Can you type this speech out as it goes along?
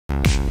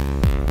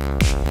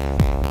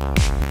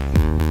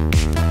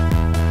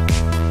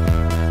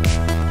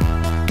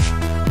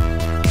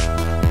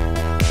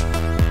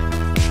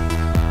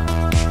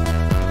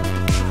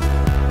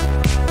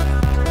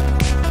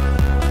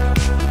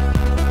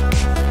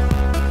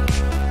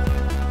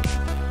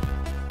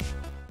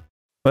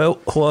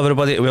Well, hello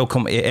everybody,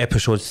 welcome to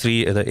episode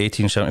 3 of the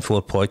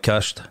 1874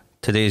 podcast.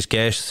 Today's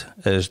guest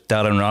is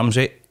Darren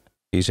Ramsay.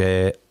 He's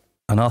an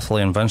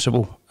athlete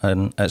invincible,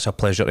 and it's a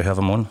pleasure to have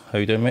him on. How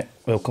you doing, mate?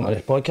 Welcome to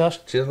the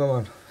podcast. Cheers, my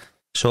man.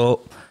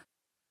 So,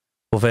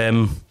 we've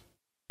been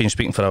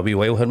speaking for a wee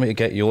while here, mate, to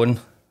get you on.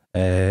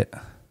 I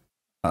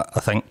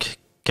think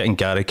getting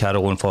Gary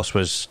Carroll on first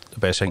was the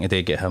best thing to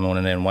do, get him on,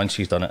 and then once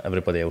he's done it,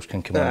 everybody else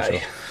can come on. So.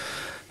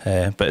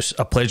 But it's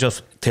a pleasure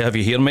to have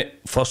you here, mate.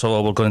 First of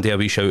all, we're going to do a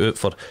wee shout out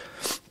for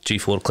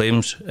G4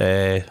 Claims,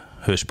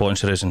 who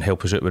sponsor us and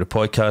help us out with the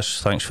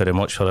podcast. Thanks very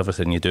much for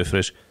everything you do for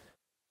us.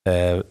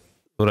 We're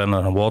in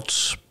an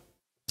awards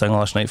thing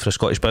last night for the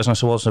Scottish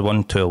Business Awards. They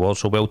won 2 awards,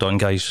 so well done,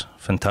 guys.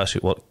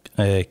 Fantastic work.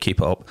 Keep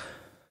it up.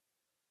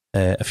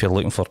 If you're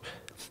looking for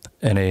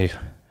any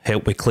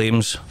help with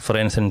claims for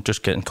anything,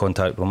 just get in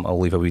contact with them. I'll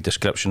leave a wee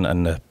description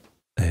in the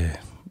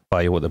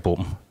bio at the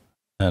bottom.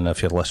 And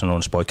if you're listening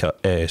on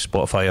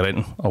Spotify or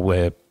anything, I'll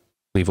leave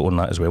it on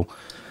that as well.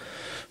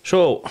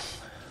 So,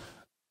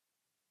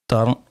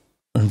 Darren,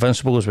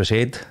 invincible as we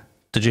said,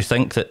 did you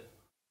think that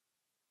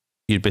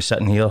you'd be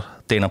sitting here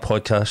doing a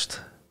podcast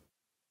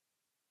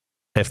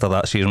after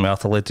that season with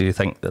Atherley? Do you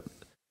think that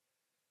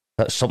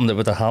that's something that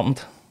would have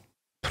happened?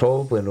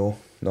 Probably no.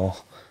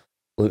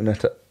 Looking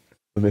at it,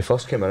 when we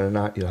first came in and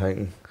that, you're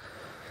thinking,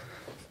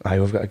 aye,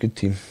 we've got a good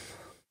team.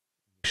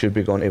 Should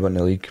be going to win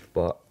the league,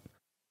 but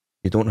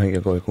you don't think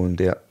you're going to go and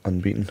do it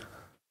unbeaten.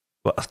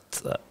 But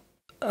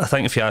I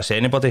think if you ask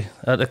anybody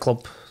at the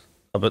club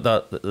about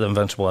that, the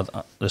invincible,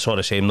 they're sort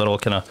of the same. They're all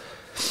kind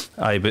of,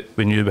 aye, but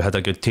we knew we had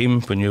a good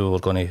team. We knew we were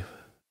going to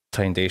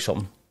try and do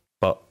something.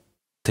 But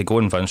to go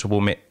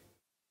invincible, mate,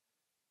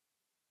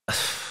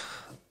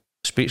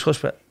 speechless.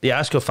 But you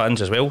ask your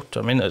fans as well.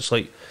 I mean, it's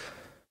like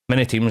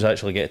many teams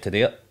actually get to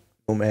do it.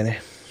 No many.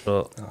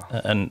 So,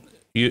 and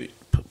you,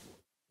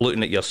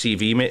 looking at your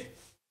CV, mate,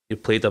 you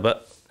played a bit.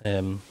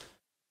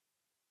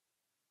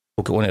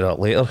 We'll get on to that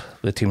later,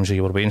 the teams that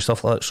you were with and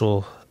stuff like that.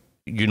 So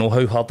you know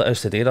how hard it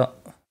is to do that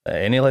at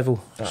any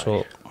level. Aye.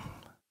 So,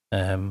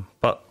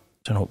 but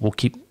you know, we'll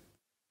keep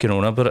going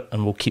on about it,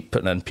 and we'll keep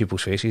putting it in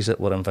people's faces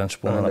that we're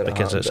invincible in it,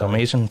 because it's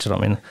amazing. Do you know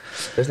what I mean?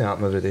 It doesn't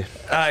happen every day.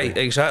 Aye,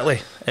 exactly.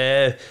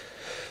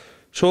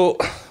 So,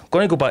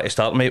 going to go back to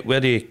start, mate.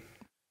 Where you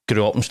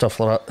grew up and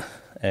stuff like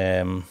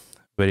that.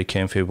 Where you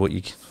came from, what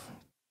you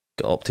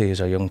got up to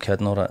as a young kid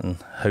and all that, and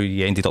how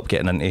you ended up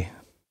getting into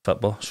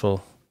football.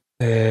 So.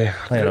 I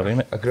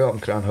grew up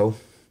in Cranhill,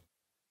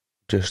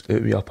 just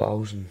out with our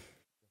pals and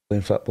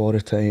playing football all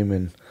the time,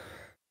 and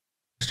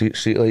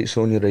street lights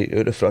on, you're right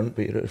out the front,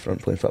 but you're out the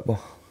front playing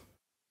football.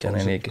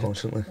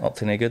 Constantly. Up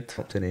to no good?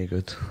 Up to no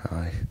good,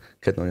 aye.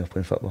 Kid on here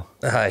playing football.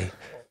 Aye.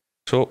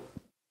 So,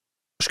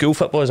 school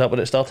football, is that what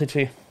it started for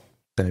you?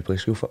 Didn't play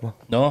school football.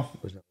 No?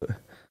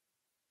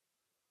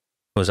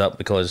 Was that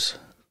because?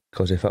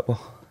 Because of football.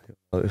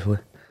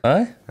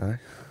 Aye? Aye.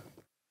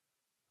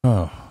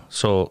 Oh,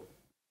 so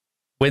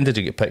when did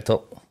you get picked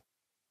up?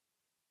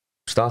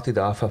 Started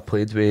off,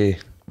 went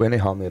to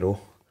Harmony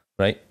Row.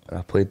 Right. And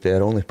I played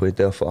there, only played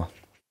there for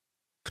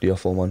 3 or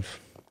 4 months.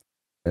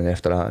 And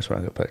after that, that's when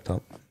I got picked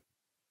up.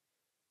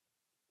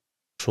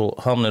 So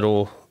Harmony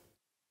Row,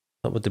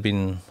 that would have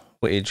been,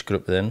 what age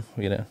group then?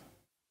 Were you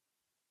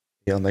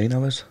 8 or 9 I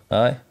was.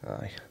 Aye?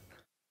 Aye.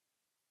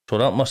 So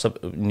that must have,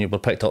 when you were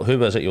picked up, who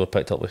was it you were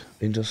picked up with?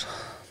 Rangers.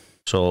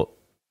 So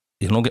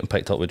you're not getting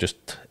picked up with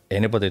just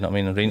anybody. I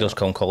mean, Rangers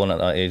come calling at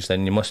that age,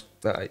 then you must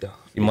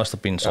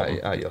have been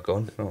something. Aye, you're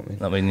gone. You know what I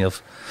mean? I mean,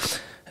 you've.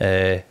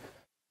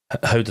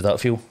 How did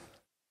that feel?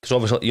 Because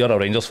obviously you're a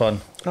Rangers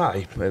fan.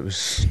 Aye, it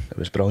was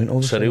brilliant.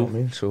 Obviously, surreal. You know what I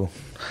mean? So,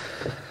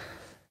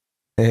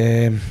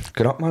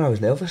 growing up, man, I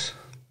was nervous.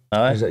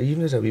 Aye.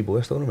 Even as a wee boy,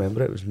 I still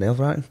remember it was nerve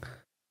wracking.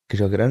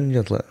 Because you're going in,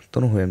 you're like,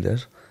 don't know who him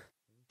is.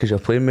 Because you're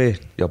playing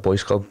with your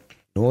boys' club,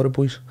 you know all the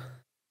boys.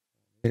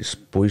 It's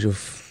boys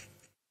of.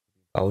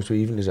 I was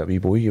even as a wee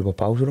boy, you were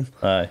pals with them.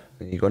 Aye.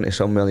 And you go into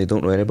somewhere and you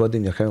don't know anybody,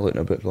 and you're kind of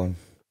looking about going,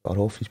 they're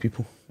off these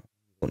people.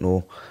 You don't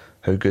know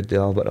how good they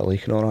are, what they're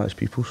like and all that as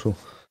people. So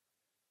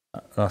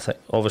I think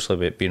obviously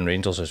with being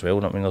Rangers as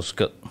well, I mean, there's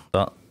got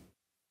that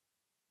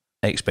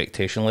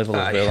expectation level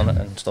as well in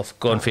it and stuff.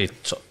 Going for,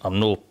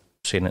 I'm not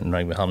saying it in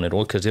right with Harmony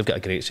Road because they've got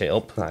a great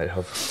setup. Aye, they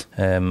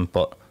have.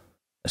 But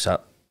it's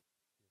that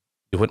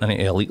you went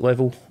into elite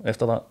level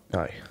after that.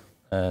 Aye.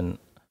 And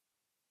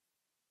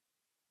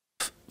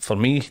for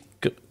me,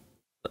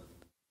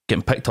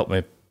 getting picked up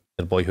with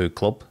their boyhood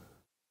club,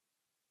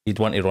 you'd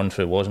want to run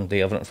through walls and do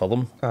everything for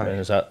them. Aye.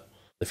 Is that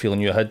the feeling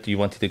you had? You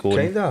wanted to go?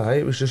 Kinda, aye.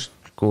 It was just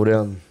go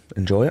there and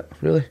enjoy it,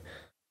 really.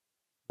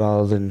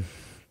 Rather than,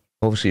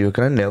 obviously you were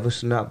kind of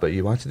nervous and that, but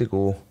you wanted to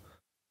go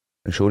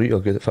and show that you're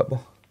good at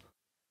football.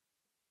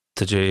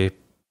 Did you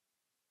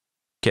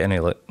get any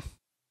like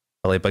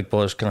big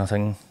boys kind of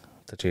thing?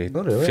 Did you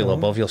really, feel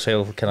above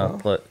yourself? Kind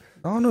of like,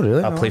 no, not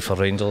really. I played for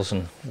Rangers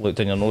and looked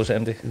down your nose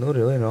at MD? No,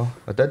 really, no.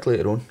 I did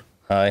later on.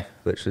 Aye.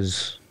 Which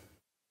is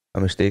a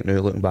mistake now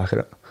looking back at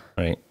it.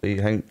 Right. But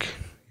you think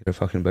you're a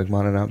fucking big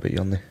man in that, but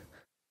you're not.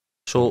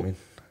 So,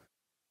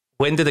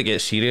 when did it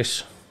get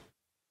serious?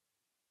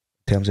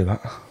 terms of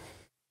that,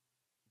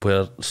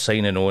 where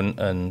signing on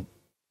and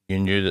you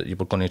knew that you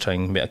were going to try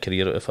and make a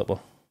career out of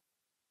football?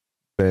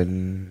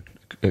 when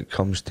it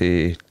comes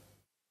to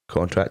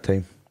contract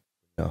time,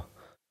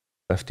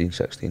 15,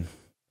 16,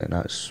 and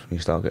that's when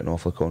you start getting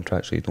off the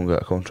contract. So you don't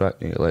get a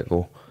contract and you get let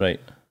go. Right.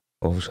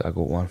 Obviously, I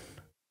got one,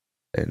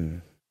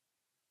 and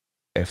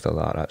after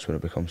that, that's when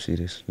it becomes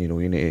serious. You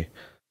need to.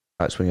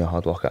 That's when your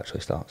hard work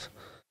actually starts.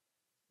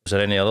 Was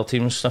there any other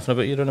teams sniffing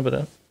about you around about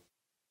it?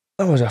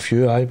 There was a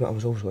few, but I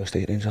was always going to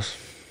State Rangers.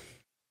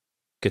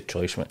 Good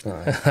choice, mate.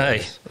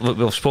 Aye.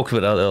 We've spoken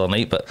about that the other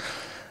night, but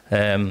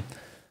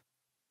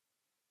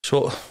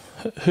so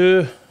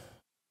who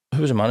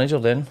was the manager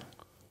then?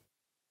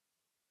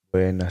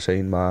 When I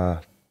signed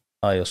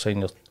you signed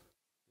your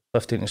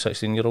 15 to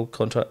 16-year-old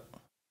contract.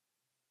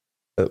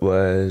 it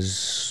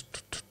was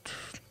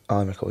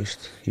Alan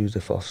McCoist. He was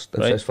the first. It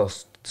was his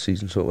first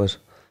season, so it was.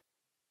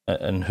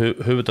 And who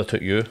would have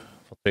took you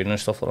for training and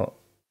stuff like that?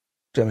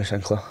 Jimmy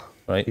Sinclair.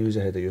 Right. He was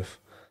the head of youth,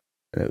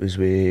 and it was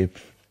with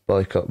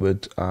Billy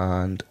Cutwood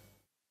and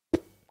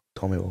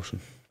Tommy Wilson.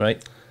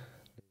 Right.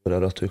 But the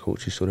other two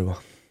coaches, so they were.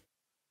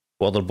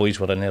 What other boys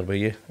were in there with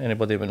you?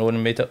 Anybody went on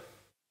and made it?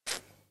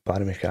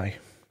 Barry Mackay.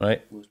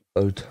 Right.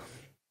 Loud.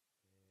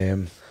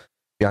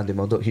 Andy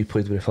Murdoch, he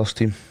played with the first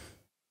team.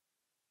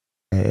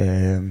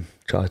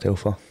 Charlie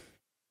Telfer.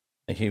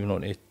 And he went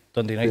on to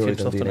Dundee United and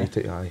stuff, didn't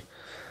he? Aye.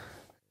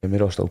 And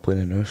they're all still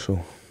playing now, so.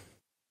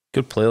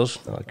 Good players.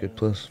 Good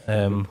players.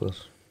 Good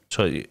players.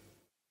 So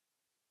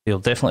you're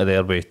definitely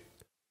there with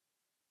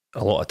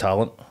a lot of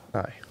talent.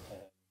 Aye.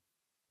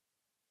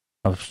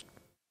 I've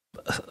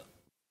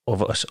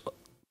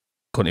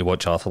going to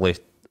watch Arthurlie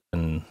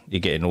and you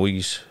get to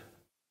know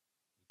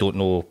don't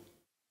know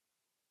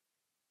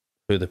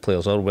who the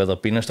players are, where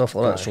they've been and stuff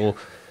like that. So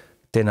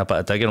doing a bit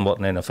of digging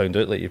and then I found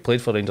out that you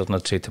played for Rangers, and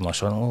I'd say to my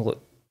son, oh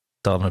look,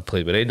 Darren had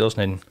played with Rangers,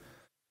 and then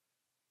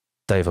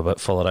dive a bit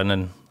further in,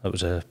 and it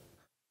was a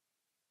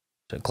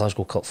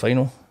Glasgow Cup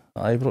final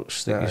at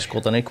Ibrox that you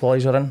scored an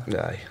equaliser in.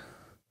 Aye.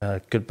 A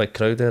good big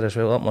crowd there as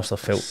well. That must have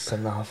felt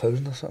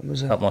 7,500 or something,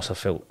 was it? That must have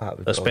felt,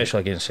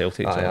 especially against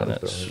Celtic.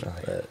 It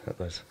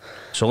was.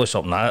 It's only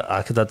something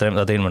I could have dreamt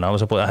of doing when I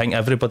was a boy. I think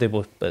everybody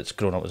that's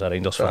grown up as a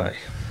Rangers fan. Aye.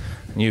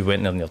 You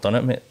went there and you've done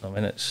it, mate. I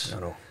mean, it's.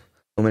 I know.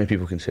 Not many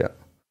people can say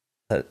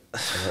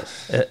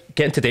it.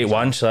 Getting to date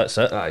one, so that's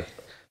it. Aye.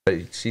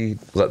 But see,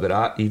 like with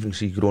that, even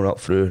see growing up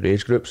through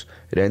age groups,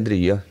 at the end of the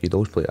year, you'd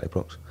always play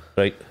Ibrox.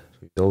 Right. So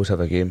you'd always have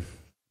a game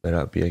where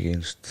that'd be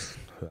against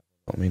whoever, you know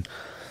what I mean.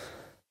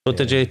 So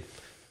did you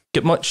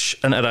get much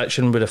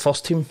interaction with the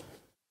first team?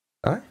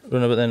 Aye.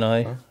 Round about then,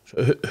 aye.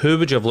 So who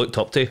would you have looked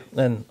up to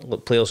then?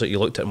 Like players that you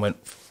looked at and went,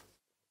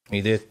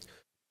 me did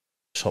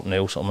something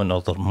else, some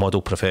other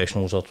model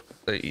professionals or.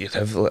 You'd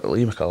have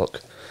Lee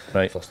McCulloch,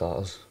 right, for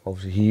starters.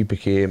 Obviously he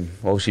became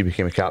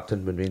a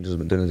captain when Rangers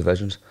went down the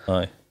divisions.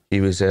 Aye. He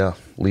was there,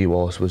 Lee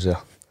Wallace was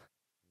there.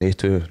 They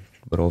two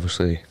were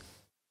obviously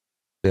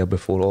there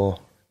before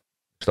all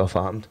stuff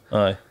happened.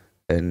 Aye.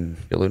 And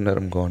you're looking at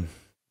them going,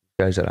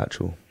 guys are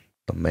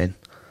they're men.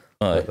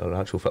 Aye. They're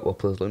actual football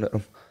players, looking at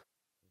them.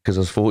 Because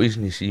there's photos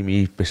and you see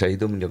me beside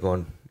them and you're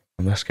going,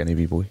 I'm a skinny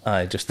wee boy.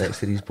 Aye, just next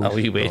to these boys. A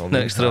wee weight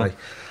next to them.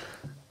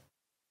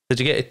 Did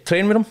you get to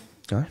train with them?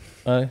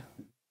 Aye. Aye.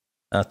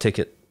 I take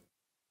it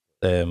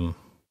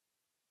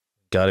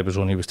Gary was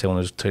on, he was telling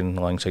us training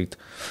alongside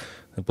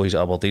the boys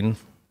at Aberdeen.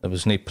 There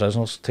was no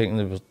prisoners taken,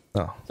 they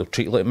were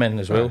treated like men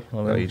as well. I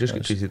mean, you just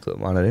get treated like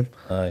one of them.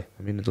 Aye.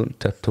 I mean, they don't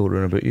tiptoe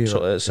around about you.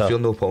 So if you're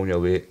not pulling your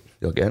weight,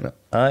 you're getting it.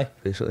 Aye.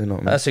 Basically,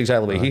 not. That's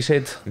exactly what he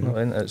said. Mm-hmm. I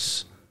mean,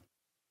 it's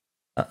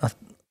I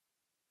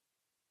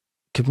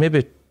could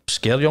maybe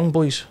scare young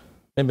boys.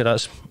 Maybe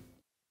that's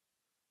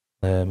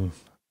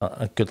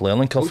a good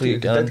learning curve for you.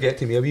 It did get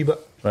to me a wee bit.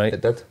 Right.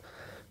 It did.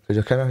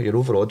 Because you're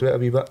overawed with it a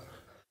wee bit.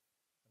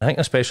 I think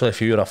especially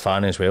if you're a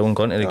fan as well and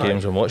going to the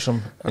games and watch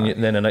them,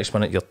 and then the next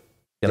minute you're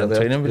in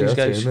training with these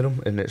guys. With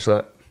them, and it's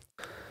like,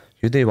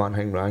 you do one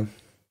thing wrong,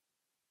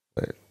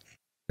 like,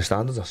 the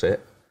standards are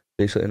set.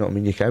 Basically, you know what I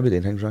mean? You can't be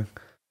doing things wrong.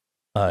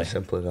 Aye. It's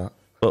simple as that.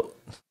 But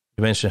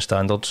you mentioned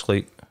standards,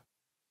 like,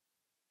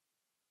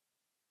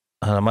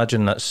 I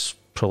imagine that's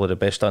probably the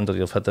best standard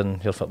you've had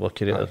in your football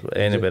career.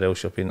 Anywhere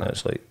else you've been,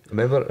 it's like. I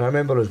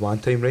remember there was one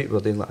time, right, we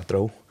were doing like a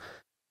drill,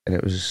 and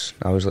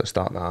I was like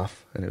starting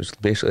half, and it was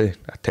basically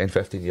a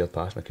 10-15 yard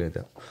pass, and I couldn't do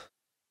it.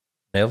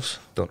 Nerves?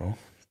 Don't know.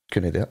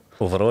 Couldn't do it.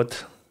 Overawed?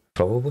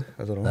 Probably,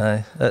 I don't know.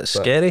 Aye, it's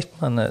scary,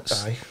 and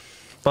it's. Aye.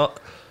 But.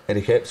 And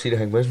he kept, see the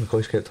thing was,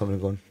 McCoy kept coming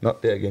and going, no,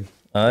 do it again.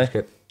 Aye.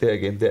 Kept, do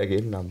it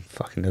again, and I'm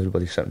fucking,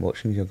 everybody sitting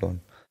watching, you're going,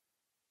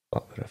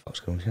 what the fuck's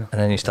going on here? And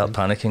then you start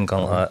panicking,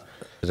 going like that,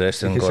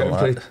 possessing, going like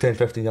that. You can sit and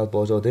play 10-15 yard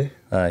balls all day.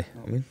 Aye. You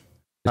know what I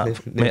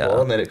mean?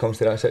 And then it comes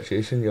to that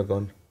situation, you're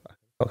going,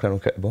 fuck, I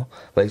don't kick the ball.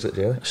 Legs like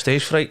jelly.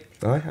 Stage fright.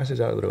 Aye, that's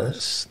exactly what it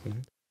was.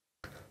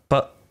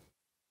 But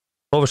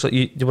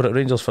obviously you were at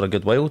Rangers for a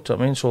good while, do you know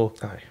what I mean? So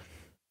aye.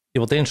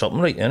 You were doing something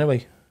right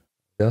anyway.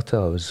 There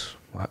till I was,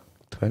 what,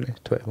 20,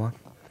 21.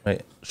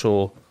 Right,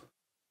 so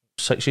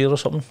 6 years or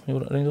something you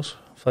were at Rangers?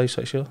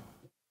 5-6 years?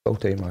 Full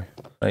time, aye.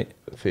 Right.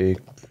 For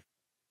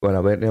when I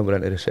went there, we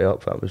went into the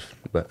setup. That was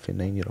about for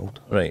 9-year-old.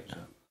 Right.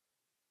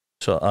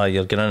 So,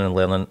 you're getting in and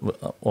learning.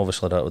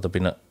 Obviously, that would have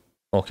been at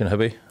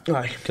Auchenhibby.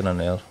 Aye. Getting in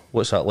there.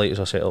 What's that like as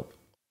a setup?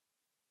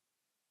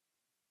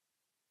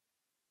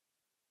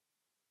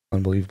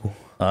 Unbelievable.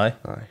 Aye.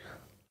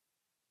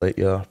 Like,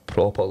 you're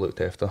proper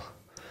looked after.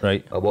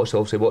 Right. I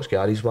watched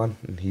Gary's one,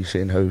 and he's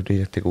saying how they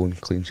had to go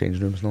and clean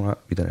changing rooms and all that.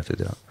 We didn't have to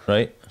do that.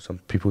 Right. Some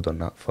people done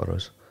that for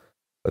us.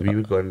 But we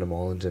would go in the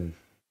mornings and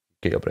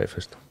get your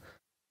breakfast.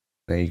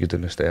 Then you go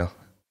down the stair,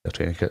 your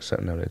training kit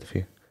sitting there ready for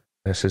you.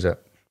 This is it,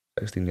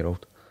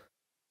 16-year-old.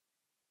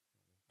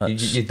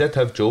 You did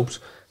have jobs,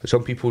 but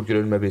some people would go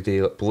around maybe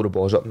do like, blow the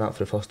balls up and that for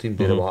the first team,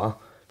 do the water.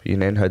 But you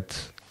then had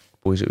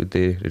boys that would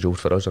do the jobs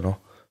for us or not.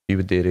 We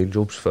would do rain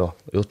jobs for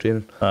our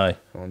training. Aye. You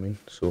know what I mean?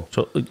 So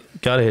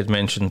Gary had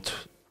mentioned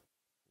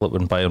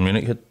when Bayern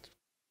Munich had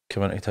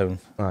come into town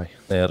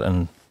there,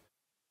 and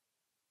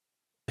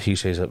he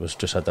says it was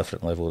just a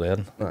different level there.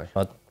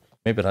 Aye.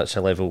 Maybe that's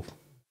the level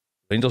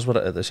Rangers were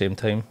at the same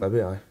time.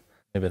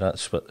 Maybe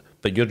that's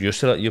but you're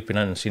used to that. You've been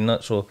in and seen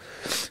that, so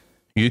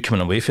you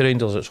coming away for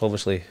Rangers, it's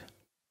obviously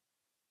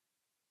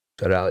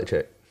it's a reality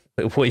check.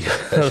 But what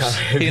you're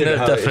seeing in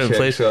a different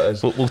place. So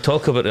we'll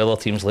talk about the other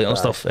teams later and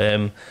stuff.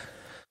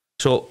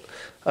 So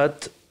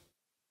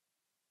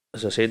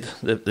as I said,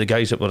 the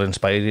guys that were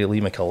inspired,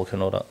 Lee McCulloch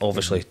and all that,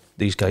 obviously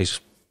these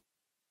guys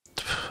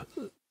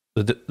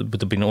would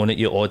have been on it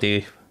you all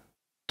day,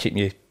 keeping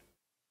you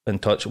in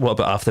touch. What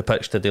about after the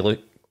pitch? Did they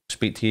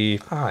speak to you?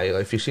 Aye,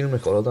 like if you seen them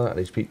record that,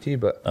 they speak to you,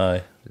 but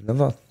aye,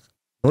 never.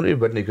 Not even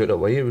when they go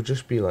away, it would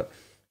just be like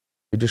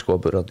you just go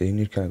about our day and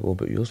you can't go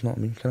about yours. Not what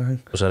I mean, kind of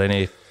thing. Was there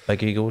any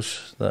big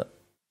egos that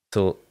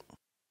thought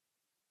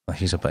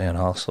he's a bit of an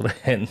arse or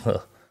anything?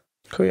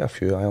 Quite a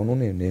few. I'll not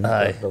name names.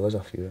 Aye. There was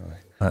a few.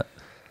 Aye.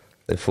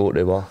 They thought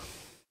they were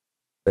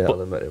better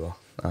than what they were.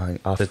 I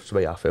think that's the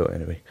way I felt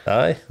anyway.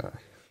 Aye.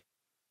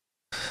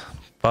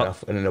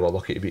 But and then they were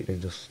lucky to beat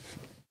Rangers.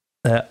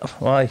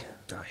 Aye.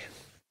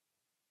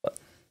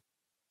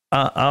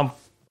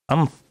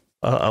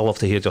 I love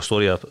to hear your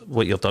story of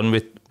what you've done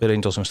with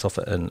Rangers and stuff,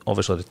 and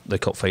obviously the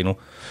cup final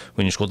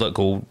when you scored that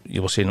goal,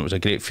 you were saying it was a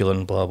great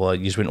feeling, blah blah.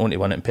 You went on to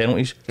win it in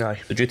penalties. Aye.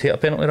 Did you take a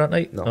penalty that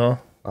night? No.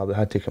 I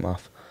had to take him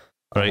off.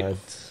 Right. I had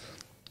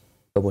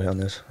double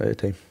hernias at the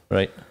time.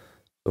 Right.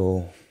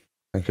 So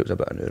I think it was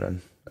about an hour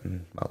in,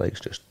 and my legs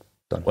just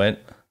done.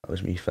 Went. That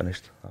was me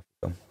finished after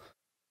them.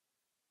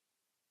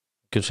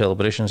 Good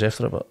celebrations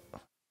after it, but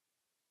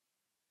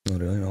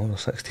not really. No, I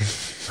was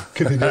 16.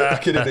 couldn't do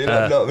it. You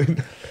know what I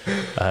mean?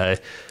 Aye.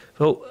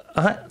 Well,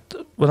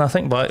 when I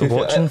think back to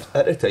watching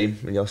at the time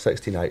when you're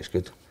 16, it's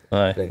good.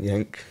 Aye. Then you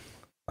think,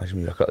 imagine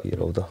we were a couple of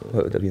years older, what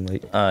would it have been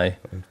like? Aye.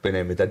 But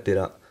then we did do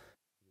that.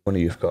 Won a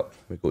youth cup,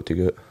 we got to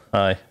go out.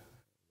 Aye.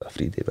 A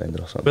 3-day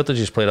bender or something. Where did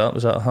you play that?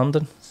 Was that at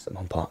Hampden? St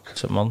Mun Park.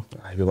 St Mun.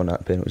 Aye, we won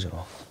that penalties and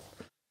all.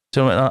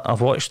 So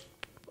I've watched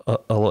a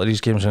lot of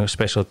these games,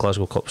 especially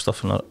Glasgow Cup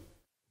stuff, and that.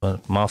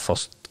 My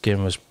first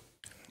game was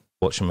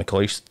watching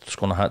McCoy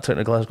scoring a hat-trick in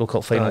the Glasgow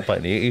Cup final back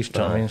in the 80s, do you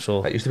know what I mean?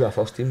 So it used to be our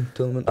first team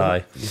tournament.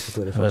 Aye. Used to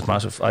play the it was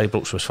massive.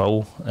 Ibrox was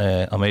full,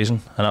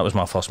 amazing, and that was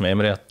my first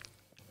memory of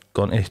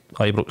going to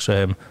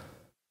Ibrox.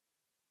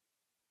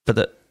 But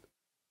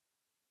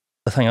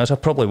the thing is, I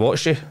probably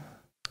watched you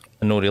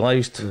and not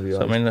realised.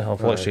 So, I mean,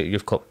 I've watched it,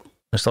 Youth Cup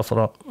and stuff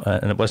like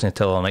that, and it wasn't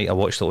until the night I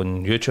watched it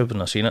on YouTube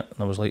and I seen it, and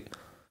I was like,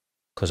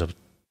 because I was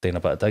doing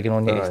a bit of digging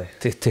on you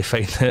to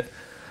find it.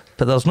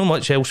 But there's not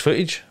much else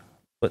footage,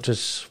 which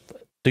is.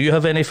 Do you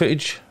have any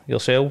footage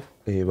yourself?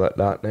 But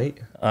that night?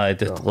 I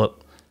did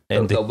look.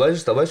 There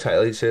was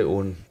highlights out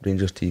on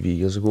Rangers TV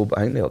years ago, but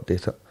I think they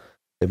update it.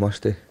 They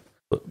must do.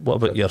 But what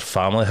about your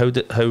family? How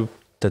did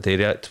they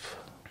react?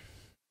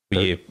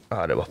 Were you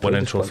they were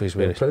winning trophies?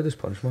 They were proud as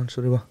punch, man,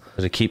 so they were.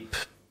 Does it keep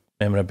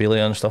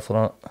memorabilia and stuff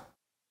like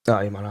that?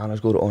 Aye, my nana's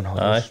got it on her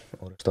house,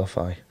 all the stuff,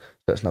 aye.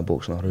 Sits in a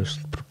box in her house,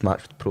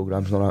 match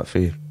programmes and all that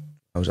for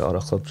I was at other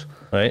clubs.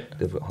 Right.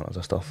 They've got hundreds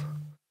of stuff.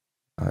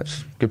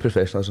 It's good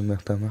professionalism there,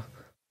 Tim.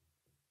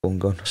 Phone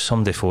gone.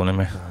 Somebody phoning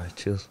me. Aye,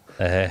 cheers.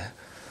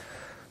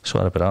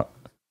 Sorry about that.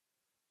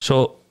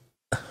 So,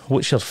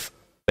 what's your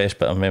best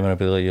bit of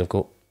memorabilia you've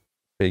got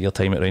for your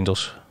time at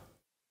Rangers?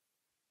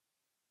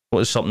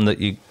 What is something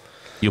that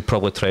you'll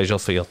probably treasure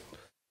for the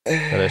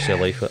rest of your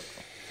life?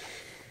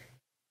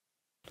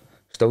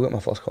 Still got my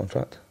first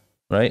contract.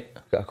 Right.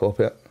 Got a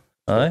copy of it.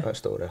 Aye. It's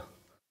still there.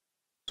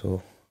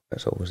 So,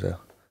 it's always there.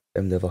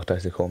 If they ever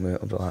tries to call me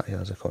out, I'll be like,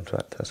 here's a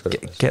contract. That's what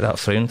it is. Get that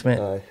framed, mate.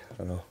 Aye,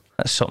 I know.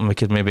 That's something we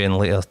could maybe in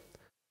later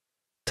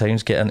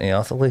times get into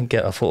Atherley,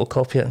 get a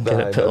photocopy it and get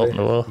it put up on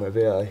the wall.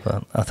 Maybe, aye.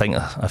 But I think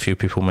a few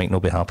people might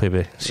not be happy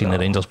with seeing the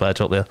Rangers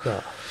badge up there.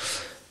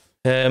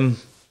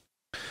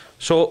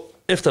 So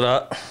after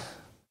that,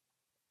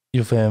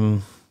 you've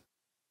time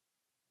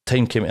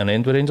came to an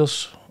end with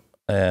Rangers.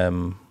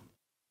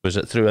 Was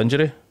it through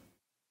injury?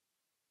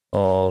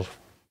 Or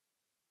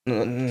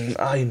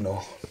I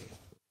know,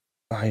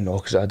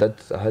 because I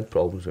had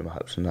problems with my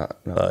hips and that.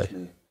 Aye.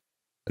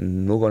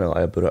 And not going to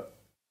lie about it,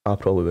 I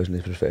probably wasn't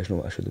as professional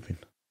as I should have been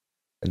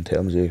in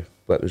terms of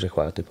what was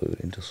required to play with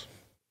Rangers.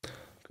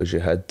 because you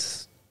had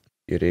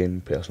your own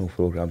personal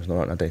programmes and all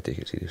that, and I didn't take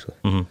it seriously.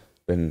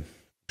 When you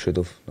should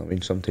have. I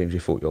mean, sometimes you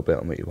thought you were better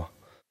than what you were.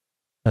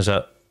 Is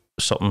that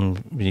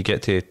something when you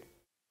get to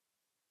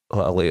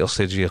like a later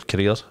stage of your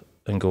career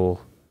and go,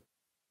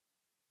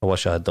 I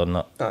wish I had done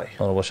that,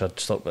 or I wish I'd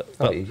stuck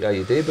with it?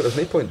 You do, but there's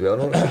no point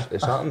dwelling on it.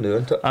 It's happened now,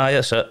 isn't it?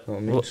 That's it. You know what I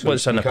mean? So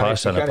what's in the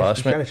past, you mate.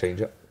 can't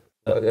change it.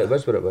 It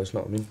was what it was, know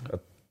what I mean?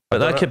 But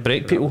that could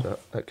break people.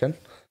 It can.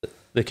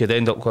 They could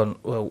end up going,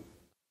 well,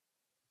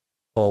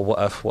 oh, what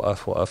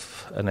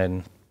if, and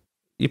then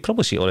you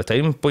probably see it all the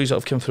time, boys that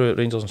have come through at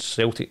Rangers and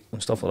Celtic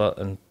and stuff like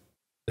that, and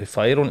they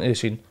fire onto the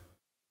scene,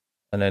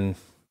 and then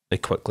they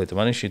quickly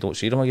diminish. You don't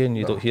see them again.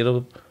 You don't hear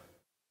of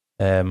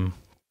them.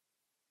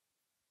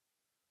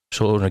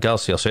 So in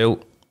regards to yourself,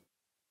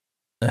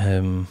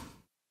 you're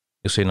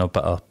saying a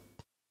bit of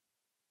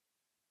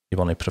you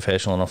weren't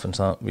professional enough and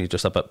that. Were you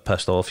just a bit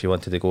pissed off? You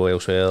wanted to go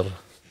elsewhere?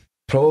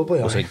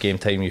 Probably. Was it game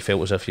time? You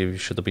felt as if you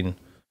should have been.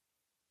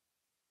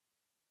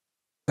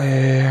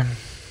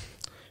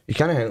 You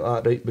can't think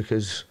like that, right?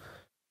 Because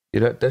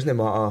it doesn't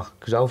matter.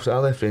 Because obviously I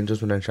left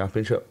Rangers when they're in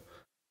Championship.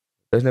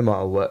 It doesn't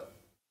matter what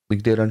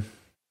league they're in. You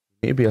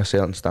need to be a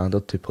certain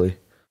standard to play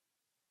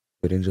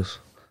with Rangers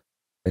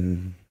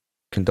and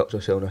conduct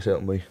yourself in a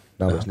certain way.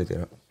 I wasn't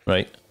doing it.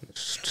 Right.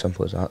 It's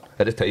simple as that.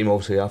 At the time,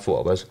 obviously, I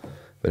thought I was.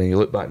 But then you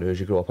look back now as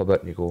you grow up a bit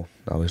and you go,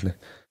 no, I wasn't.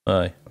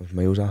 Aye. I was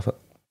miles off it.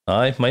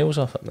 Aye, miles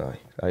off it.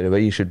 Aye, the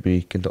way you should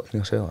be conducting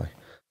yourself, aye.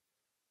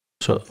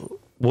 So,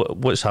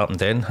 what's happened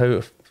then?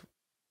 How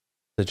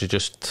did you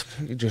just...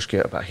 You just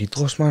get a bit heat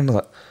loss, man.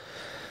 Like,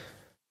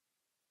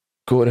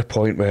 go to the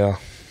point where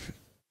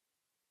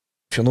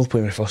if you're not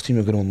playing with the first team,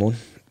 you're going on loan.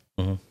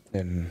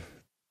 And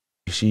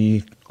you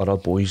see other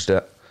boys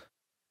that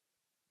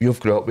you've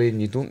grown up with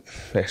and you don't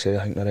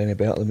necessarily think they're any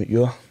better than what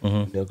you are.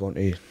 They're going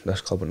to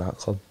this club and that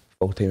club,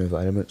 full-time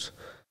environments,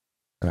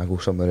 and I go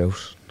somewhere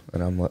else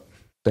and I'm like,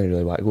 didn't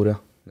really want to go there.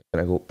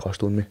 And I got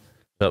pushed on me.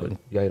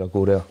 Yeah, I'll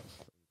go there.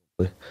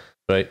 Play.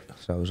 Right.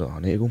 So I was like, I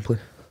need to go and play.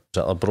 Was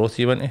that Arbroath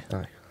you went to?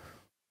 Aye.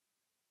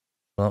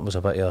 Well, that was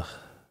a bit of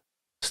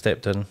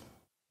stepped in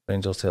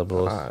Rangers to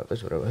Arbroath. Aye,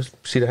 that's what it was.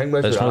 See, the thing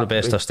was, it's one of the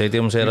best of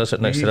stadiums there, is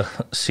it, next to the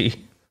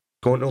sea?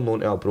 Going on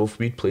loan to Arbroath,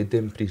 we'd played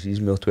them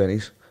pre-season with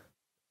 20s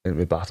and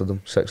we battered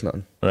them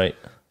 6-0. Right.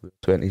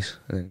 20s,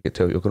 and then get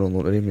to you're going on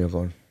loan to them and you're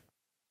going,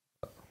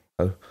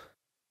 how? You know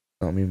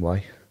what I mean,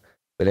 why?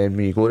 But then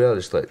when you go there,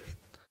 it's like,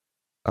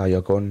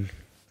 you're gone.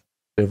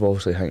 They've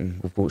obviously thinking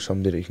we've got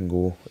somebody that can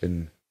go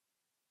and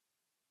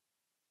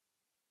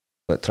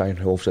like try and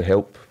obviously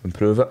help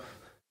improve it.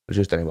 It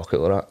just didn't work out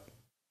like that.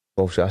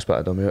 Obviously I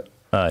spitted them out.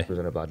 Aye. I was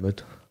in a bad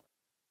mood.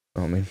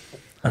 You know what I mean?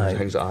 Aye.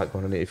 Things like that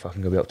going, I need to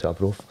fucking go up to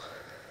Arbroath.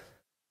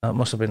 That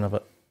must have been a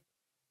bit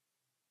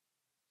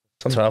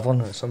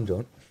travelling. Some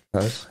don't.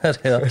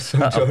 I've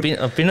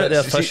been out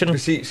there fishing.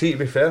 See, to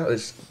be fair,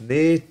 it's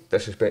no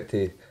disrespect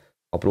to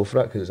Arbroath for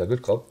that because it's a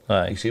good club.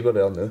 Aye. You see where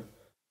they are now.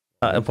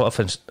 What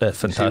a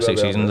fantastic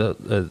season,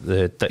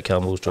 the Dick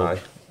Campbell's job.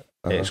 Aye.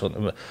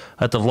 Excellent.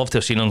 I'd have loved to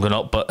have seen them going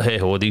up, but hey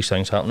ho, these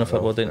things happen if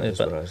it were, didn't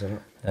they?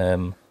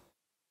 But,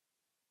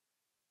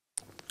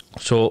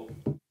 so,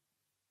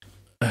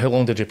 how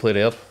long did you play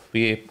there? Were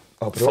you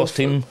first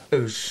team? It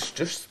was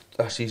just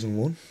a season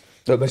one.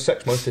 It was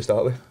 6 months to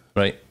start with.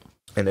 Right.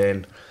 And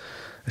then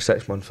the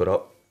 6 months were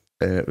up,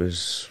 and it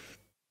was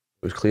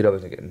clear I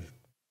wasn't getting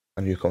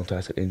a new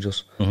contract at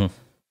Rangers.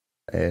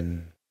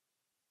 And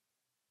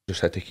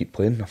just had to keep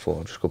playing. I thought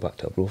I'd just go back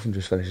to Arbroath and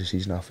just finish the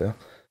season off there.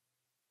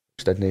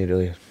 We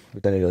didn't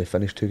really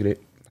finish too great.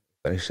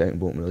 Finished second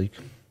bottom of the league.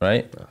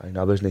 Right. And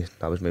I was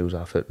miles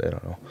off it there,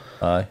 I know.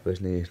 Aye. I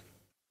wasn't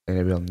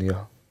anywhere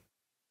near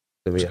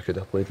the way I could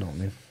have played, you know what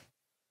I mean?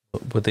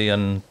 Were they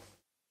in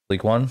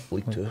League One?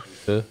 League Two.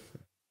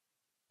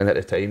 And at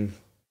the time,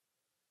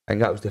 I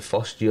think that was the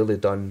first year they'd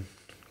done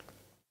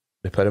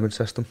the pyramid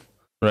system.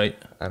 Right.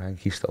 And I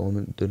think East Stirling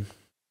went down.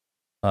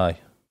 Aye.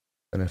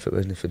 And if it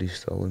wasn't for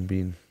East Stirling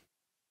being...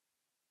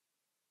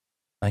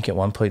 I think at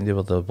one point they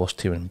were the worst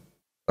team in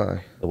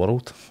the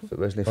world. If it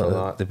wasn't for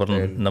that, they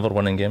were never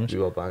winning games. We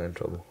were bang in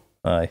trouble.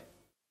 Aye.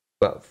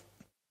 But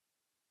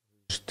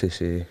just to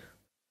say,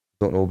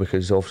 don't know,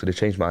 because obviously they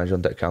changed manager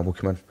and Dick Campbell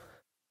came in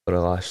for the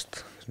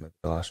last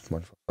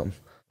month or something.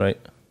 Right.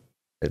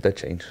 It did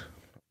change.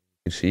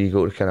 You can see he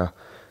got to kind of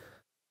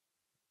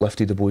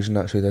lifted the boys and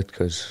that's what he did,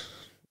 because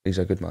he's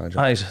a good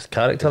manager. He's a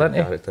character,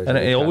 isn't he? And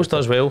he always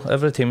does well.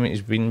 Every team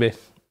he's been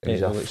with.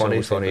 He's a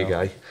funny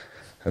guy.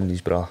 Him and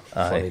his bra,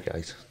 funny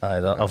guys. Aye,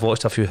 I've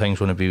watched a few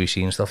things on the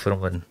BBC and stuff for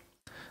him, and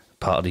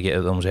part of the get out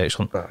of them was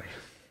excellent.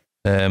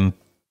 Aye.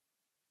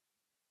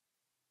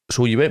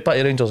 So you went back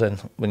to Rangers then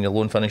when your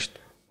loan finished?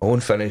 My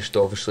loan finished,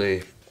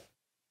 obviously,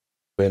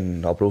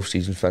 when Arbroath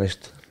season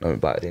finished. I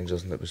went back to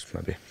Rangers and it was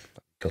maybe a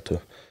week or two.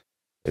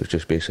 It was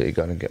just basically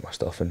go and get my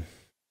stuff and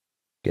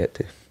get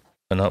to.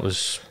 And that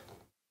was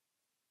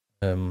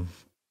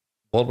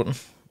Warburton?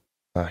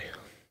 Aye.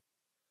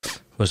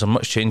 Was there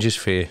much changes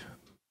for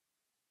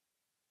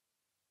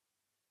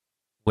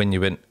when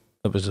you went?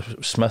 It was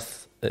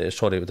Smith,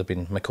 sorry, it would have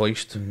been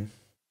McCoist.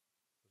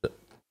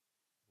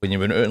 when you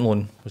went out on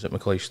loan, was it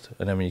McCoist?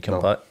 And then when you came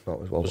back, no,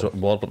 it was it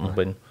Warburton?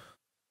 When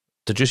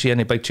did you see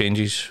any big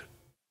changes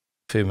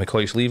for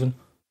McCoist leaving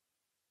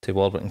to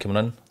Warburton coming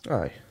in?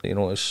 Aye. That you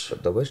notice?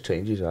 But there was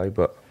changes, aye,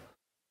 but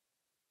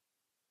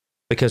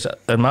because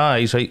in my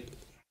eyes, right,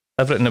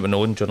 everything that we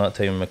known during that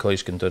time when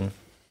McCoist came down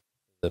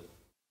the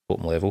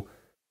bottom level,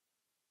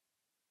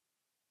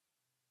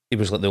 he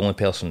was like the only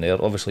person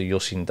there. Obviously,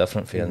 you're seeing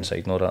different for the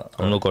inside and all that.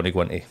 I'm not going to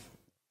go into,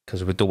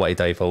 because we don't want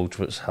to divulge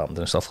what's happened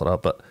and stuff like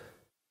that. But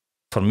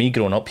for me,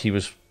 growing up, he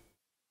was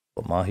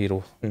my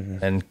hero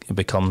and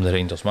become the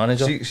Rangers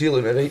manager. See,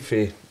 looking at right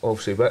for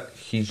obviously what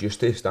he's used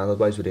to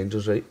standard-wise with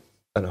Rangers, right,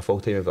 in a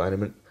full-time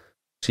environment.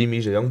 See me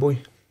as a young boy,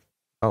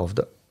 I loved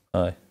it.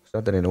 Aye. So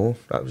I didn't know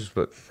that's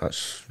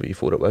what you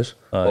thought it was.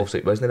 Aye. Obviously,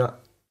 it wasn't that.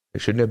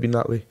 It shouldn't have been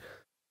that way.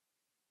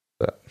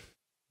 But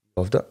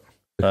loved it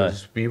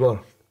because we were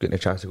getting a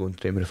chance to go and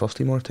train with the first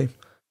team all the time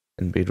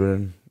and be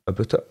running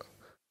about it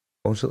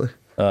constantly.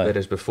 Aye.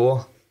 Whereas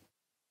before,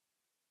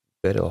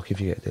 very lucky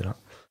if you get to do that.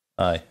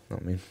 Aye. You know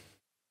what I mean?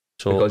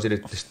 So because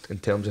of in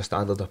terms of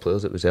standard of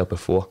players that was there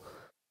before,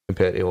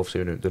 compared to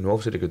obviously when it done,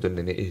 obviously they go down,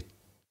 they need to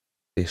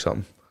do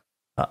something.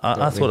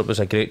 I thought it was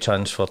a great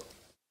chance for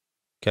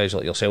guys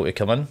like yourself to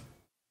come in.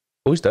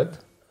 Boys did.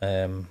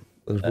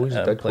 Those boys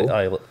that did go.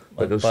 Aye, but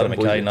there was Barry some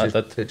boys Mackay and that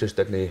that it just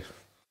didn't.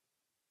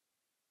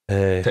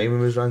 Timing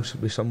was wrong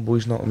with some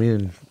boys, know what I mean,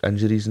 and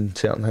injuries and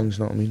certain things,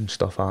 know what I mean,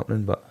 stuff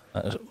happening. But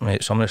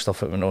mate, some of the stuff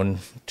that went on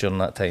during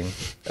that time,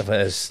 if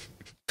it is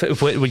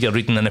what you're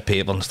reading in the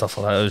paper and stuff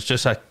like that, it was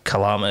just a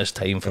calamitous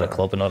time for the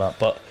club and all that.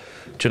 But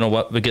do you know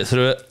what? We get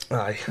through it.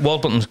 Aye.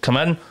 Warburton's come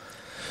in.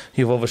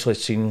 You've obviously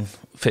seen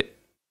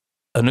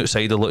an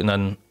outsider looking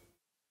in.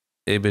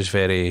 He was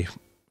very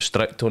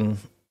strict on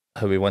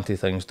how he wanted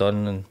things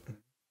done,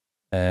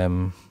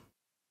 and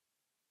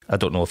I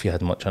don't know if you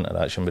had much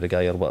interaction with the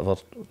guy or whatever.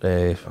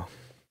 It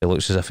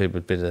looks as if he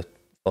would be the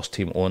first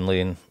team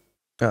only, and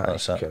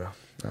that's it.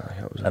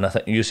 And I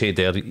think you said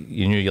there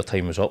you knew your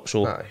time was up.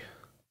 So,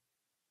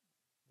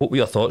 what were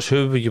your thoughts?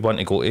 Who would you want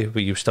to go to? Were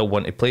you still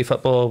want to play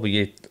football? Were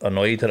you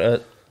annoyed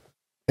at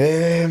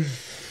it?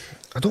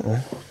 I don't know.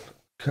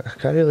 I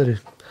can't really. I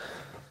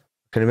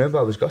can remember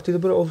I was gutted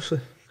about it, obviously,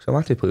 because I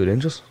wanted to play with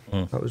Rangers.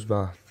 That was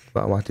what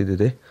I wanted to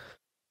do.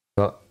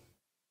 But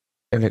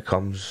when it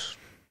comes,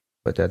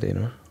 what did I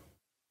know?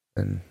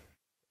 And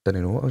I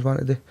didn't know what I was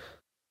wanting to do.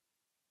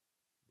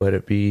 Whether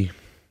it be,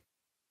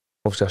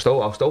 obviously, I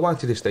still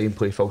wanted to stay and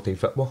play full-time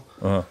football.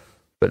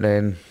 But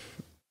then,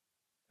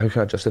 how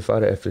can I justify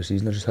it after the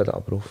season? I just had it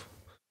up rough.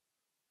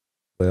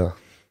 Where I was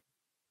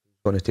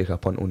going to take a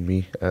punt on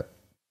me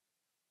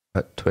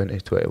at 20,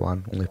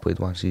 21, only played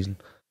one season.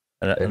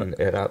 And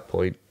at that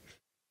point,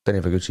 didn't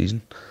have a good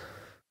season.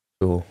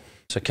 So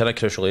it's a kind of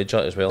crucial age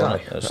as well,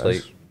 isn't it? It's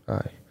like,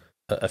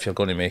 if you're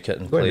going to make it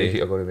and play,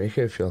 you're going to make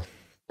it if you're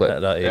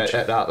at that age,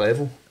 at that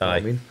level. Aye.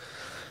 You know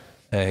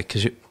what I mean?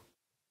 Because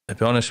to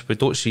be honest, we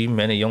don't see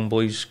many young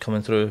boys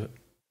coming through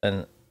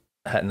and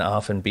hitting it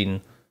off and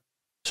being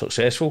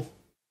successful.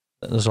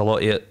 There's a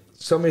lot of it.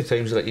 So many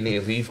times that you need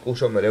to leave, go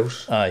somewhere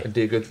else, and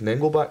do good, and then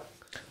go back.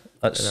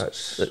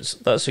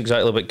 That's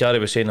exactly what Gary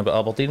was saying about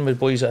Aberdeen, with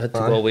boys that had to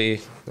go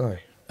away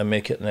and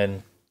make it, and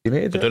then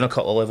go down a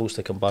couple of levels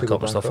to come back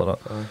up and stuff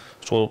like that.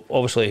 So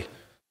obviously,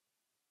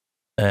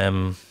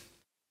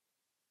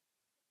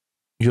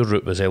 your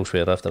route was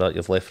elsewhere after that.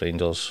 You've left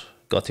Rangers,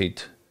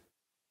 gutted,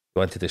 you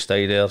wanted to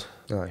stay there.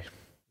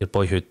 Your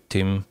boyhood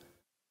team,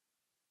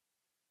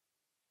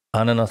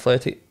 and an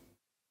Athletic.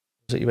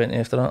 Was it you went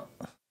after that?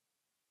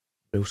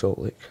 Real Salt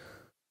Lake.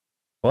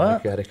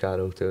 What? Gary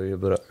Carroll will tell you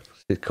about it.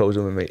 He calls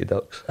them the Mighty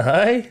Ducks.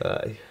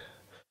 Aye.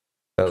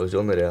 I was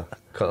only there a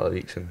couple of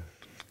weeks and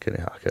couldn't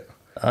hack it.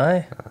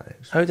 Aye.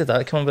 How did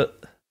that come about?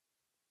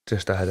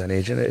 Just I had an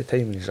agent at the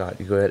time and he's like,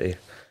 you go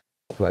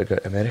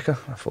to America.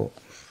 I thought,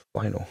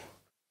 why not?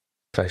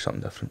 Try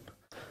something different.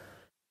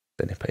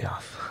 Didn't pay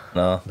off.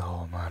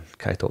 No, man.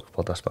 Can't talk a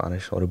word of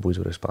Spanish. All the boys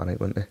were Hispanic,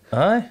 weren't they?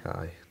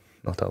 Aye.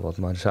 Not a word,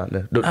 man.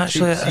 No,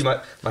 actually, see,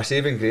 my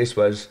saving grace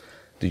was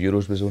the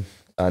Euros was on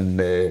and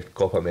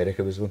Copa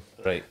America was on.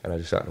 Right. And I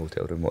just sat in a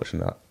hotel room watching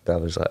that.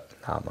 That was like,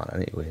 nah, man, I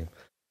need to go home.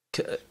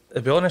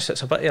 To be honest,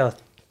 it's a bit of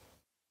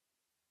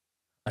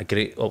a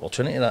great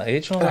opportunity at that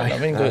age. You know? I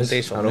mean, going to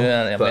do something new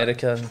in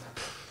America.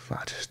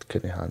 I just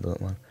couldn't handle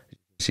it, man.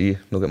 See,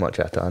 not get much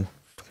at tan.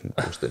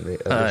 Posting me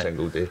every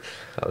single day.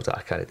 I was like,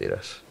 I can't do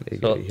this. I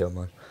need to get here,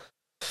 man.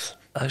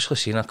 I actually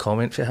seen a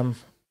comment for him,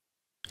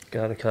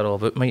 Gary Carroll,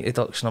 about Mighty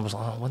Ducks, and I was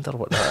like, I wonder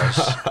what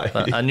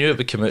that is. I knew it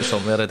would come out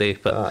somewhere a day,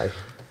 but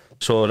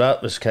so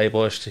that was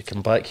kibosh to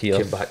come back here.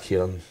 Came back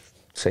here and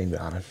signed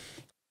with Aaron.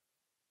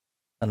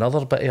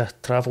 Another bit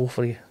of travel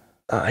for you.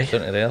 Aye.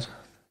 Down to there.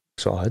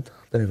 So I didn't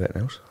have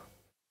anything else.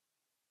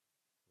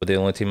 Were the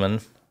only team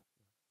in?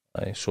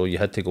 Aye, so you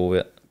had to go with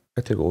it. I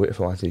had to go with it if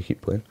I wanted to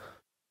keep playing.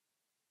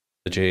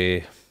 Did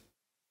you?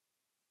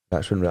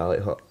 That's when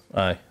reality hit.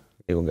 Aye.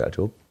 You go and get a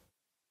job.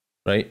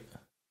 Right.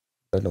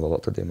 I didn't have a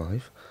lot to do in my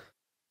life.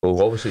 Well,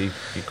 obviously,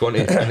 you're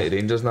going to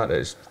Rangers and that,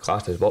 it's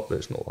classed as work, but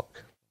it's not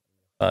work.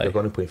 Aye. You're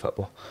going to play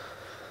football.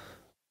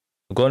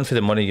 Going for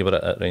the money you were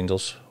at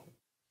Rangers,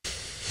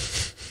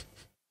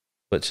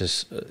 which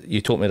is, you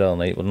told me the other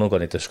night, we're not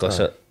going to discuss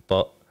it,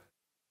 but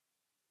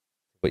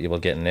what you were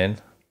getting then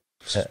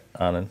at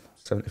Annan.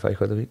 75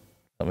 quid a week.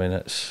 I mean,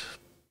 it's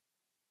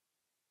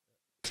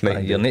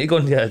you need to go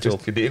and get a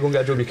job. You need to go and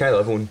get a job, you can't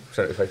live on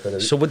 75 quid a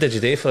week. So what did you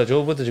do for a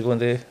job? What did you go and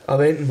do? I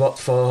went and worked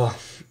for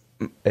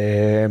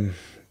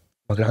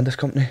my granddad's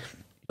company.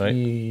 Right.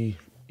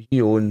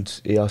 He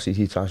owned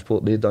ARCT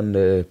Transport. They done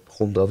the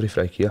home delivery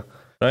for IKEA.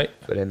 Right.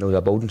 But then there was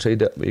a building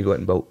side it where you go out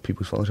and build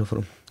people's furniture for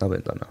them. I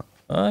went and done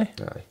that. Aye.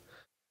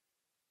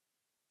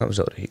 That was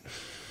alright.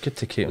 Good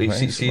to keep Well,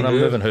 when I'm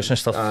moving house and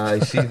stuff. I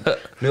see. Now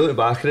looking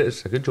back at it,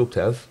 it's a good job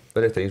to have.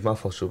 But at times, my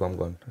first job, I'm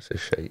going, this is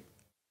shite.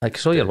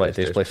 Because all your white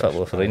days play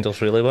football for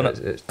Rangers, really, wasn't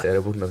it? It's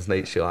terrible. And there's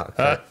nights you're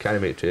like,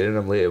 can't make training,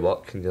 I'm late at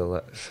work, and you're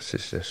like,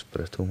 it's just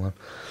brutal, man.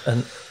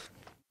 And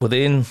were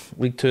they in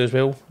League 2 as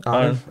well?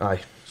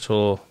 Aye.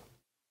 So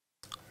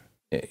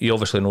you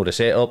obviously know the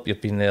setup,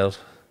 you've been there.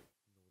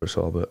 It's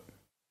all about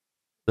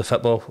The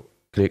football,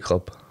 great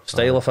club.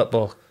 style of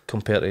football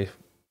compared to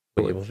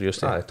what you were used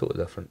to. Aye,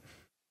 totally different.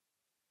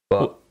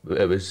 But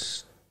it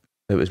was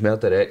more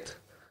direct.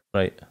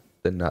 Right.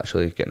 Than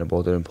actually getting the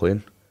ball down and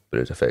playing, but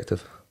it was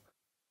effective.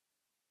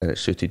 And it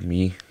suited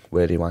me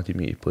where he wanted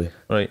me to play.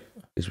 Right.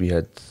 Because we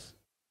had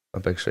a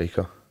big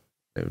striker.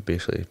 It would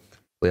basically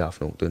play half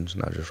knockdowns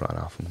and I just ran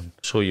half him.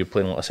 So you're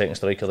playing like a second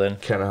striker then?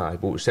 Kind of high,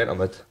 but it was centre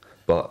mid.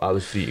 But I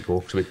was free to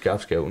go. So we had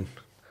Gav Skelton.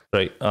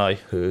 Right, aye.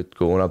 Who'd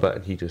go on a bit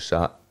and he just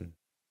sat and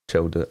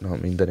chilled it. You know what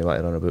I mean? Didn't want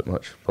to run about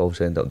much.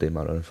 Paul's ended up doing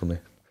my running for me.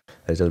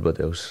 As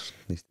everybody else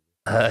needs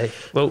to. Aye.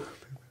 Well,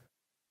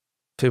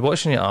 if you're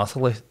watching you at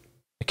Atherley,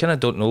 I kind of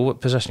don't know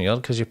what position you are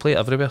because you play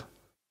everywhere.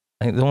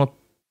 I think the only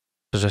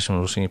position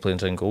we've seen you playing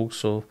is in goals,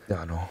 so...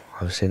 Yeah, I know.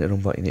 I was saying to them,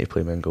 but you need to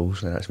play me in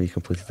goals, and that's me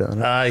completed it,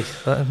 innit? Aye,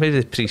 that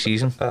maybe the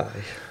pre-season.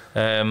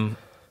 Aye.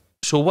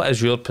 So what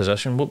is your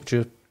position? What would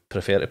you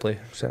prefer to play?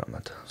 Centre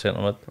mid.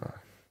 Centre mid? Aye.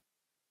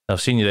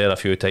 I've seen you there a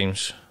few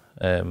times,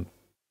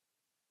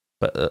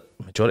 but the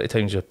majority of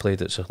times you've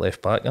played it's a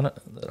left back,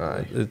 innit?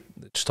 Aye. It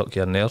stuck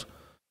you in there.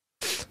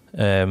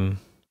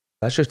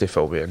 That's just to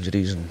fill with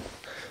injuries and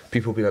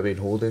people being away on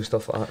holiday and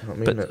stuff like that. You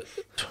know what I mean?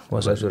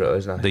 Was That's it what it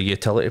is now. the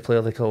utility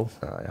player they call?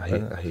 Aye,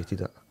 I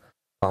hated it.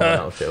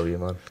 I'll tell you,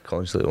 man.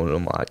 Constantly on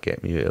them like,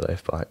 get me out of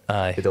left back.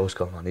 Aye. He'd always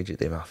come, I need you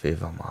to do me a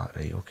favour. I'm like,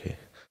 right, okay.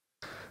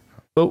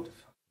 Well,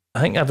 I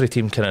think every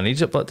team kind of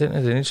needs it, but don't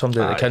they need somebody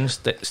that can,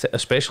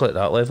 especially at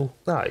that level.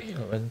 Aye. You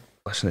know what I mean?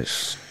 Listen,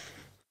 it's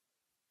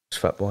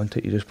football, isn't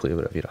it? You just play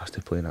whatever you're asked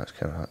to play, and that's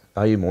kind of it.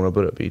 Aye, you moan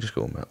about it, but you just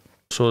go on with it.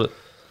 So,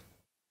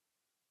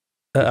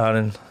 at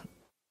Aaron,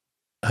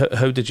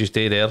 how did you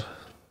stay there?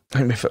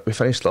 I think we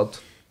finished third.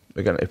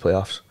 We got into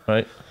playoffs.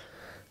 Right.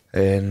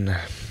 And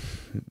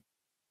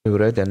we were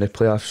already in the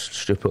playoffs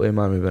stupidly,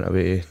 man. We went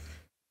away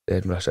to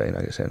Edinburgh City and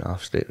I got sent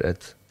off straight red.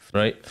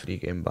 Right.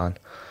 3-game ban.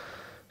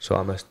 So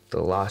I missed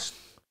the last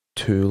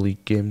 2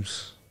 league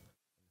games.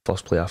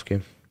 First playoff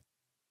game.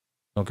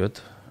 Oh, good.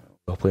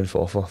 We were playing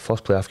Forfar.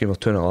 First playoff game, we were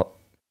 2-0 up.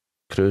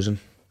 Cruising.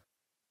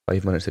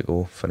 5 minutes to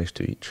go. Finished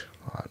 2 each.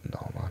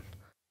 No, man.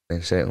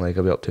 Then second leg,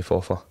 I'll be up to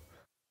Forfar.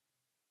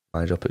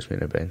 Manager puts me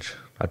on the bench.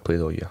 I'd played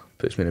all year.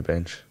 Puts me on the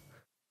bench.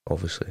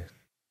 Obviously,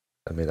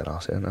 I made an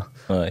arse in there.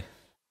 Aye.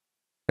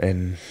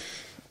 And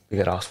we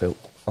get arse felt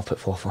up at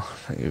Forfar.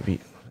 I think we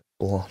beat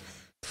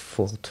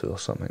 4-2 or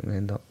something. We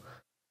end up.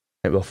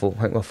 I think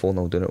we're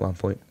 4-0 down at one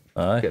point.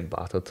 Aye. Getting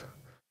battered.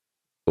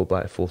 Go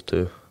back to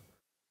 4-2.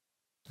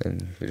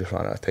 And we just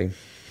ran out of time.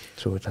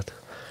 So we did.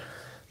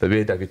 But we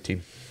had a good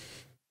team.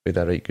 We had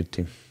a right good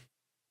team.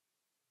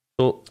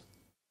 So,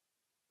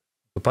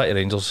 go back to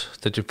Rangers.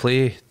 Did you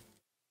play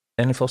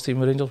any first team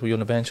with Rangers? Were you on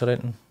the bench or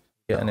anything?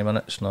 Get any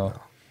minutes? No.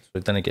 So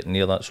we didn't get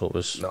near that, so it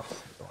was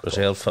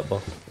reserve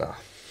football. Nah.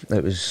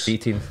 It was B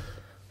team.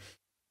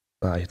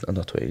 Aye,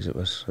 under 20s it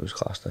was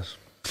classed as.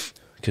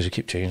 Because you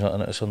keep changing it,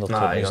 and it's under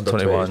 20s, under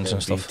 21s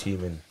and stuff. B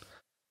team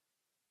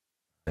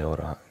and all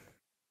that.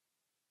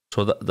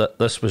 So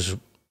this was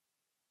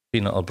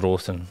being at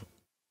Arbroath and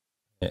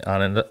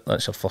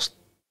that's your first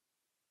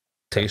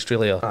taste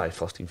really of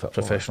first team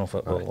football. Professional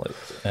football, like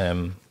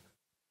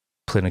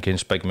playing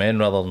against big men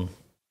rather than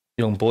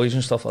young boys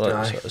and stuff like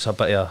that. It's a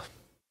bit of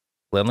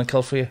a learning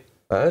curve for you.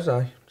 It is,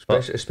 aye.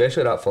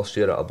 Especially that first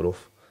year at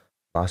Arbroath.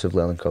 Massive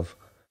learning curve.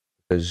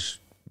 Because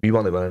we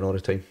weren't winning all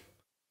the time.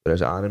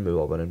 Whereas at Annan we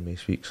were winning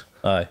most weeks.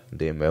 Aye. And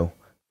doing well.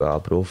 But at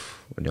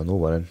Arbroath, when you're not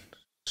winning,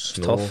 it's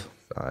tough.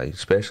 Aye,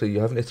 especially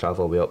you're having to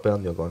travel way up there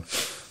and you're going,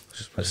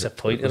 what's the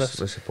point of this?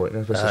 What's the point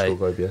of this? What's the score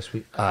going to be this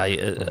week? Aye,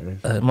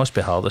 it must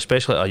be hard,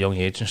 especially at a young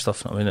age and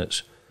stuff. I mean,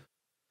 it's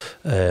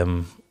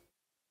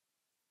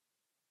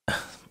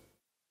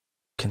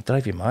can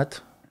drive you mad.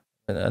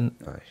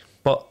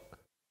 But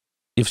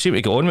you've seemed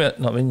to get on with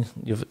it. I mean,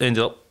 you've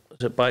ended up,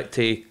 is it back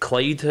to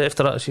Clyde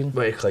after that scene?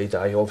 Back to Clyde,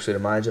 aye. Obviously the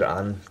manager at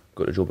Annan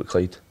got a job at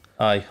Clyde.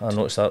 Aye, I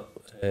noticed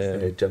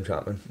that. Jim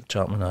Chapman.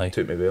 Chapman, aye.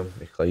 Took me with him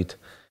to Clyde.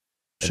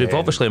 So you've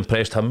obviously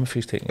impressed him if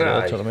he's taking you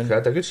there, do you know what I mean? We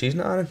had a good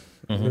season at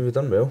Annan. We've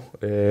done well.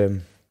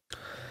 Went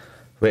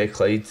to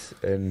Clyde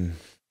and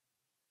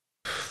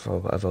for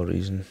whatever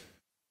reason,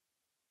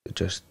 it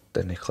just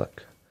didn't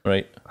click.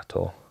 Right. At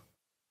all.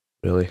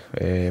 Really.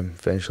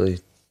 Eventually,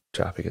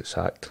 Chappie gets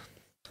sacked.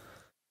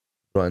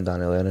 Brought in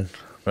Danny Lennon.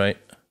 Right.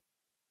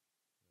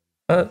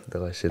 Did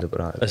I say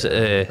about that? Is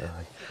it,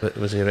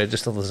 was he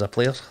registered as a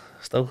player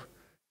still?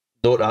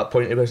 No, at that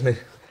point he wasn't.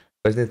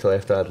 Wasn't until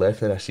after I'd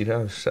left and I seen it. I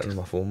was sitting on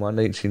my phone one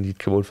night and seen he'd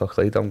come on for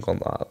Clyde. I'm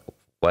going,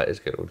 what is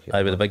going on here?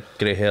 Aye, with the big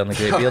grey hair and the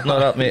grey beard and all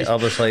that, mate. I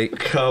was like,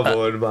 come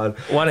on, man.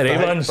 One of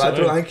them ones. I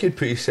don't think he'd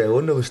put his cell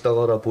on. There was still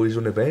other boys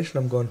on the bench, and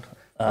I'm going,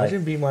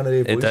 imagine being one of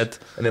the boys. It did.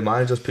 And the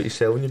manager's put his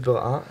cell on, you'd be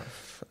like,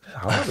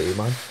 how are you,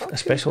 man?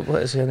 Especially,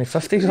 what is he, in his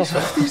 50s or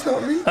something? 50s, know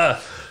what I mean?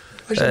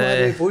 Imagine one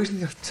of the boys and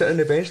you're sitting on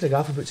the bench and the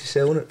gaffer puts his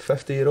cell on at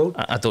 50-year-old.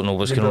 I don't know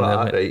what's going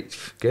on there, mate.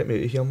 Right, get me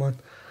out of here, man.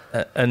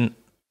 And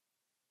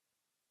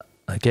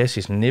I guess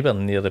he's nowhere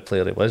near the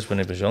player he was when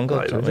he was younger.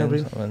 Right, don't get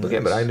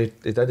me wrong, he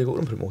did go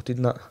and promoted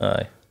and that.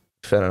 Aye.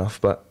 Fair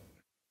enough, but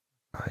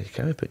you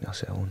can't be putting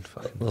yourself on.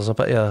 There's a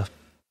bit of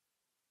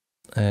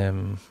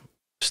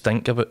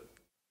stink about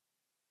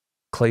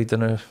Clyde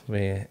now,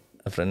 with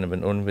everything that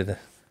went on with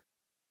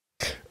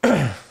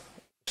the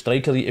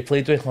striker that he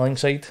played with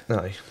alongside.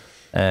 Aye.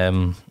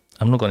 I'm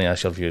not going to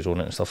ask your views on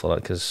it and stuff like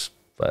that, because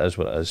that is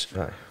what it is.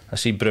 Aye. I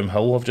see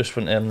Broomhill have just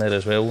went in there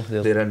as well.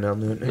 They're in there,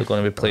 aren't they? They're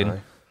going to be playing. Aye.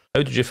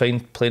 How did you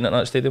find playing at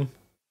that stadium?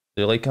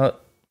 Do you like it?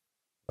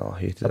 I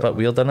hated a it. bit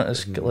weird, isn't it?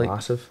 It's like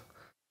massive.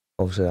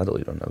 Obviously, I don't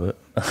really run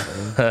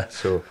about.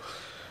 So,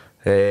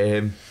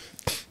 it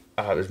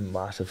was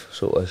massive.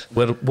 So it was.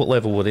 What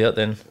level were they at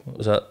then? What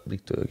was that?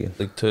 League 2 again.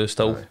 League 2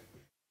 still. Aye.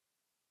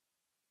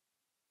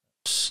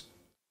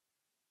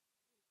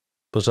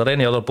 Was there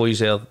any other boys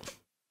there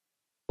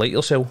like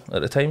yourself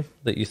at the time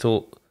that you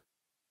thought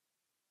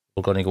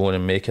were going to go in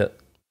and make it?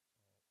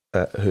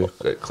 Who?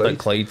 Clyde? At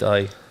Clyde,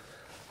 aye.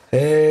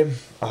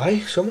 Aye,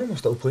 some of them are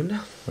still playing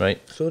there. Right.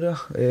 So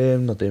they're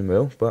not doing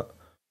well, but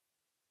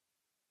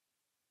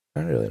I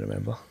can't really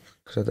remember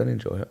because I didn't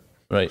enjoy it.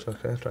 Right. So I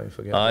can't try and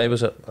forget. Aye,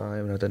 was it? Aye,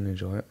 and I didn't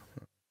enjoy it.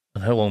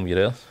 And how long were you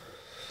there?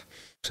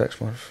 6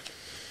 months.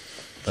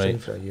 Right. Same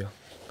for a year.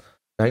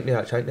 I think they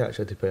actually had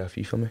to pay a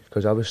fee for me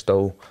because I was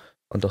still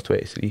under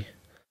 23.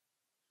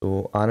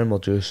 So Aaron will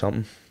do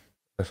something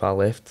if I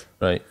left.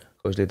 Right.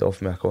 Because they'd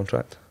offer me a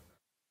contract.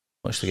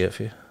 Much to get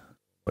for you?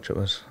 Which it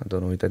was. I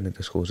don't know, he didn't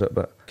disclose it,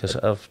 but because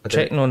I've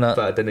checking on that.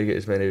 But I didn't get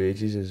as many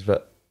wages as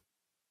what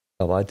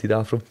I wanted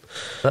after him.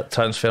 That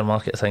transfer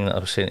market thing that I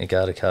was saying to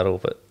Gary Carroll,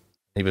 but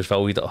he was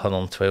valued at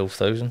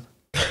 112,000.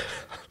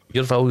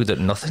 You're valued at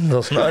nothing.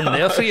 There's nothing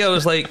there for you. I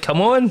was like, come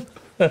on.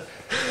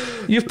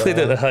 You've played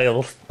at the higher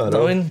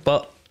line,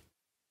 but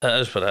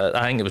it is what it is.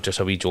 I think it was just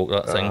a wee joke,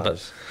 that thing.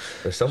 But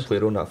there's some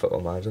player on that football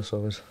manager, so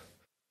I was.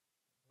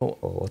 Oh,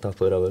 what a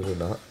player I was on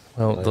that.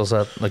 Well, there's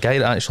a guy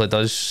that actually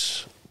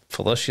does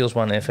for this year's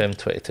one,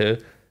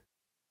 FM22,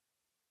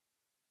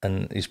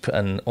 and he's put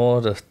in all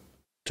the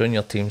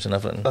junior teams and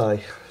everything.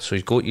 Aye. So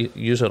he's got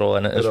user all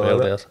in it as well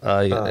there.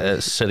 Aye.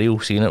 It's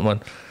surreal seeing it,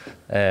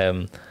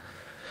 man.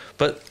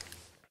 But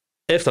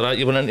after that,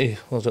 you went into,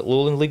 was it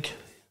Lowland League?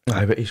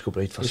 Aye, but East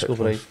Kilbride for 6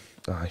 months.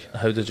 Aye.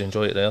 How did you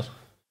enjoy it there?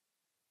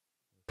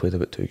 Played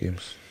about 2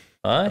 games.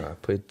 Aye. I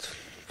played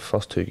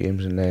first 2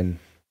 games and then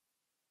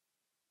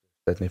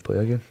didn't play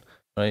again.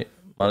 Right.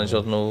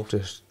 Manager no.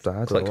 Just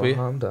I don't know what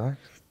happened. Aye.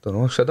 Don't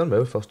know. I done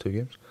well first 2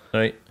 games.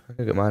 Right. I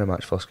think I got man of the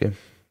match first game.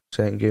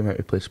 Second game out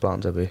we played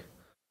Spartans away.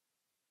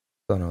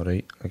 Done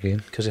alright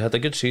again. Because he had a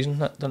good season,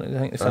 didn't he? I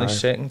think they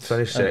finished second.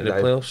 Finished second in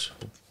the playoffs.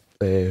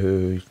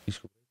 Who?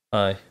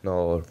 Aye.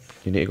 No,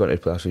 you need to go into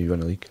the playoffs if you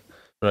win the league.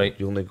 Right.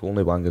 You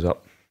only one goes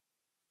up.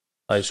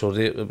 Aye, so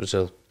it was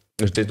a.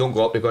 They don't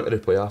go up. They go into the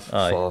playoff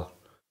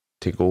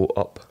to go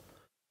up.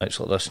 It's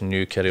like this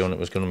new carry on. It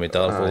was going to be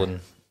Darvel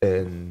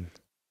and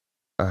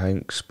I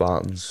think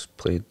Spartans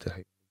played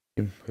the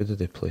team. Who did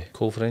they play?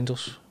 Cove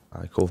Rangers.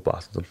 Aye, Cove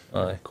battered them.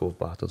 Aye. Cove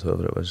battered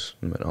whoever it was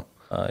and went up.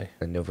 Aye.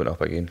 And they went up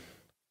again.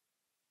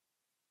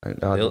 I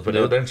think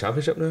they're doing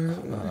championship now.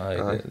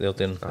 Aye. They're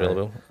doing really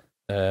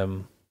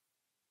well.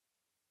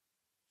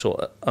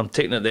 So I'm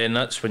taking it then.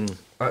 That's when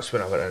I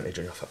went into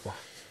junior football.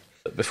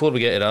 But before we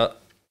get to that,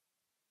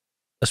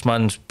 this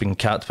man's been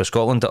capped for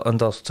Scotland at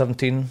under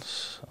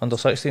 17s, under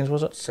 16s,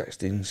 was it?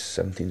 16s,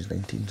 17s,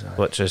 19s. Aye.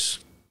 Which is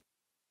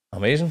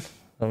amazing.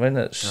 I mean,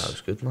 that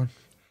was good, man.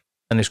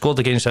 And he scored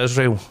against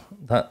Israel.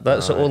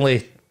 That's the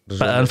only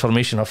bit of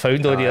information I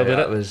found on you about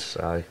it. Was,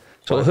 aye.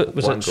 So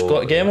was it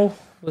Scott Gemmell?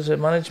 Was it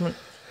management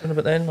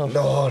about then? Or?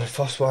 No, the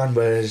first one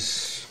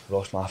was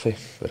Ross Maffey.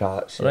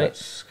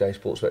 That's Sky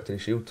Sports Victory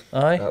Shield.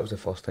 Aye. That was the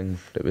first thing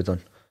that we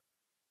done.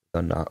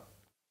 Done that.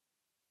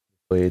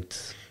 Played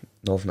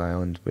Northern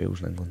Ireland,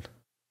 Wales and England.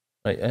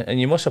 Right, and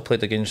you must have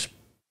played against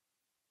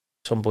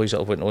some boys that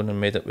have went on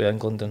and made it with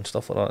England and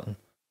stuff like that.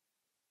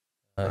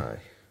 And,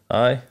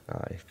 aye.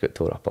 Got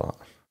tore apart.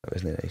 It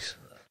wasn't nice.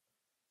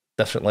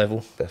 Different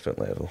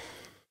level.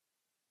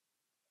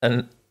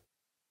 And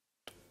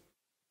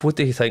what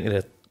do you think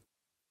of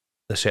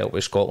the setup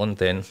with Scotland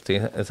then? Do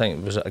you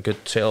think, was it a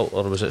good setup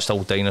or was it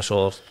still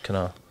dinosaur kind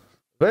of?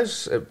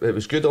 It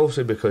was good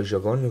obviously because you're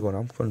going, I'm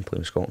going to play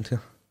in Scotland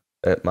here.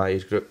 at my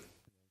age group,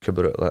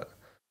 about like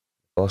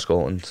for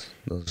Scotland,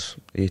 there's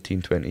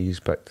 18, 20 years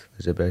picked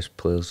as the best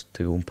players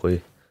to go and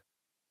play.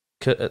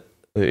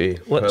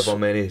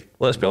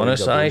 Let's be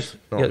honest,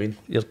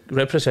 you're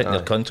representing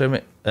your country,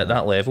 mate, at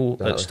that level.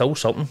 Exactly. It's still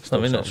something.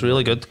 It's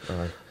really good.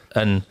 Aye.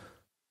 And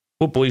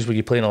what boys were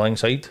you playing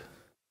alongside?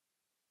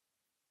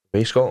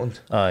 Away Scotland.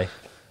 Aye.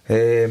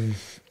 I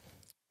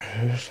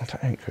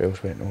think who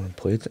else went on and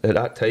played at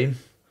that time.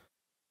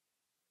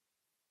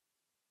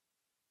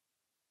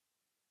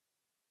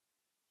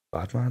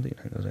 Bad man, I don't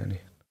think there's any.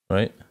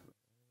 Right.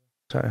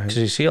 Because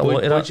you see a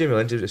lot of that. Jamie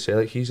Lindsay was at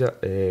Celtic. He's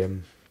at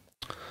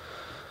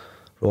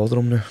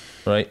Rotherham now.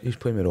 Right. He's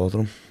playing with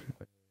Rotherham.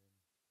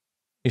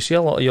 You see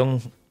a lot of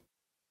young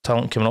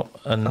talent coming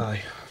up and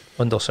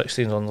under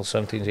 16s, under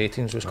 17s,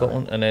 18s with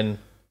Scotland, and then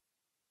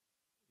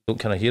don't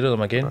kind of hear of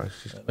them again.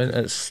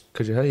 It's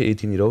because you hit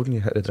 18-year-old and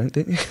you hit the drink,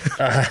 didn't you?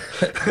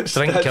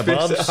 Drink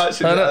kebabs.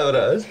 That's exactly what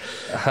it is.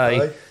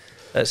 Aye.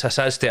 It's a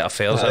sad state of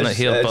affairs, isn't it,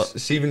 here? But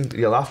it's even,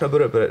 you're laughing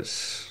about it, but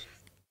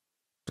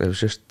it was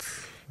just.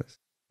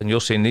 And you're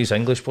saying these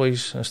English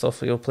boys and stuff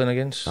that you're playing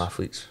against?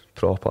 Athletes.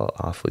 Proper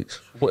athletes.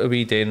 What are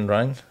we doing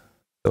wrong?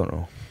 Don't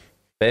know.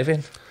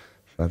 Bevying?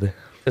 Maybe.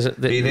 Is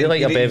it they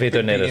like a bevy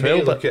down there as well?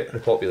 You look at the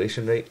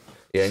population, right?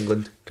 In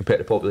England compared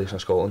to the population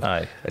of Scotland.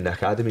 Aye. And the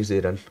academies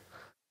they're in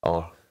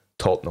are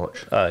top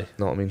notch. Aye.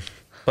 Know what I mean?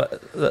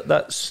 But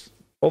that's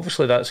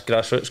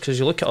grassroots, because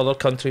you look at other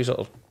countries that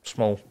are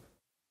small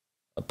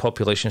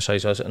population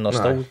size as it, and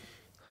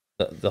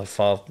they're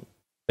far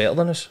better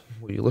than us.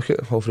 Well, you look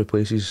at all three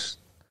places,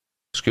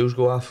 schools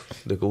go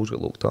off, the goals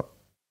get locked up,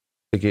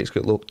 the gates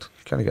get locked,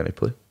 can't get any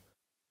play.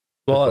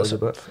 Well, that's a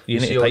bit. You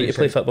need to pay to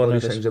play football. All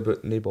these things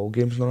about no ball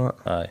games and all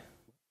that.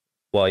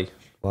 Aye.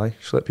 Why?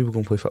 Just let people go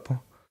and play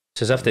football.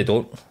 It's as if they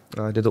don't.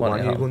 Aye, they don't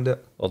want you to go and do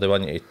it. Or they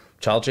want you to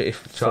charge you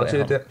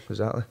to do it,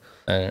 exactly.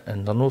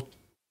 And they're not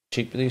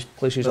cheap, these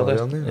places, are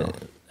they?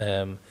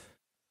 No.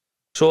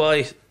 So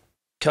I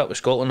cut with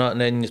Scotland that,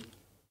 and then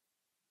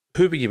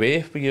who were you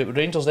with? Were you at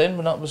Rangers then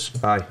when that was?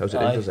 Aye, I was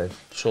at Rangers then.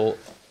 So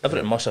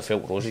everything must have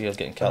felt rosy. You're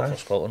getting capped for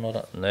Scotland or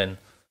that, and then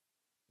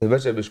the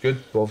visit was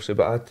good, obviously,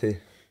 but I had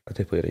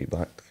to play right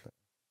back.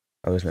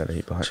 I wasn't a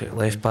right back. So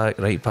left back,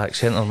 right back,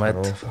 centre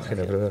mid, fucking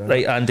everywhere.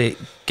 Right, Andy,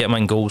 get him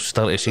in goals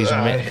start of the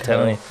season, mate. I'm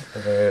telling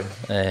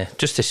you,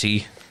 just to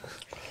see.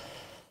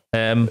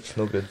 It's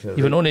no good.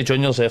 You went on to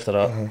juniors after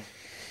that.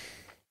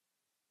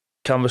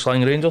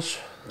 Canvaslang Rangers.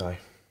 Aye.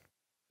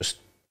 Just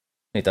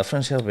any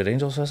difference here with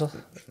Rangers, is there?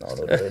 No,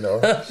 not really, no.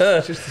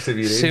 It's just to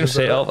be Rangers. Same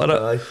setup, isn't it?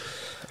 Aye.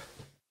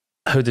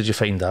 How did you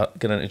find that,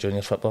 getting into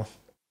junior football?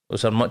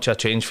 Was there much a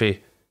change for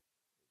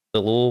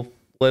the low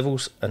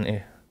levels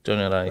into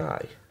junior?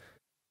 Aye.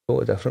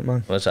 Totally different,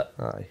 man. Was it?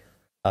 Aye.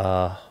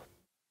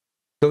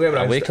 Don't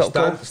get me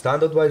wrong,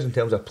 standard wise in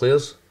terms of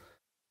players,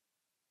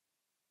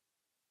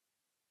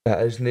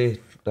 that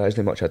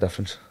isn't much of a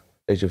difference.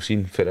 As you've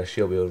seen for this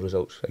year with our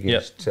results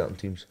against certain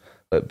teams.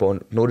 Like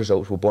no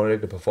results,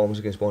 Bonnyrigg, the performance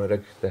against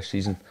Bonnyrigg this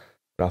season,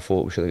 I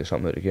thought we should have got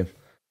something out of the game.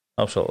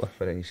 Absolutely.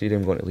 But then you see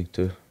them going to League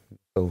 2.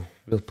 So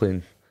we're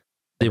playing.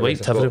 They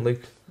wiped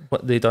league.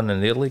 What they done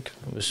in their league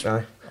was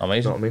amazing.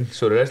 You know what I mean?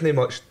 So there isn't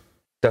much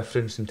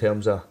difference in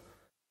terms of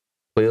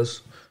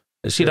players.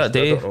 See that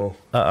day,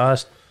 I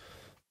asked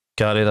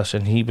Gary this,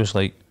 and he was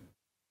like,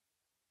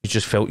 "You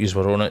just felt you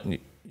were on it. And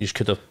you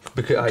could have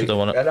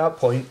won it." At that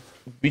point,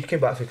 we came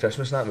back for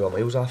Christmas and we were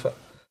miles off it.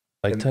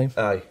 Big time.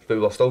 Aye, but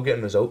we were still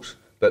getting results.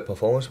 But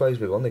performance-wise,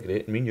 we weren't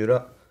great. And we knew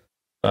that.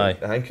 Aye.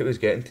 I think it was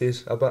getting to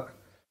us a bit.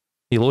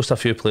 You lost a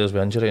few players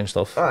with injury and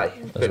stuff. Aye,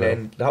 but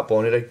then that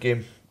Bonnyrigg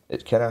game,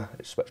 it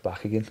switched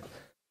back again.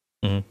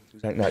 I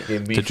think that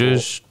game did you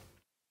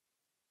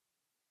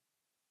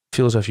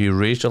feel as if you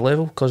raised your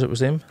level because it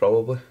was them?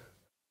 Probably.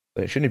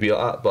 But it shouldn't be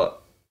like that,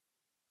 but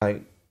I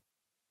think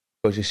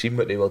because you seen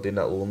what they were doing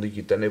that lower league,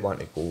 you didn't want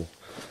to go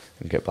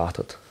and get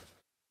battered.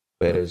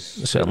 Whereas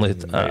certainly,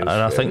 and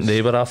I think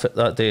they were off it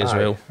that day as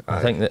well.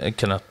 I think that it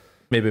kind of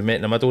maybe met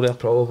in the middle there.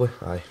 Probably,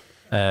 aye.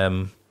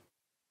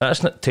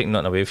 That's not taking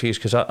nothing away from you,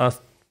 because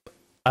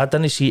I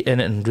didn't see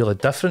anything really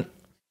different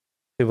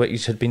to what you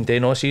had been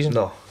doing all season.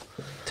 No.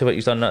 To what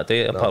you've done that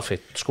day, apart from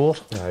score.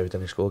 Aye, we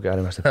didn't score.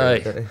 Gary missed a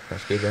penalty, didn't he?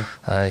 That's good, yeah.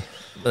 Aye.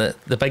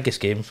 The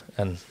biggest game,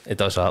 and it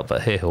does that,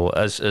 but hey ho,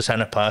 it's in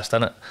the past,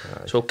 isn't it?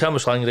 Aye. So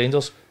Canvaslang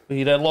Rangers, were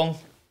you there long?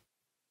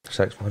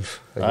 6 months.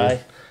 Aye.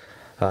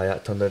 Aye,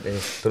 that turned into,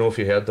 don't know if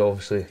you heard,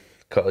 obviously, a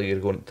couple of years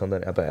ago, it turned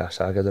into a bit of a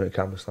saga down at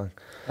Canvaslang.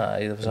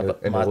 Aye, there was a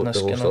bit of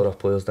madness. They lost all their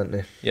players, didn't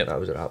they? Yep. That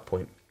was at that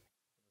point.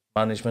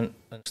 Management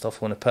and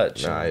stuff on the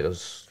pitch. Aye,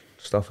 there's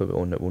stuff about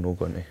on that we'll not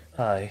go into.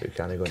 Aye. We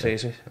can't go into.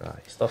 Crazy. Aye.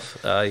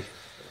 Stuff. Aye.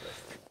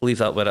 Leave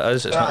that where it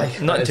is. It's aye,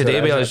 not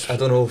today because I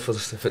don't know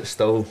if it's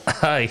still.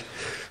 Aye.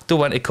 Don't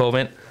want to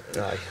comment.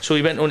 Aye. So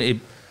you went on to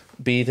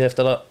Bede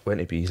after that? Went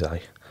to Bede's,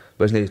 aye.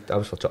 I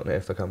was for chucking it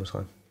after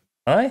Canvaslang.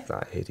 Aye?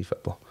 I hated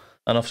football.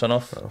 Enough's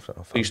enough. Enough's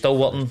enough. Are you still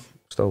working?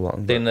 Still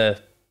working. Doing the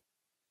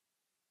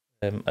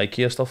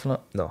IKEA stuff and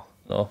that? No.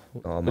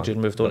 Would you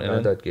have moved on to that?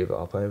 I did give it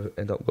up. I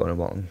ended up going and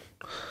working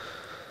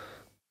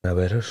in a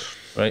warehouse.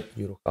 Right.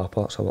 Euro car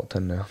parts, I worked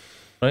in there.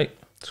 Right.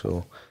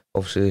 So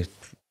obviously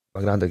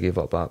my granddad gave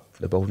up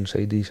the building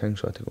side of these things,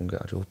 so I had to go and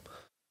get a job.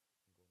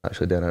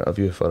 Actually did an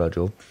interview for a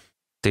job.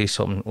 Do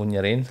something on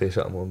your own. Do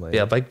something on my own. Be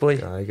a big boy.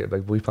 Aye, get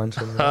big boy pants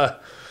on.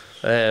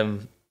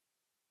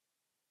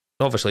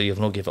 Obviously you've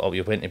not given it up,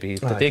 you went to be.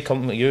 Did they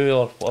come to you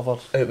or whatever?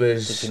 It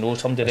was. Did you know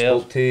somebody I there?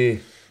 spoke to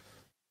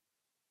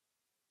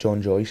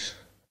John Joyce.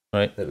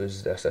 Right. It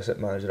was the assistant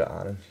manager at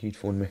DARREN. He'd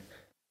phoned me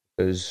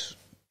because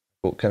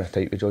I got kind of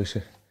tight with Joyce.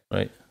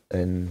 Right.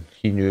 And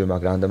he knew my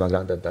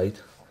granddad died.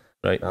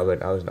 Right. I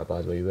was in a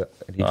bad way with it.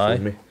 And he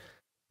phoned me.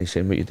 He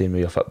said, "What you doing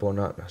with your football and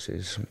that?" And I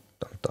says,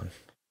 "I'm done.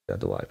 I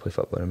don't want to play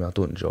football anymore. I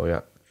don't enjoy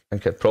it." I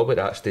think probably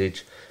at that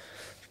stage,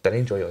 didn't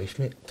enjoy life,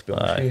 mate, to be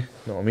honest with you. You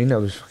know what I mean? I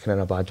was kind of in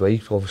a bad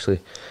way. Obviously,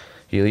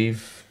 you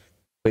leave,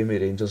 play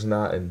with Rangers and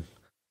that, and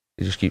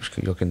it just keeps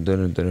looking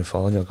down and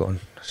falling. You're going,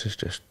 this is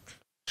just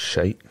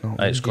shite. You know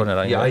it's going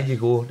to yeah, you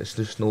go. It's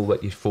just not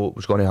what you thought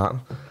was going to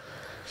happen.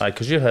 Aye,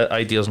 because you had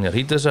ideas in your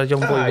head as a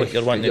young boy, what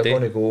you're wanting to do. You're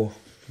going to go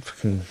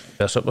fucking be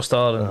a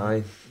superstar. And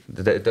aye.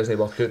 It doesn't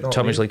work out.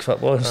 Champions League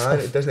football and stuff.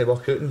 Aye, it doesn't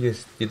work out, and you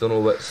don't know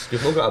what's.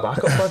 You've not got a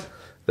backup plan.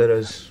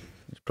 Whereas,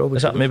 probably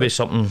is that maybe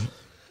something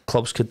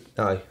clubs could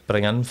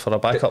bring in for a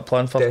backup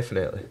plan for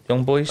definitely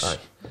young boys? Aye.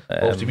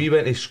 Obviously, we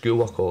went to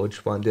school or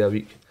college one day a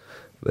week,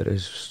 but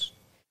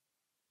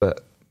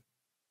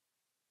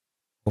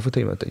over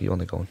time you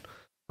only gone.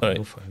 Right.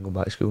 I can go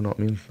back to school, you know what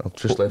I mean? I'll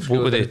just left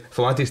school. If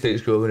I wanted to stay at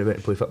school, when I went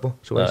to play football,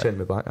 so when they sent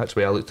me back, that's the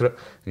way I looked at it.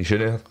 And you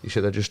shouldn't have. You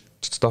should have just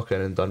stuck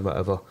in and done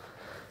whatever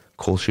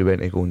course you went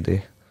to go and do.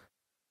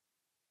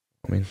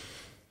 I mean,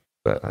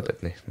 but I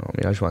didn't. You know what I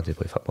mean? I just wanted to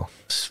play football.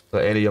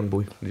 Like any young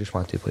boy, you just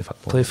wanted to play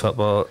football. Play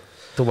football.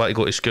 Don't want to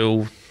go to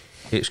school.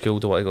 Hate school.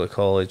 Don't want to go to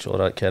college. All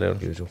that carry on.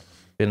 Usual.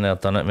 Been there,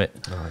 done it, mate.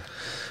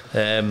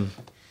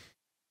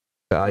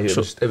 Aye. It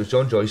was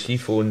John Joyce. He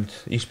phoned.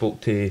 He spoke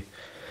to.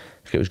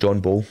 I think it was John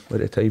Ball at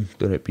the time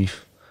down at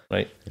Beef.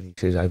 Right. And he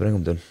says, "I bring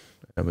him down."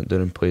 And I went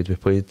down and played. We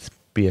played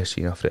BSC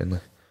in a friendly.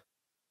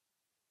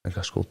 I think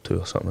I scored 2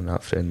 or something in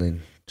that friendly.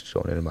 And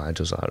Johnny the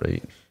manager's that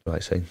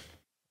right sign.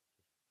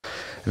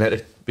 And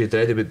then we'd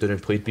already been down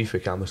and played Beef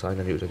with Camusline,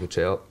 and it was a good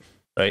setup.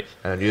 Right.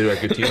 And I knew they were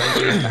a good team.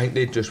 I think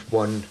they'd just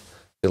won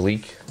the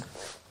league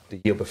the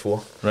year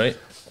before. Right.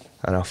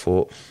 And I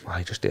thought,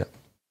 I just do it.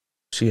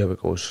 See how it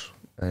goes.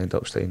 I ended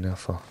up staying there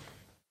for.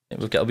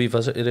 We've got a wee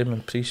visit to them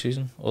in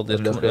pre-season, or they're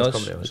coming to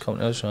us. Come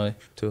to us, aye.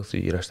 2 or 3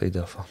 years I stayed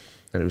there for,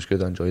 and it was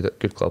good. I enjoyed it.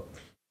 Good club.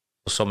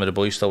 Some of the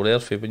boys still there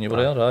for when you were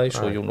there, aye.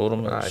 So you'll know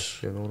them. Aye,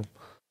 you know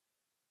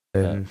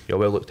them. You're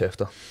well looked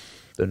after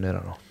down there,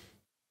 I know.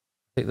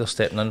 I think they're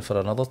stepping in for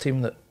another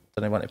team that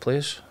didn't want to play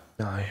us.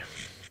 Aye.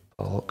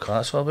 Look.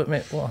 That's all about,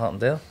 mate. What happened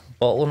there?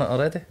 Bottling it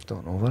already?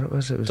 Don't know what it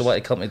was. It was. Do you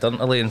want to come to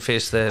Dunterley and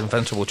face the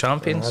invincible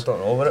champions? I don't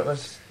know what it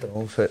was. Don't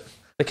know if it.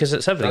 Because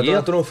it's every year.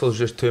 I don't know if it was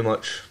just too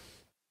much.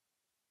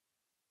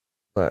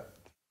 Like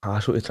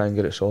hassle to try and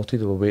get it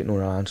sorted. We were waiting on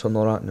an answer and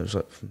all that, and it was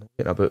like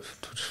getting about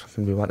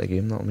fucking we won the game.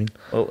 You know what I mean?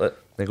 Well,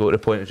 they got to the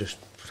point of just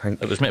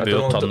think it was meant to be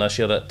our turn this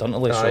year at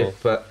Dunterley. Aye, so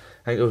but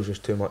I think it was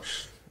just too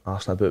much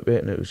asking about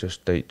it, and it was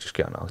just like just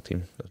get another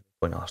team. There's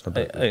no point asking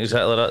about it.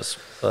 Exactly, that's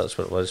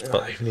what it was.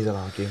 But we need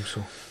another game,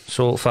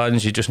 so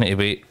fans, you just need to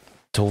wait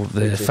till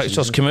the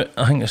fixtures come out.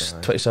 I think it's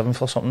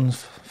 27th or something.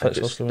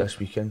 Fixtures come out this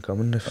weekend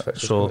coming. The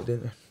fixtures come out,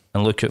 don't they?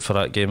 And look out for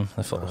that game.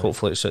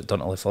 Hopefully it's at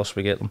Dunterley first.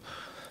 We get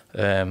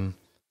them.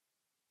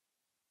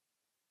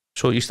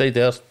 So you stayed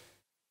there,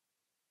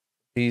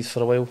 breathed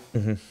for a while.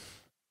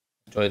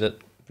 Enjoyed it.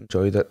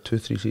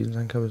 2-3 seasons, I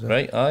think I was there.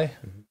 Right, aye.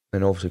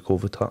 And obviously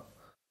COVID hit.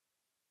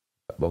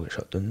 Well, get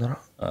shut down there.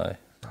 Aye.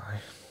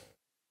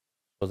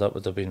 So that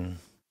would have been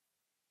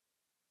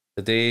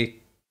the day.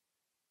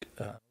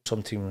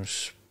 Some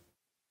teams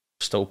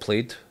still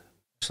played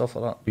stuff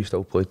like that. We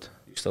still played.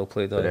 You still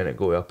played, but then it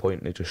got to a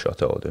point and they just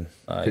shut it all down.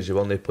 Because you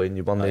weren't playing,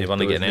 you weren't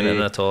getting in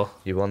it at all.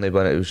 You weren't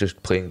but it was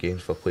just playing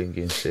games for playing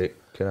games' sake,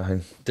 kind of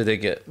thing. Did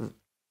they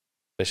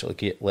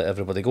basically let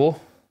everybody go?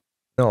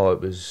 No,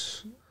 it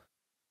was.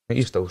 I think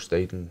you still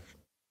stayed and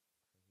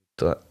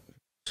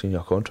seen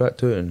your contract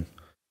to it and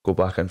go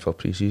back in for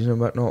pre-season and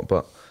whatnot.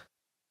 But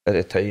at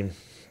the time,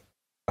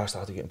 I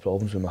started getting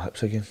problems with my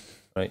hips again.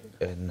 Right.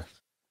 And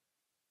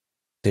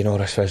doing all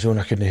this physio, and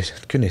I couldn't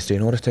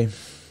train all the time.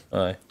 Aye.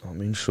 You know what I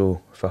mean?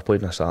 So if I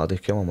played on a Saturday,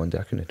 come on Monday,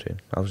 I couldn't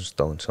train. I was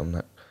still in some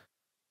nick.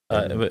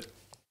 But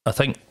I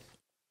think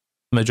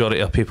majority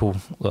of people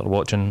that are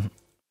watching,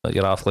 that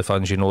you're Athlete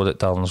fans, you know that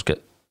Darren's got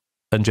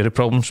injury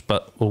problems,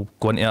 but we'll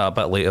go into that a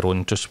bit later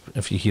on, just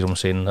if you hear him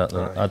saying that.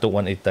 I don't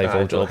want to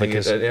divulge it all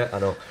because I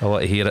know. I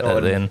want to hear it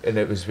at the end. And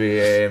it was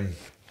with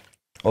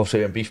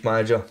obviously a beef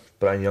manager,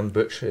 Brian Young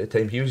Butch at the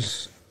time. He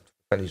was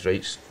in his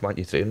rights,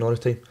 wanting to train all the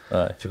time.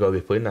 Aye. If you got to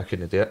be playing, I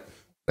couldn't do it.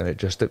 And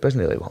it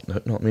wasn't really working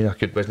out, you know what I mean? I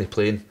wasn't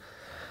playing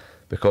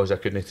because I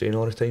couldn't train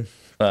all the time.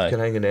 Aye.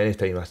 And any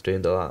time I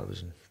trained all that,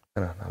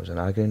 I was in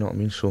agony, you know what I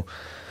mean? So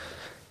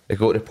it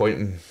got to the point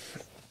and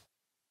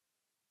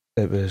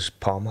it was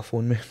Palmer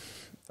phoned me.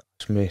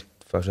 Asked me if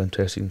I was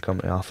interested in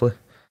coming to Athley.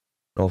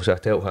 And obviously I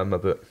told him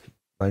about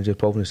my injury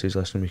problem. He says,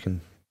 listen, we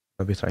can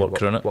maybe try and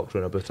work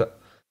round about it.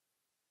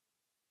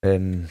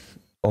 And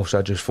also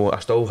I just thought I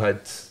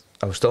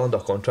was still under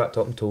contract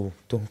up until,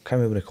 can't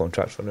remember when the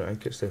contract's running out. I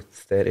think it's the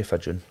 30th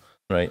of June.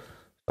 Right.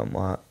 Something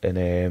like that.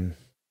 And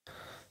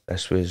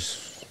this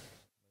was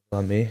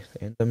May,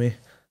 end of May,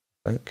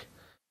 I think.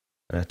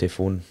 And I had to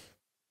phone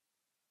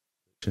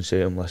and say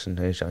to him, listen,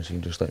 any chance you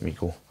can just let me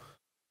go?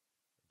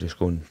 Just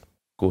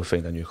go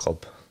find a new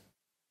club.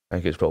 I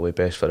think it's probably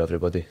best for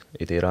everybody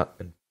to do that.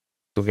 And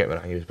don't get me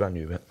wrong, he was brand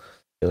new, but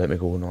they let me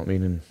go, you know what I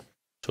mean? And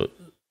so,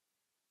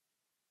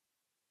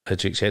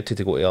 had you accepted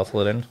to go to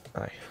Arthur then?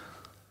 Aye.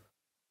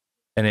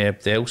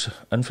 Anybody else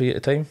in for you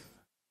at the time?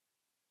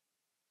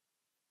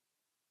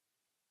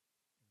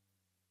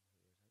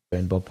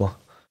 Ben Bubbler.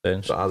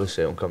 Ben's. But I was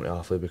set on coming to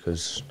Arthur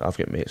because I've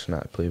got mates and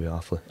that to play with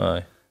Arthur.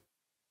 Aye.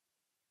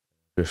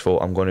 Just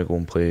thought I'm going to go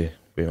and play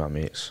with my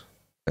mates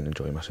and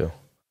enjoy myself.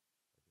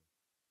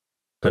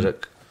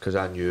 Because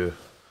I knew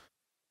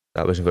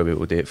that I wasn't going to be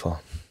able to do it for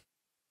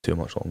too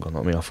much longer. You know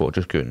what I mean? I thought I'd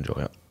just go and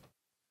enjoy it.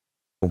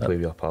 Go and play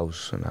with your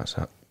pals, and that's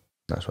it.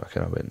 That's what I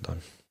kind of went and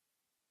done.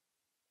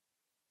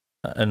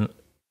 And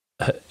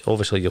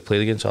obviously you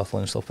played against Arthur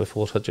and stuff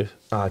before, had you?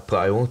 I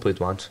only played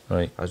once.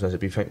 Right. I was going to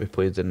be, I think we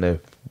played in the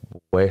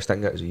West. I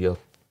think it was a year.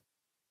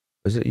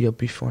 Was it a year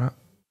before that?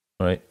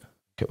 Right. I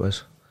think it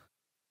was.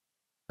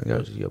 I think it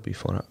was a year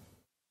before that.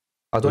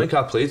 I don't think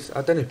I played.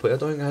 I didn't play. I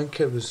think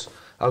it was.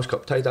 I was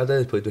cup tied. I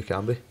did play with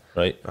Canby.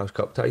 Right. I was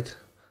cup tied.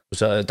 Was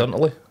that at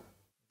Dunterley?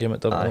 Game at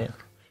Dunterley?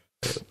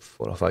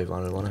 4 or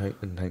 5-1, I think,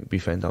 and I think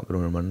Beef ended up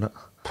going and winning it.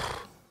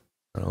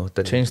 I know.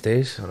 Changed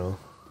days. I know.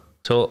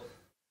 So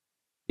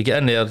you get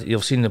in there,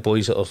 you've seen the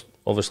boys that are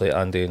obviously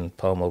Andy and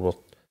Palmer were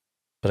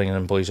bringing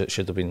in boys that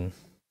should have been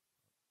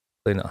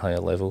playing at a higher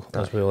level,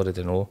 as we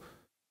already know.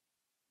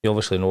 You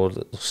obviously know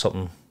that there's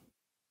something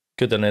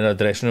good in the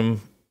dressing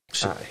room.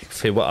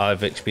 For what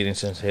I've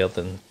experienced and heard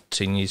and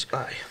seen,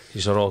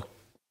 these are all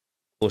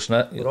close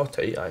knit. We're all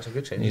tight. It's a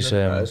good change. It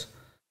is.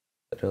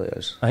 It really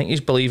is. I think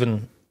he's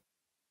believing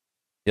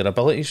your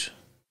abilities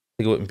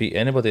to go out and beat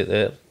anybody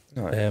there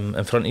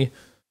in front of you.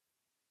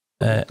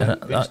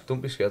 Don't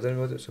be scared of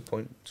anybody. It's a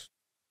point.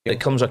 It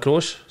comes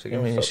across.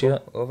 You see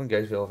it. 11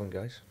 guys with 11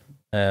 guys.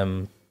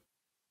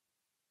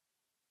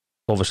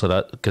 Obviously,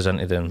 that goes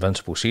into the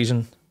invincible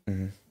season.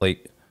 Mm-hmm.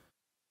 Like,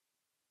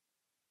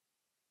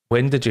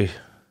 when did you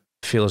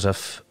feel as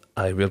if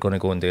we're going to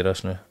go and do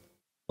this now?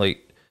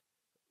 Like,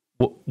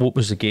 what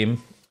was the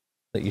game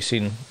that you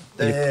seen?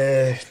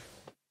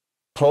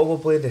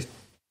 Probably the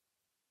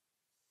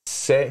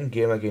second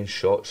game against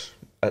Shots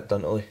at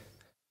Dunterley.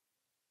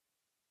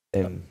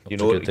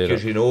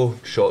 Because you know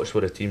Shots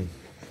were a team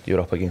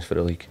you're up against for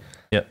the league.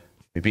 Yeah,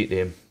 we beat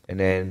them, and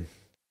then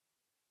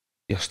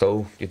you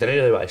didn't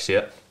really want to see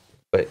it,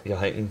 but you're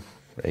thinking,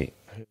 right,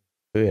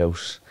 who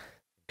else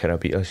can I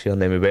beat us here?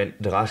 And then we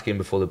went the last game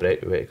before the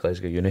break. We went to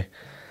Glasgow Uni.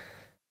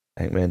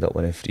 I think we ended up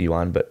winning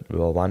 3-1, but we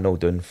were 1-0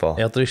 down for.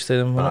 Airdrie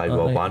Stadium. We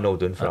were 1-0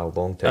 down for a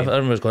long time.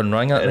 Everyone was going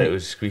wrong at and night. It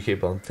was squeaky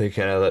bumpy,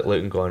 kind of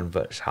looking, going,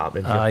 what's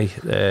happening here?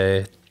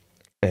 Aye.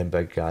 And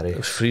Big Gary. It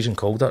was freezing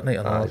cold that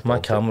night. My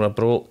camera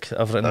broke.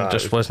 Everything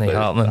just wasn't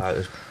happening. It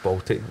was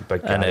Baltic.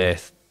 Big Gary.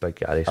 And Big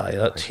Gary.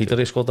 that header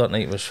he scored that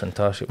night was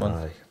fantastic, man.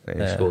 Aye.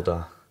 And he scored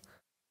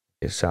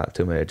he sat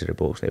to my edge of the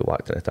box and he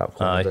whacked in the top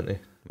corner, didn't he?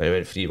 When he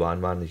went 3-1,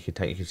 man, you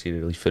could see the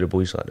relief for the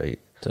boys that night.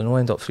 Didn't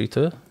end up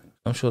 3-2.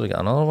 I'm sure they got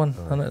another one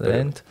at the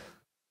end.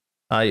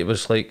 It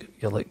was like,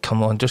 you're like,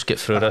 come on, just get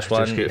through this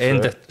one.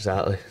 End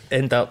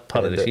that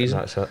part of the season.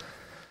 That's it.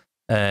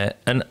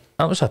 And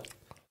that was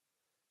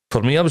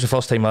for me, that was the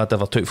first time I'd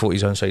ever took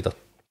photos inside a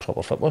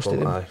proper football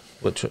stadium.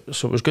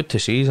 So it was good to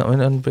see. I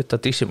mean, and with a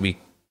decent wee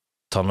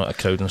turnout of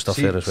crowd and stuff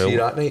there as well. See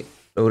that night,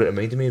 it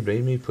reminded me of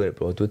me playing at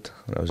Broadwood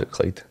when I was at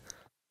Clyde.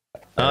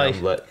 I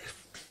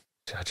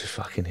just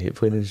fucking hate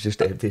playing in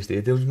just empty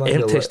stadiums, man.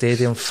 Empty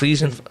stadium,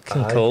 freezing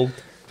fucking cold.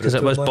 Because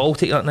it was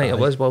Baltic that night. It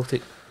was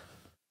Baltic.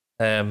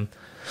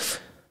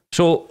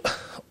 So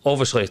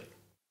obviously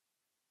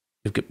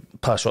you've got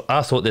past.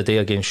 I thought the day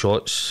against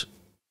Shots,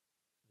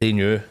 they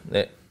knew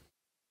that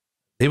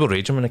they were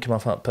raging when they came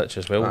off that pitch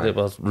as well. They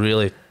were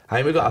really. I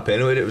think we got a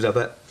penalty. It was a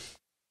bit.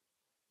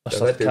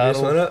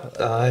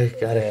 Aye,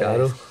 Gary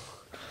Carroll.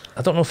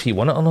 I don't know if he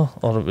won it or not,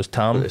 or it was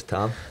Tam. It was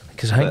Tam.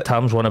 Because I think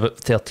Tam's won about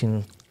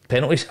 13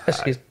 penalties this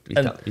season.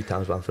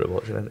 Tam's one for the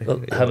watching, isn't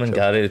he? Him and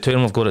Gary, the two of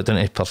them have got it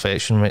down to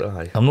perfection, mate.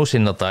 I'm not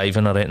saying they're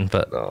diving or anything,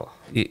 but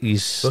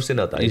he's not saying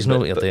they're diving. He's not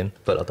what you're doing.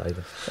 But they're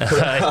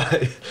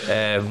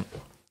diving.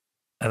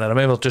 And I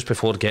remember just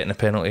before getting the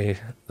penalty,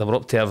 they were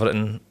up to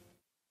Everton.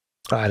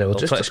 They were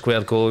just trying to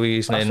square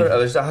goalies.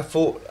 I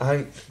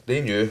think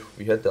they knew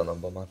we had their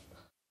number, man.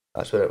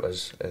 That's what it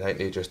was. I think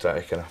they just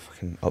tried to kind of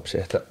fucking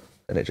upset it,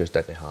 and it just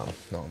didn't happen.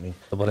 You know what I mean?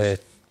 They were,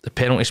 the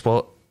penalty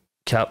spot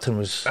captain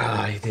was.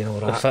 They know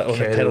that. Fit on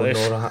the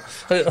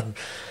penalty.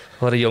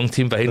 What a young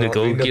team behind the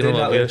goal. You know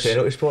what it was?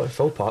 Penalty spot.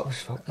 Phil Park was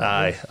fucking.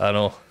 I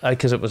know.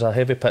 Because it was a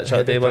heavy pitch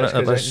that day, wasn't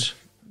it? It was.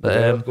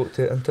 Got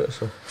to it, into it,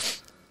 so.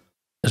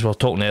 As we were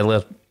talking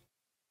earlier,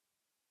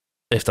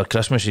 after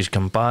Christmas, he's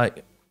come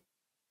back.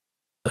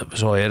 it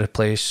was all over the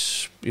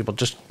place. You were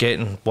just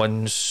getting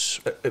wins.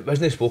 It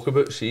wasn't spoke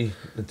about, see,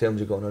 in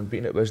terms of going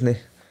unbeaten, it wasn't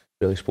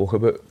really spoke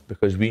about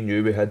because we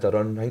knew we had a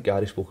run. I think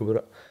Gary spoke about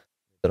it.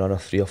 The run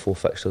of 3 or 4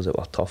 fixtures that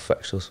were tough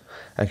fixtures.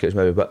 I think it was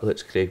maybe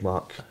Whitlets, Craig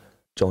Mark,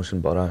 Johnson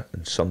Borough,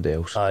 and somebody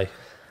else. Aye.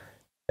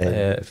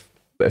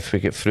 If we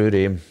get through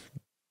them,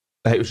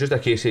 it was just a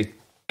case of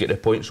get the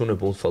points on the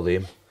board for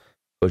them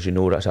because you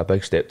know that's a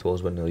big step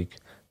towards winning the league.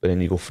 But then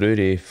you go through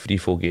the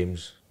 3-4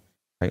 games,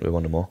 I think we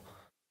won them all.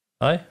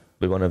 Aye.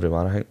 We won every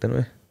one, I think, didn't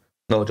we?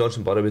 No,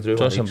 Johnson Borough we drew.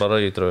 Johnson Borough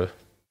you drew.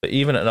 But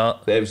even at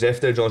that... It was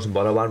after the Johnson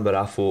Borough one where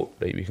I thought,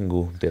 right, we can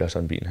go do this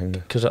unbeaten thing.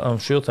 Because I'm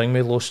sure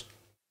we lost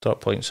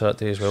drop points that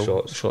day as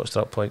well. Shots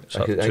drop points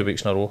 2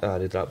 weeks in a row. I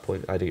did drop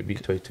point. I did get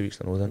beat twice 2 weeks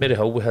in a row then. Mary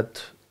Hill we had...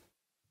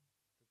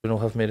 We don't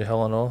have Mary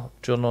Hill and all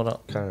during all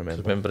that. Can't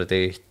remember. Remember the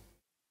day the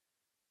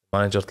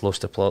manager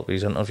lost the plot with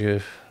his interview.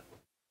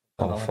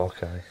 Oh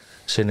fuck aye.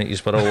 Saying that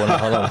he's were all on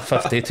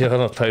 £150 to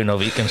 £200 a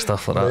week and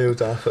stuff like that.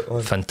 Wild off it,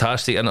 man.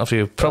 Fantastic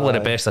interview. Probably the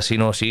best I've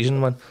seen all season,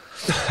 man.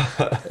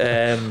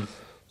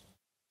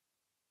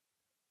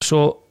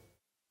 So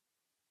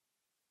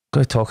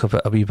going to talk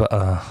about a wee bit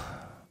of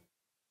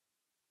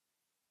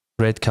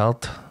red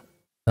card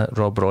at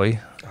Rob Roy.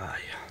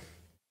 Aye.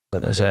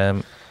 Let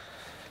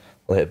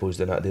it boys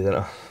do that day,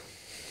 didn't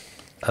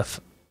I? I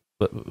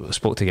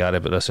spoke to Gary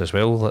about this as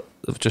well.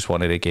 Just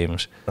one of the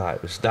games.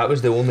 That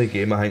was the only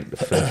game I think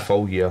for the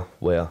full year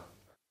where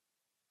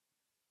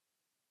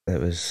it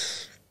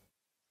was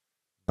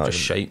just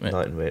shite, mate.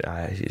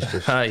 It's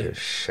just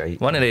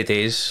shite. One of the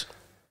days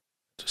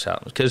just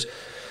happens because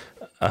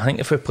I think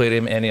if we play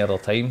him any other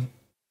time,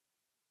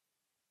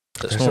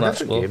 it's not that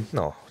score. Game.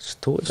 No, it's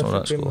totally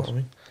different game. What I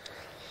mean.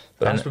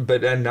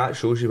 But then that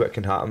shows you what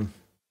can happen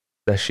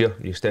this year.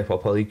 You step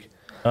up a league.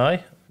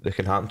 Aye, that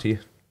can happen to you.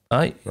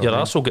 Aye, your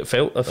arse will get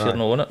felt if you're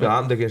not on it. It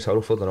happened against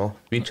Hurlford and all.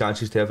 We had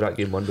chances to have that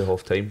game won by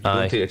half time. You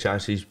don't take the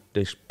chances,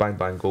 just bang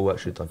bang goal, what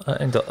should done. I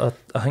think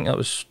that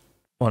was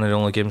one of the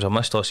only games I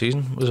missed all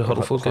season, was a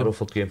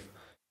Hurlford game.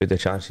 With the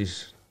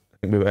chances, I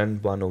think we were in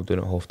 1-0 doing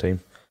it at half time.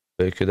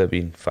 But it could have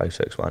been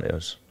 5-6 to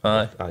us.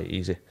 Aye,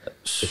 easy.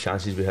 The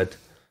chances we had.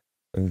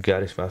 And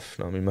Gary Smith,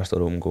 you know what I mean, missed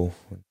our own goal.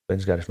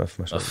 When's Gary Smith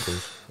missed our own goal?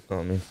 You know what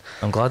I mean?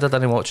 I'm glad I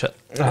didn't watch it,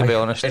 to be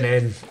honest. And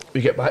then we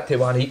get back to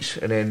 1 each,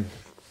 and then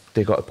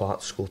they got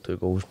apart, scored 2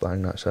 goals,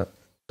 bang, that's it,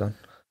 done.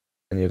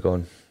 And you're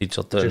gone. It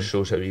just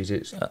shows how easy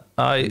it's.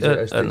 Aye,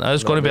 and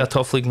it's going to be a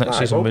tough league next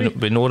season.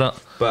 We know that.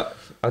 But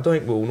I don't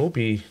think we'll going to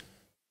be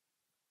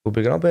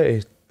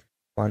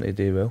plan to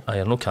do well. Aye,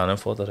 you're no cannon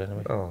fodder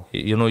anyway. Oh.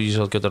 You know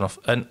you're good enough.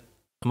 And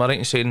am I right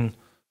in saying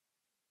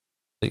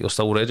that you're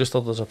still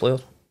registered as a player?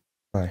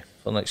 Aye.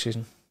 For next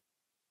season.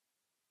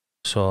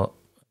 So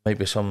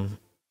maybe some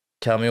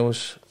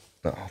cameos.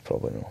 No,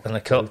 probably not. In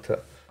the cup.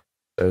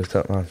 Out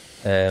it,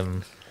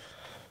 man.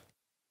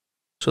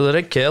 So the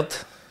red card.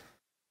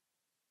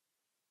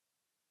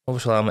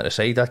 Obviously, I'm at the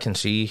side. I can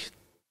see.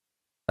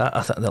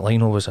 I think that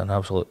Lino was an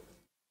absolute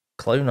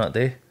clown that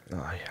day. Oh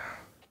yeah.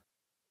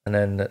 And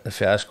then the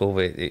fiasco.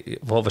 We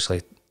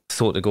obviously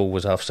thought the goal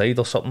was offside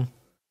or something.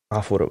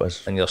 I thought it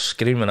was. And you're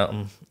screaming at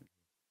him,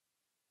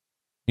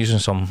 using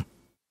some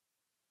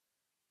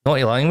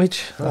naughty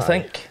language, I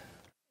think.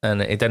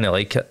 And he didn't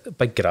like it.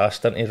 Big grass,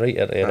 didn't he? Right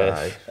at the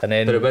ref. And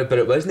then, but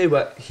it wasn't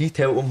what he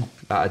told him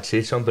that I'd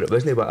said something, but it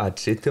wasn't what I'd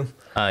said to him.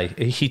 Aye,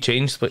 he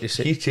changed what he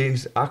said. He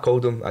changed. I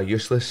called him a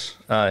useless.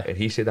 Aye. And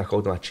he said I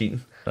called him a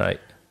cheating.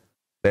 Right.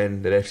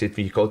 Then the ref said to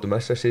me, you called him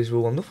this. I says,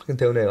 well, I'm not fucking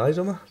telling any lies,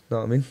 am I? Know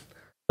what I mean?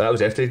 But that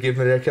was after he gave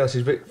me the red card. I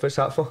says, what's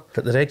that for?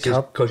 But the red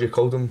card? Because you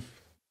called him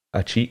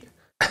a cheat.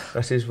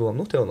 I says, well, I'm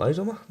not telling lies,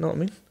 am I? Know what I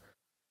mean?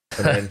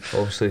 And then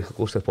obviously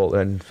goes to the pot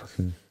and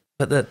fucking.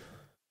 But the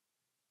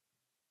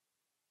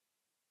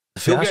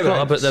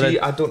fiasco about the red...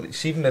 I don't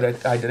see even the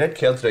red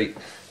card's right.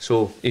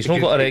 So he's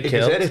not got a red card. He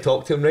goes there to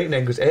talk to him, right, and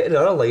then goes out to the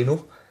other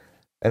Lino,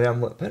 and then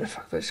I'm like, what the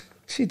fuck, what's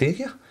he doing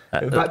here?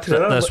 Back to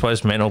the other, this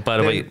was mental, by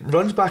the way.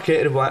 Runs back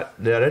out to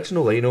the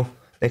original Lino,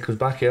 then comes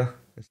back here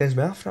and sends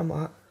me off, and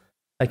I'm like,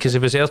 because he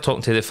was there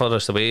talking to the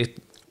furthest away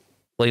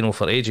Lino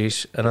for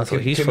ages, and I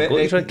thought he's forgot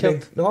his red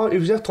card. No, he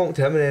was there talking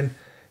to him, and then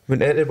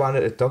went out to one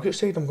at the dugout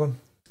side. I'm going,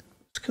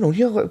 what's going on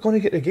here? Like, going to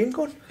get the game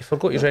going. He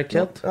forgot his red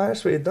card.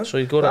 That's what he'd done. So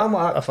he'd got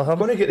it for him.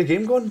 Going to get the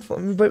game going.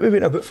 We're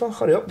waiting a bit for.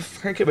 Hurry up. I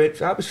think it went.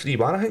 That was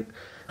 3-1, I think.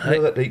 Right.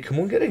 Like, right, come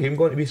on, get the game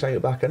going to be trying to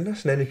get back in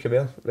this, and then he came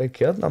here, red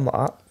card, and I'm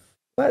like,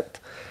 what?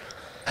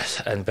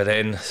 But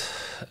then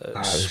it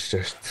was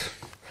just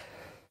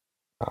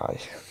aye.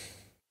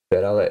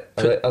 But I let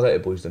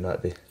the boys do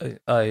that day.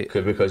 Aye.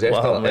 Because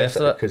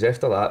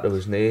after that there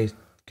was no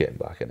getting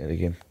back into the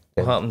game.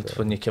 What happened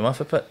when you came off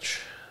the pitch?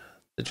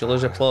 Did you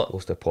lose the plot?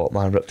 Lost the plot,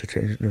 man. Ripped the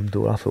changing room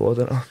door off the wall,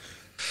 didn't I?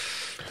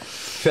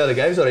 Fair, the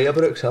guys alright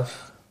about it, so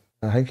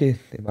I think he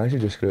managed to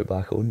just screw it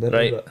back on,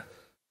 didn't he? Right.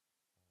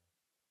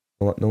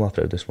 No, my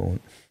proudest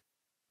moment.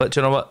 But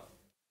do you know what?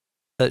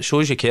 It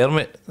shows you care,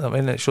 mate. I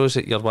mean, it shows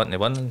that you're wanting to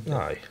win.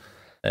 Aye.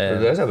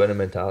 There is a winning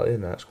mentality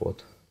in that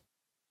squad.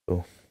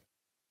 So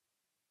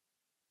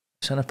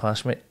it's in the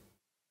past, mate.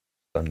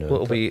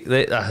 What'll be?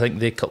 I think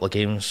the couple of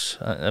games.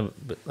 That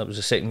was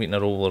the second week in a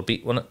row we were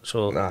beat, wasn't it?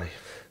 So Aye.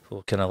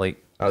 we kind of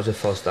like. That was the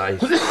first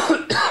that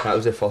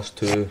was the first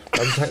two.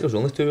 I think there was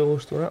only two we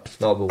lost, wasn't it?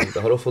 No, but the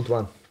Hurlford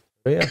one.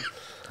 Right, yeah.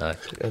 Aye.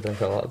 I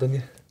think a lot,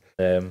 didn't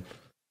you?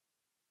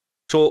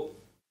 So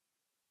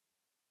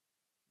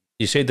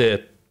you said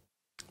the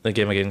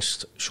game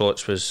against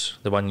Shotts was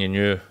the one you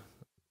knew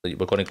that you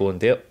were going to go and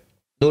do it.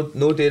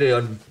 No Derry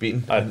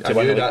unbeaten. I knew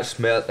like, that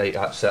smelled like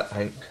that's it. I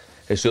think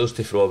it's yours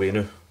to throw away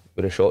now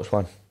with the Shotts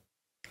one.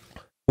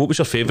 What was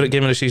your favourite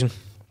game of the season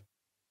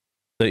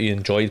that you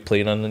enjoyed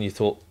playing in and you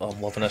thought, oh,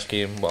 I'm loving this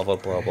game, whatever,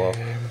 blah blah?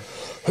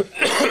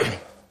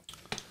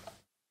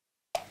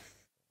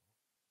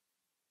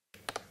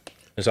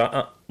 Is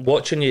that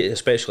watching you,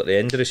 especially at the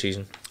end of the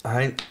season? I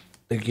think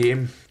the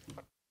game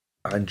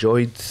I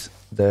enjoyed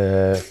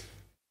the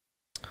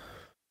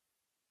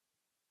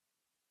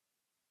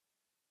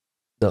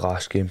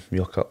last game,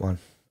 your cup one.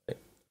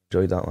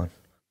 Enjoyed that one.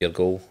 Your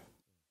goal,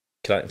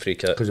 cracking free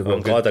kick.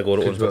 I'm glad I got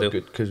it on video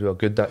because we were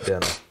good that day.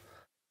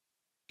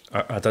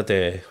 I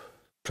did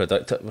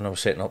predict it when I was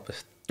setting up.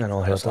 I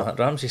know, I heard that.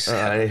 Ramsay.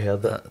 I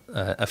heard that.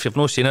 If you've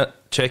not seen it,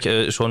 check it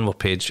out. It's on my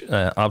page.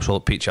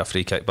 Absolute peach a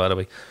free kick, by the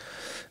way.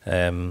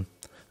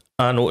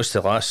 I noticed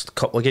the last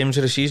couple of games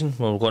of the season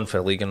when we were going for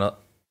the league and that,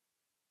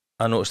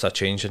 I noticed a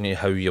change in you,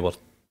 how you were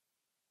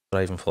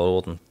driving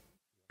forward and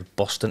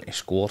busting to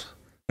score.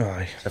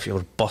 Aye. If you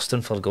were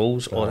busting for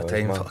goals all the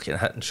time, fucking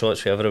hitting shots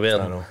from everywhere.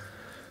 I know.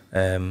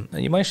 And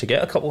you managed to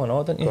get a couple and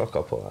all, didn't you? Got a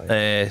couple,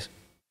 aye.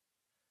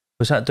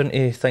 Was that down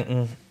to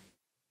thinking,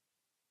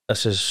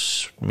 this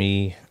is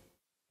me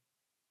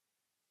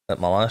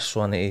at my last,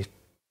 so I need to...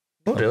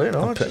 Not really,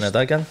 no. I'm putting a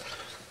dig in.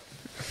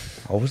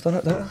 Always done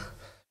it, didn't I?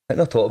 I think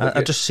I thought about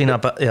I just seen a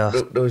bit, yeah.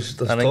 There's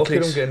talk of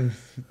him getting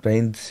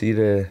behind, see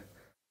the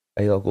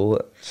either goal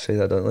that says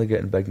I don't like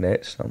getting big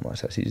nets. I'm like,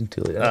 that season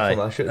too late. Aye.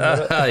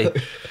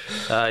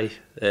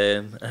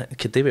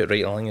 Could they be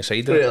right along your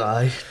side?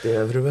 Aye,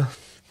 they're everywhere.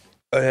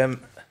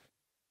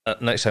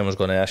 Next time I was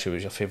going to ask you what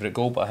was your favourite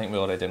goal, but I think we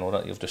already know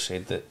that. You've just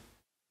said that.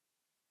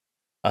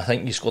 I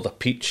think you scored a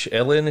peach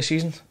early in the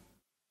season.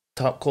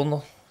 Tap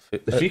corner.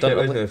 The free kick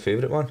wasn't my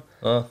favourite one.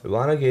 The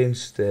one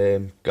against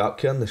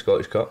Gartcairn, the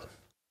Scottish Cup.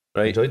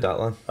 Right. Enjoyed that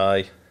one.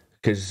 Aye.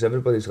 Because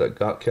everybody's like,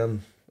 Gartcairn,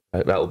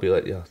 that'll be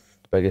like your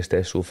biggest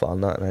test so far,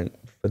 and that. And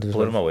I think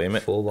blew him away,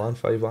 mate. 4-1,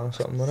 5-1 or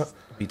something like that.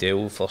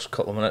 Vidal first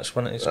couple of minutes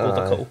when he scored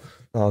a couple.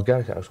 Oh,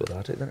 Gary Carroll scored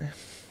that, didn't he?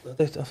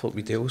 I thought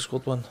Vidal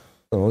scored one.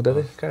 Oh, did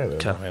he?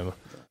 Can't remember.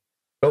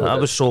 I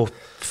was so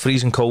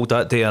freezing cold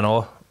that day and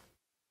all.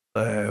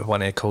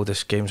 One of the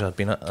coldest games I'd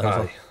been at.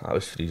 Aye, that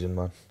was freezing,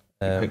 man.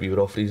 I think we were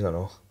all freezing and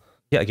all.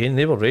 Yeah, again,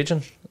 they were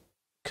raging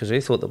because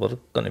they thought they were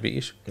going to beat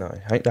us. No,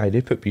 I think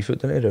they put beef out,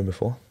 didn't they, round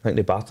before? I think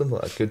they battered them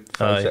like a good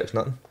 5-6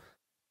 nothing.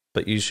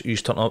 But you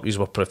turned up, you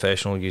were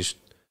professional, you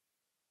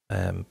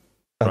I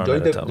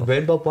enjoyed the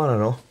Benburg one, I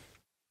know.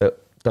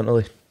 Didn't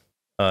really.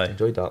 Aye.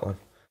 Enjoyed that one.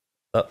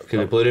 Because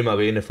we blew him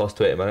away in the first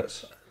 20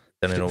 minutes.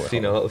 Didn't know what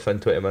 3-0 within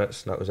 20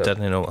 minutes, and that was it.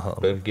 Didn't know what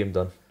happened. Boom, game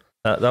done.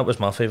 That was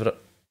my favourite.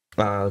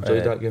 I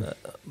enjoyed that game.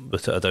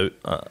 Without a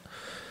doubt.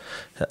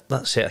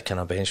 That set a kind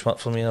of benchmark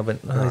for me. I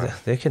went,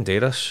 they can do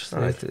this.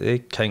 They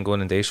can go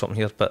in and do something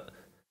here, but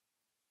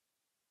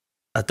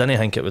I didn't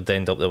think it would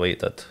end up the way it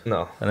did.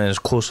 No. And then as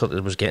closer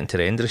it was getting to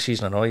the end of the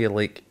season, I know you're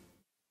like,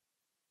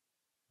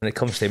 when it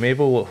comes to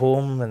Mabel at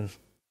home and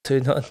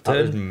 2-0 down.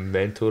 That was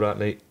mental that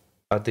night.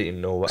 I didn't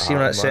even know what happened. See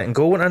when that second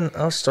goal went in,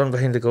 I was standing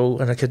behind the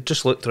goal and I could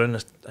just look around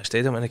the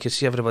stadium and I could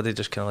see everybody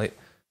just kind of like,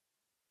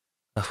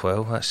 oh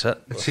well, that's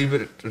it. And see,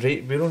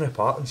 we're on the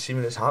park and see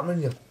when it's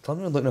happening, you're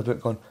turning and looking about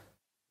going,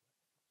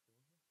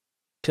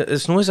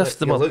 it's not as if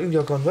they you're were looking,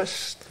 you're going,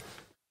 what's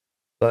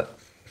that?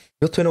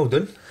 You're 2-0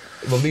 down.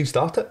 We'll need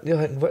start it. You're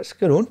thinking, what's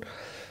going on?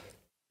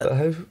 But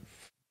how?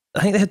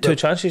 I think they had two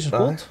chances and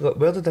scored. Look,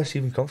 where did this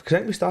even come from? Because I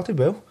think we started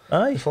well.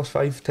 Aye. The first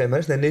 5-10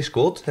 minutes, and then they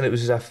scored, and it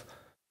was as if,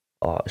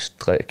 it's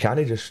like, can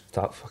he just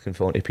start fucking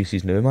falling to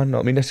pieces now, man?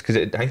 I mean, this because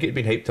I think it'd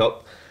been hyped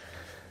up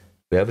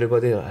with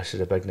everybody. Like, this is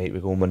a big night.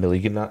 We go and win the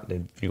league and that. And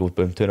then you go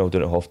boom 2-0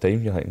 down at half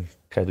time. You're thinking,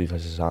 can't believe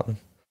this is happening.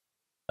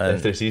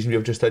 After the season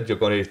we've just had, you're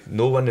going to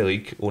no win the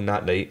league on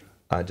that night,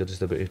 and you're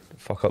just about to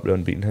fuck up the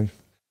unbeaten thing.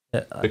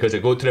 Yeah, because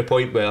it got to the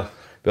point where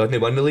we hadn't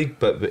won the league,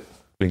 but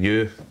we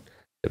knew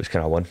it was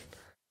kind of won.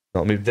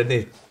 No, I mean, we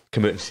didn't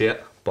come out and say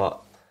it,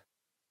 but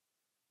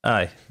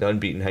aye, the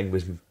unbeaten thing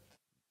was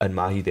in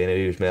my head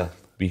anyway. It was more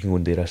we can go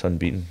and do this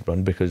unbeaten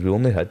run because we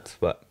only had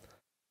 4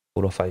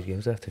 or 5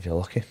 games left if you're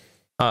lucky.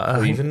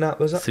 Or even that,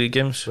 was it? 3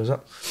 games. Was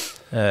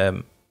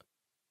it?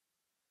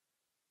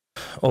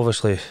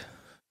 Obviously,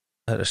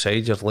 at the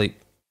side, you're like,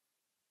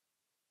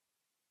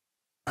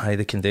 aye,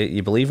 they can do it.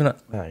 You believe in it,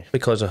 aye,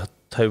 because of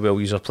how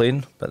well you're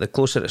playing. But the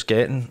closer it's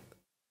getting,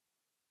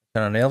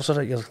 kind of nerves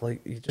are it. You're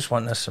like, you just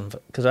want this,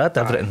 because I had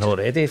everything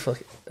already. For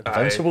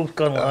Invincible,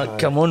 going like,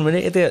 come on, we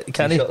need to do it.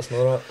 Can he?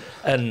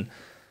 And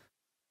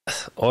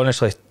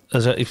honestly,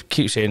 as I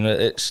keep saying,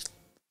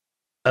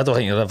 I don't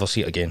think you'll ever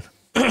see it again.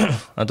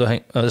 I don't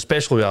think,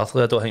 especially with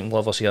Athlete, I don't think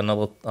we'll ever see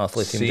another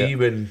Athlete team. See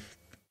when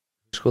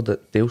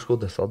Dale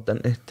scored the third,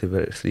 didn't he? To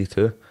win it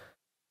 3-2.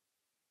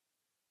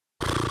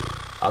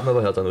 I've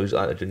never heard a noise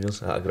like that at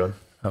juniors at a ground.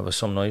 That was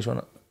some noise,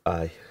 wasn't it?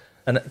 Aye.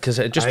 And because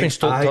it had just been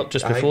stoked up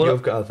just before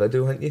You've got a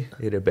video, haven't you?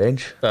 You're a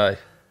bench. Aye.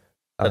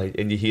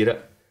 And you hear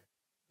it.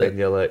 Then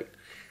you're like,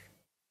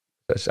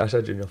 that's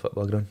a junior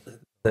football ground.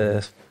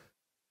 The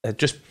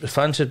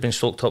fans had been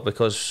stoked up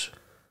because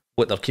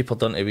what their keeper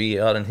done to wee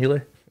Aaron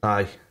Healy.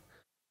 Aye.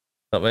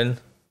 That win.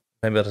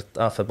 Remember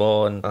half the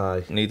ball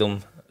and need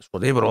him. So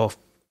they were off.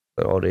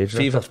 They're all raging.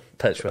 Fever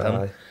pitch with him.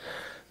 Aye.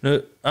 Now,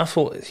 I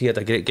thought he had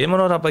a great game on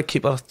all that big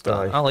keeper.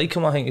 Aye. I like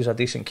him. I think he's a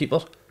decent keeper.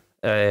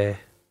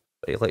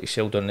 But he let his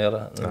down there,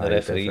 and the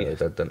referee, did,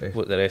 didn't he?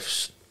 what the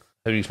refs,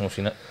 how he's not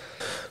seen it.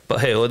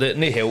 But hey,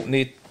 no help,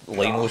 no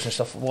linos and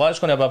stuff. Well, that's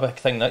going to be a big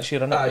thing next year,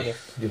 isn't it? Aye,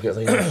 you get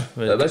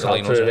linos. That's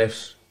hard for the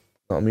refs.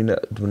 I mean,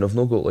 when they've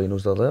not got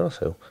linos, they're there,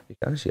 so you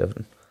can't see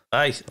everything.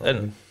 Aye,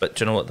 but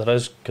do you know what? There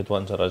is good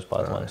ones, there is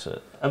bad ones.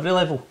 At every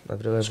level.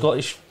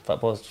 Scottish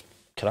football is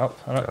crap,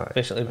 isn't it?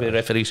 Basically, by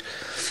referees.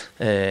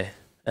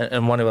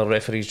 And one of our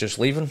referees just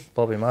leaving,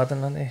 Bobby Madden,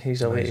 isn't he?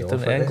 He's away down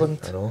to England.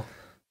 I know.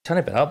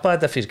 Can't be that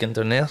bad if he's going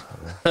down there.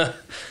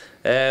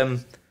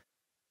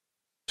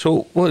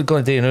 So what we're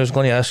going to do now is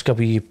going to ask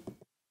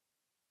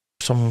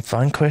some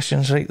fan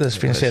questions, right, that's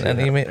been sent in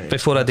to me.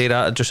 Before I do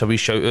that, just a wee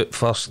shout out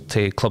first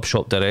to Club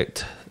Shop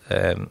Direct.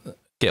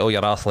 Get all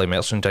your Athlete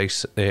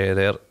merchandise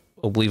there.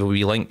 I'll leave a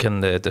wee link in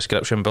the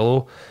description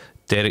below.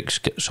 Derek's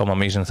got some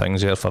amazing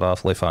things there for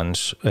Athlete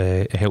fans.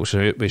 It helps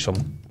out with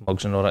some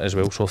mugs and all that as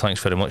well, so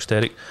thanks very much,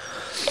 Derek.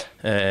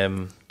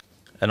 And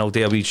I'll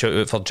do a wee shout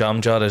out for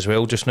Jam Jar as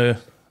well just now.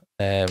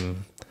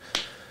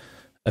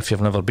 If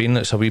you've never been,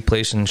 it's a wee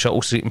place in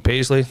Shuttle Street in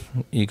Paisley.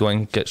 You go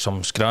and get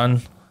some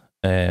scran,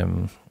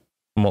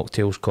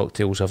 mocktails,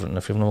 cocktails, everything.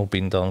 If you've never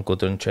been there, go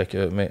down and check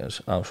it out, mate.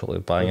 It's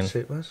absolutely banging. What's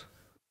it was?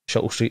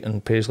 Shuttle Street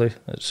in Paisley.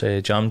 It's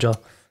Jam Jar.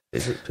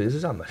 Is it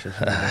Paisley's ambition?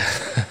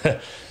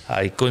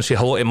 Aye, go and say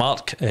hello to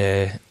Mark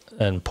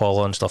and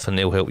Paula and stuff, and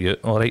they'll help you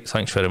out. Alright,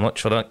 thanks very much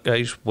for that,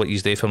 guys. What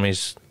you do for me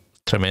is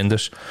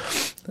tremendous.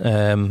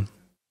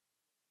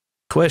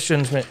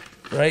 Questions, mate.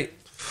 Right.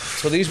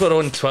 So these were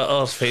on Twitter,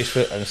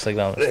 Facebook,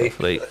 Instagram and stuff.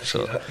 Right.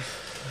 So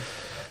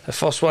the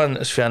first one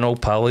is for an old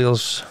pal of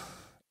yours,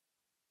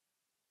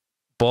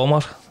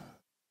 Bomber.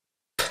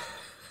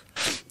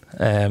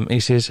 He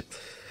says,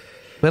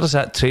 "Where's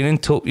that training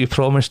top you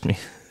promised me?"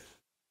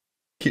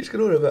 Keeps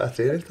going on about a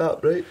training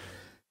tap, right?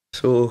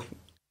 So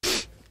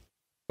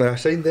when I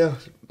signed there,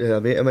 a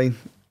mate of mine,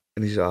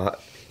 and he's like,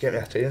 "Get me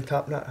a training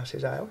tap," and that. I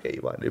says, "I'll get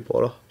you one, no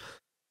bother."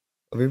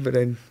 I mean, but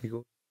then you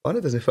go, "Oh,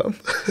 it doesn't fit him."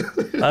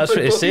 That's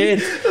what he's saying.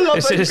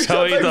 He says,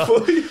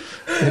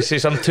 he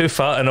says, "I'm too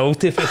fat and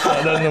old to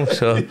fit in them."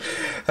 So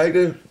I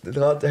think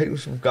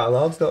we've got a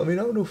lad, you know what I mean?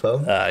 I'll no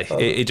film. Aye,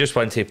 he just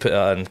wanted to put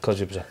it in because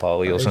he was a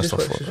pal of yours and stuff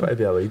like that. Just want to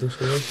be a idol,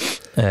 so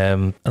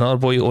another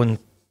boy on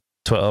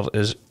Twitter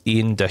is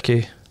Ian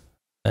Dickey.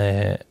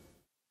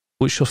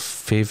 What's your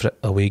favourite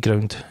away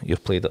ground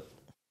you've played at?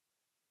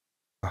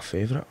 My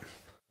favourite?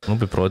 Not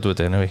be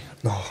Broadwood anyway.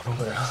 No, not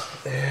that.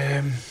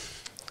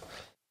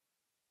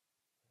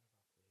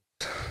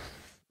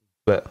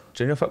 But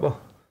junior football?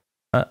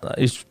 That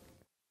is,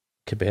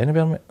 could be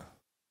anywhere, mate.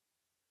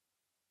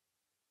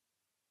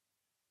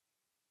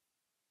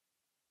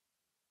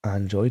 I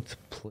enjoyed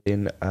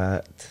playing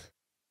at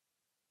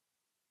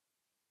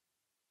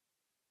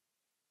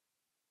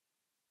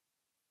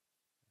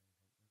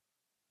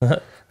I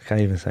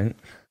can't even think.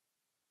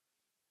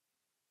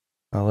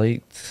 I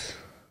liked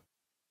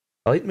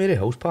Mary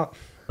Hill's Park.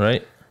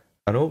 Right.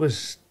 I know it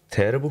was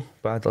terrible,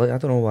 but I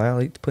don't know why I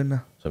liked playing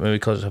there. So maybe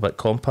because it's a bit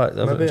compact.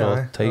 Maybe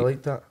tight. I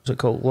like that. Is it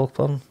called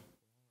Lockburn? Is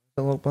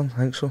it Lockburn? I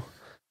think so.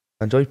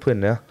 I enjoyed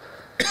playing there.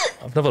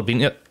 I've never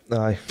been yet.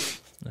 Aye.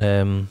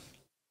 No,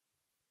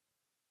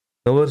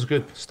 it was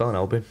good. Starting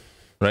Albion.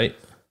 Right.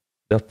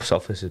 Their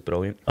surface is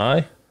brilliant.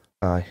 Aye.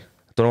 I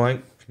don't know. I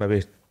think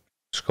maybe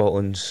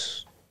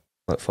Scotland's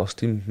first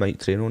team might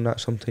train on that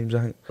sometimes.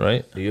 I think.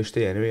 Right. They used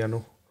to anyway.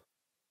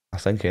 I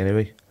think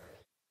anyway.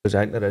 Because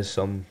I think there is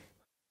some.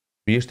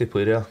 We used to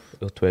play there.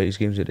 The 20s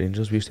games at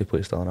Rangers. We used to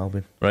play Starling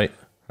Albion. Right.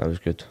 That was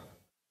good.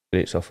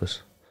 Great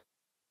surface.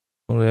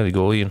 Well, there you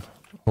go, Ian.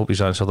 Hope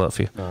he's answered that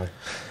for you. Aye.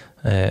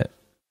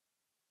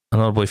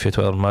 Another boy for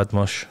Twitter, Mad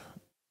Mush. I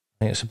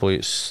think it's a boy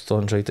that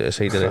stands right at the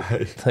side of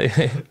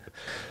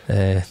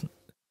it.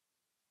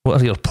 What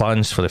are your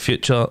plans for the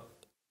future?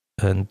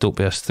 And don't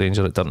be a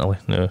stranger at Dunterley.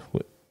 No.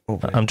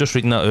 I'm just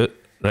reading that out,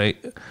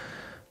 right?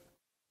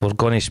 We're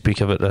going to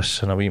speak about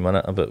this in a wee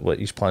minute about what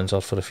his plans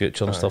are for the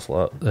future and stuff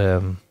like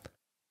that.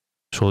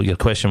 So your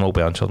question will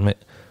be answered,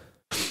 mate.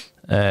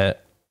 The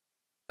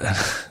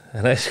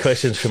next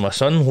question's for my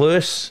son,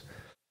 Lewis.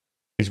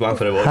 He's one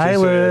for the watching. Hi,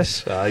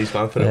 Lewis. He's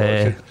one for the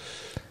watching.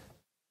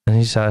 And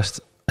he's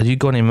asked, "Are you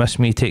going to miss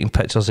me taking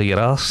pictures of your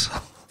arse?"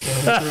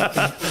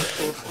 I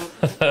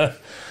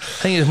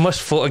think he's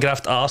must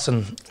photographed arse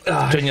in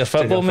junior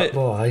football, mate.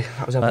 Aye.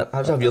 That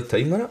was a weird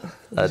time, wasn't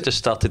it? It just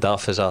started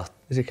off as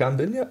Is he calmed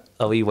down yet?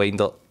 a wee wind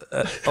up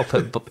at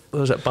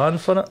was it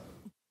Banff, wasn't it?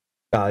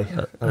 Aye.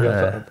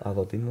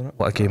 Aberdeen, wasn't it?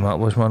 What a game that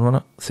was, man,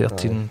 wasn't it?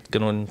 13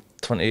 going on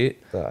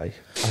 28. Aye.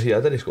 I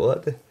didn't score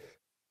that day.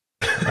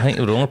 I think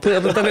you were only player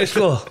that didn't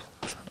score.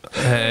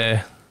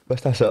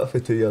 Must have sat for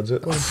 2 yards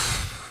out, man.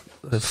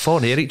 They're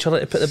falling near each other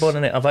to put the ball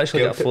in it. I've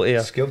actually got a photo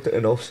here. Scalped it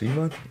in off-sea,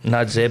 man.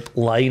 Nad Zeb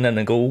lying in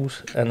the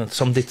goals and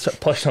somebody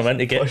pushing him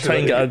in to try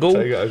and get a goal.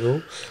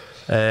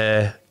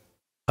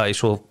 Aye,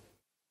 so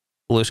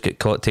Lewis get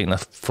caught taking a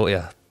photo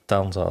of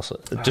Darren's arse.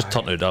 It just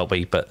turned out that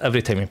way, but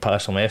every time he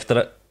passed him after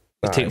it,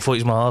 he's taking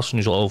photos of my arse and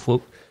he's like, oh,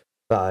 look.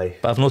 Aye.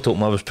 But I've not told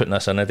him I was putting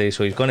this in a day,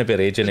 so he's going to be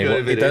raging.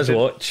 He does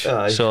watch.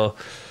 Aye. So,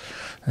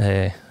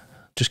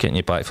 just getting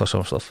you back for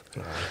some stuff.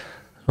 Aye.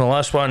 The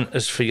last one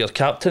is for your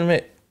captain,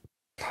 mate.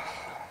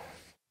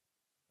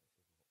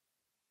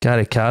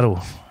 Gary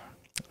Carroll,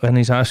 and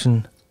he's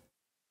asking,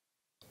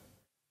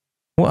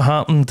 what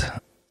happened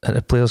at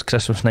the players'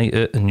 Christmas night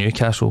out in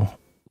Newcastle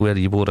where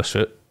you wore a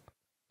suit?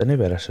 Didn't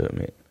wear a suit,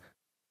 mate.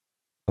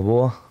 I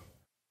wore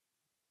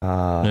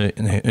I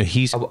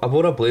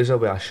wore a blazer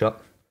with a shirt.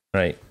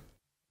 Right.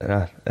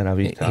 And a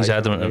wee tie. He's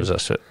adamant it was a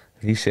suit.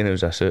 He's saying it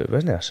was a suit. It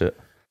wasn't a suit.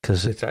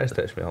 Because he tries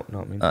to touch me up,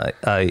 not me. But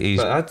I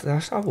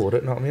wore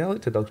it, not me. I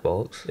looked at Doug's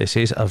bollocks. He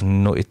says, I've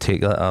not to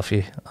take that off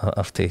you. I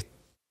have to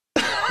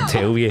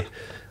tell you.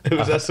 It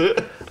was a suit.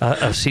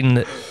 I've seen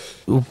that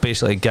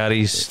basically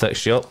Gary's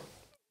stitched you up.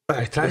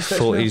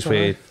 Photos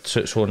with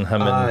suits on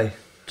him and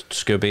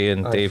Scooby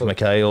and Dave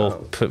Mackay all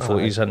put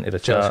photos into the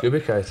chat.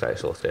 Scooby can't try to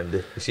sort them.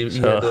 You see what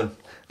you had done?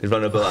 They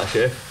run about that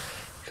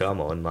chef.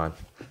 Come on, man.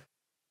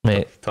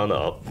 Mate. Turn it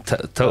up.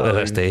 Tell it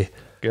this day.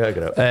 Get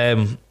it.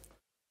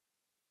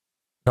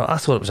 No, I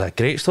thought it was a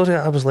great story.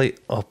 I was like,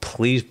 oh,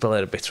 please,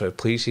 let it be true.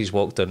 Please, he's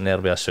walked in there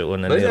with a suit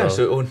on. It wasn't a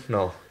suit on,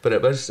 no. But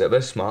it was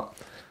smart.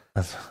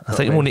 I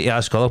think we'll need to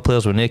ask other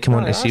players when they come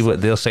on to see what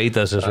their side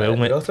is as well,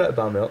 mate. They'll try to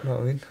ban me up, know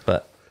what I mean?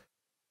 But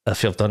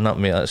if you've done that,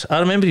 mate, I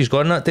remember he's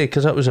gone that day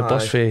because that was a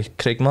bus for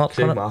Craig Mark.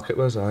 Craig Mark it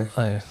was,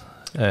 aye.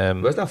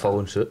 It wasn't a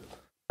following suit.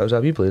 It was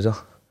a wee blazer,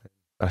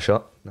 a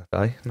shirt, and a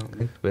tie, know what I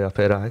mean? With a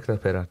pair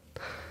of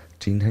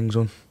jean things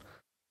on.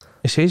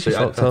 He says you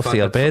fucked off to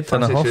your bed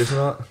in a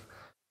huff.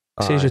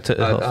 Says you took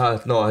it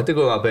off. No, I had to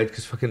go to my bed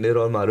because fucking they're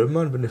on my room,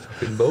 man, when they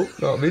fucking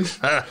built, know what I mean?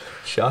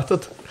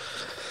 Shattered.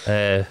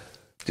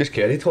 Just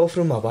carried off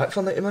from my back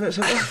for 90 minutes,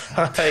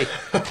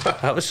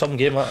 that was some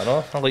game, I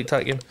know. I liked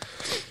that game.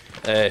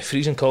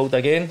 Freezing cold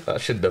again. I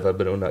should never have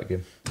been on that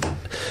game.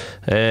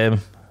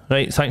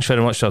 Right, thanks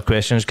very much for your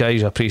questions,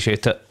 guys. I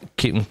appreciate it.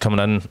 Keep them coming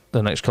in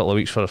the next couple of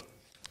weeks for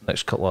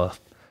next couple of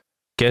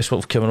guests what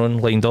we've coming on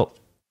lined up.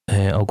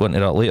 I'll go into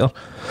that later.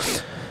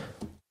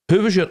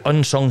 Who was your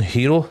unsung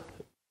hero?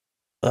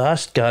 I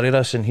asked Gary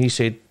this and he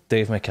said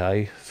Dave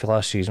Mackay for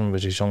last season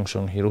was his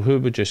unsung hero. Who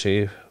would you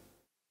say?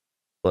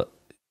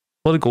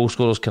 A lot of goal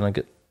scorers kind of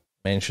get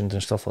mentioned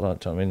and stuff like that,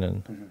 do you know what I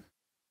mean?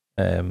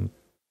 And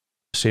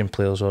same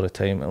players all the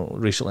time.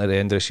 Recently at the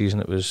end of the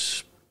season it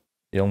was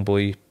young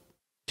boy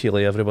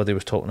Keeley, everybody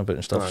was talking about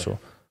and stuff. So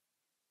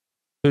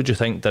who do you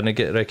think didn't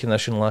get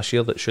recognition last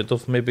year that should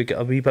have maybe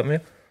got a wee bit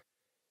more?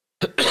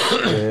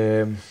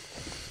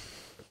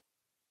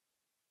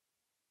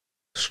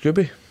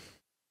 Scooby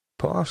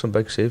put off some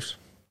big saves,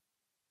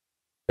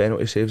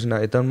 penalty saves and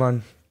that he done,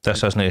 man.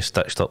 This isn't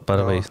stitched up by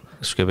the way,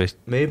 Scooby.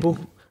 Mabel,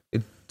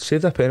 he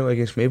saved a penalty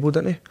against Mabel,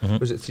 didn't he?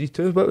 Was it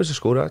 3-2? What was the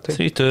score at that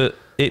time? 3-2,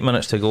 8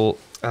 minutes to go.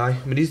 Aye,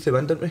 we needed to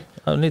win, didn't we?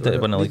 I needed to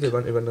win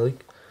the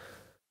league.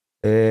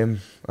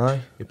 Aye,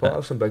 he put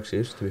off some big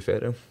saves, to be fair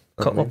to him.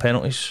 Couple of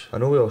penalties. I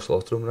know we all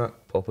slaughtered him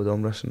that,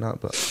 Papadom and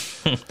that, but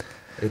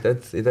he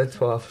did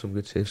put off some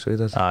good saves, so he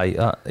did.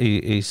 Aye,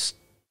 he's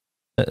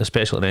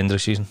especially at the end of the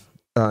season.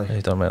 Aye,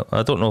 he done well.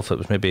 I don't know if it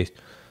was maybe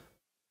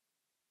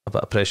a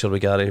bit of pressure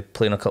with Gary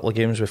playing a couple of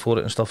games before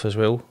it and stuff as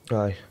well.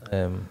 Aye.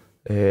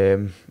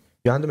 Yandy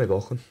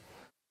McLaughlin.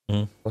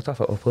 What a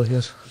football player he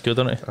is. Good,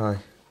 isn't he? Aye.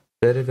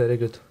 Very, very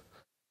good.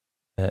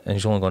 And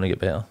he's only going to get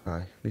better.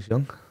 Aye, he's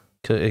young.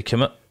 He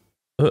came out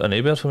of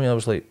nowhere for me. I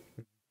was like,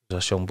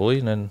 he's a young boy,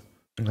 and then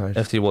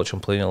after you watch him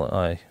play, you're like,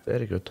 aye.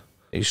 Very good.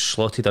 He's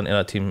slotted into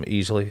that team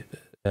easily.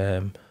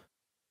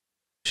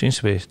 Seems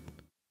to be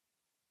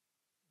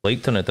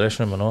liked in the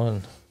dressing room and all.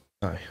 And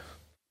aye.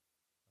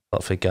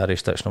 Apart from Gary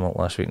stitching him up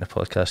last week in the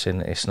podcast saying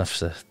that he sniffs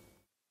the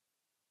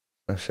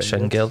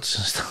shin guards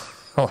and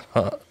stuff like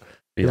that.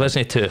 He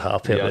wasn't too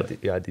happy about it.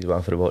 Yeah, he's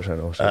one for the watch I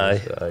know. So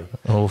aye.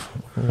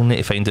 We'll need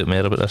to find out more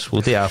about this.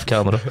 We'll do it off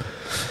camera.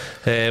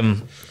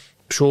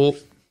 So,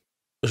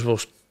 as we were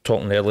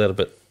talking earlier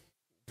about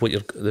what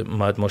the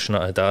mad motion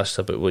that I had asked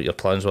about what your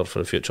plans were for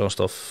the future and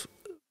stuff,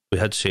 we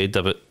had said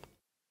about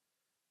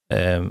we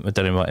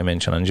didn't want to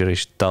mention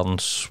injuries.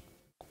 Darren's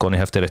going to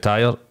have to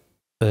retire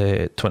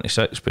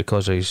 26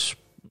 because of his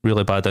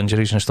really bad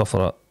injuries and stuff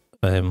like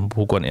that.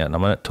 We'll go into it in a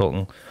minute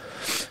talking.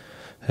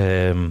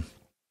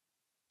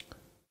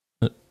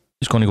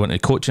 He's going to go into the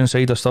coaching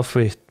side of stuff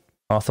with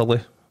Arthur Lee,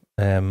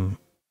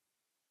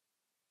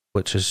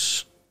 which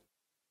is,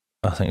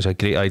 I think, it's a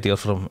great idea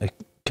for him to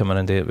come in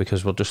and do it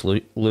because we're just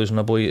losing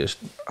a boy. At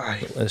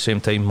the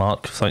same time,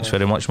 Mark, thanks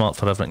very much, Mark,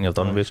 for everything you've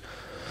done with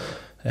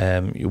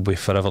us. You'll be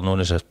forever known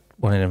as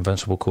one of the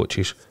invincible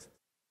coaches.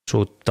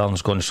 So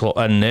Darren's going to slot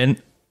in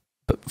then.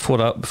 But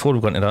before we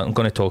go into that, I'm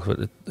going to talk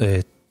about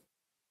the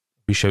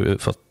we shout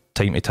out for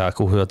Time to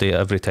Tackle, who I do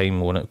every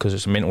time on it, because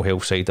it's a mental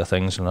health side of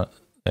things. And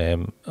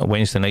a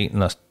Wednesday night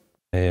and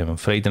a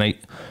Friday night,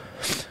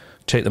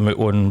 check them out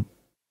on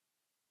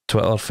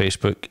Twitter,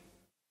 Facebook,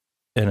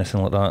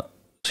 anything like that.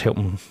 It's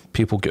helping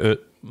people get out,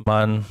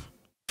 man,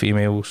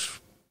 females,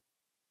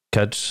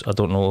 kids. I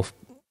don't know if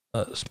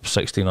it's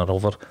 16 or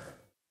over.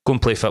 Go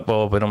and play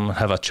football with them,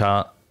 have a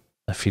chat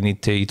if you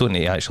need to. You don't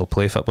need to actually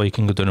play football, you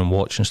can go down and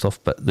watch and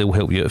stuff, but they'll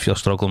help you if you're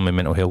struggling with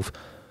mental health.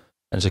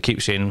 And as I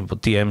keep saying,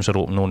 DMs are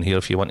open on here.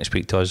 If you want to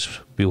speak to us,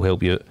 we'll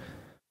help you out.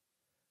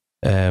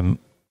 And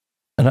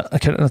I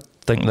kind of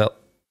think that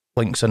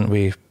links in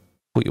with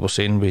what you were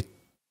saying with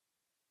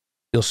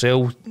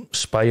yourself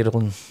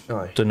spiralling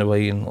down the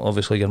way, and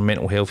obviously your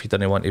mental health. You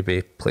didn't want to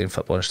be playing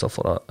football and stuff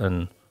like that,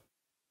 and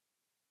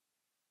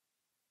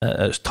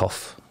it's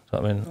tough. I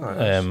mean,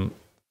 now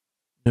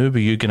with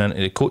you getting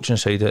into the coaching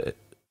side,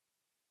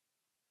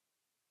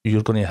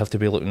 you're going to have to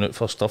be looking out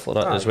for stuff like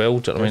that as well.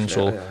 Do you know what I mean?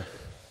 So,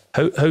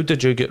 how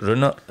did you get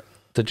round it?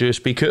 Did you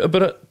speak out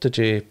about it? Did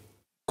you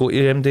go to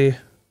your MD?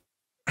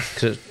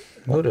 Cause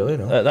not really,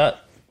 no.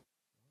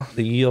 At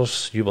the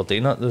years you were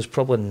doing that, there's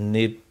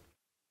probably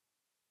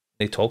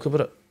no talk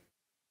about it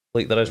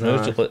like there is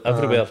now. Just like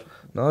everywhere.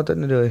 No, I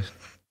didn't really.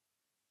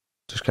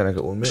 Just kind of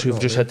get on with it. So you've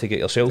just had to get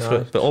yourself through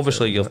it. But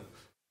obviously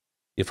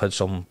you've had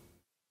some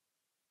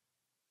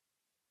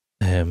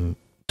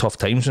tough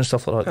times and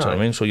stuff like that. Do you know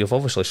what I mean? So you've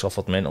obviously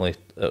suffered mentally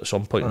at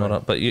some point and all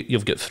that. But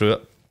you've got through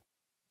it.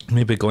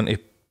 Maybe going to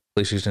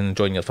places and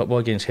enjoying your football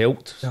again's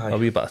helped. A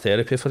wee bit of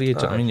therapy for you. Do you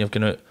know what I mean? You've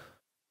gone out.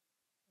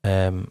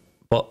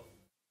 But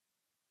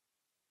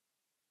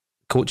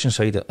coaching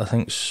side, I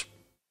think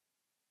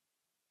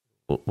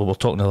we were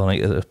talking the other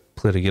night at the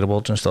Player of the Year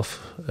awards and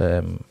stuff.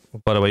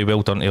 By the way,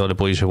 well done to all the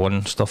boys who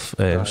won stuff.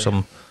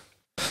 Some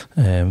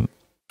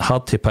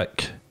hard to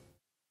pick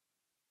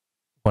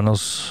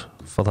winners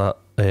for that.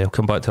 I'll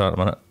come back to that in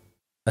a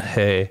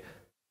minute.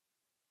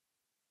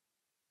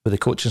 With the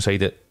coaching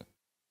side,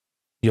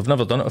 you've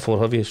never done it before,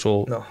 have you?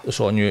 So no. It's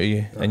all new to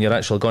you. No. And you're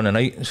actually going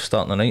tonight,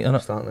 starting the night,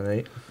 innit? Starting the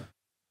night.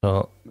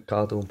 So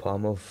Ricardo and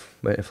Palmer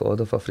went to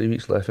Florida for 3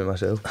 weeks, left with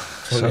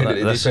myself. So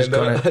this is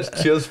gonna,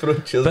 cheers, bro.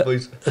 Cheers,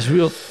 boys. As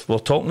we were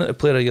talking at the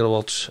Player of the Year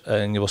awards,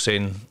 and you were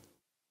saying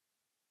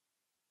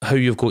how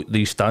you've got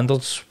these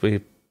standards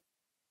with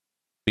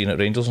being at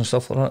Rangers and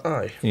stuff like that.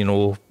 Aye. You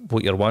know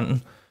what you're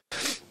wanting.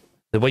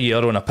 The way you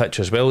are on a pitch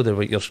as well, the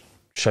way you're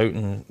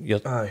shouting,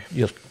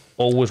 you're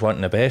always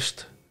wanting the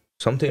best.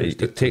 Sometimes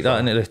you take that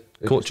into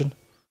the coaching.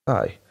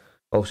 Aye.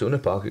 Obviously on the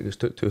park it gets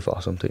took too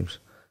far sometimes.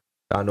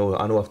 I know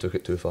I've took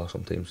it too far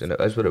sometimes, and it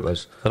is what it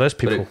was. There is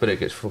people, but it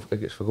gets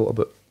forgot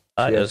about.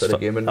 That's it.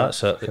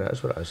 That's it. It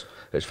is what it is.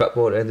 It's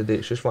football at the end of the day.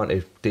 It's just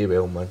wanting to do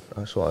well, man.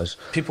 That's what it is.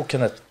 People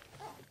kind of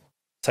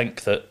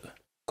think that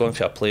going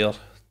for a player,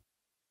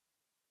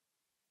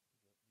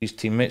 these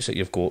teammates that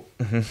you've got,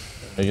 now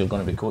you're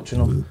going to be coaching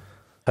them.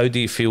 How do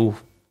you feel? Do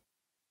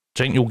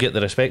you think you'll get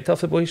the respect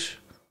of the boys?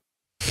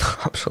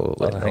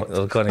 Absolutely I think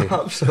they're going to,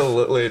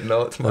 absolutely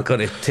not. They're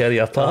going to tear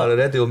you apart. They're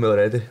ready on me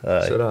already.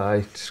 Aye. So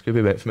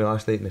Scooby went for me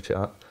last night in the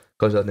chat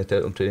because I hadn't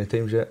told them training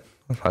times yet.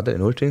 I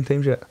didn't know training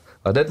times yet.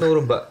 I did know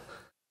them, but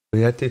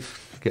we had to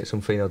get some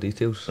final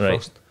details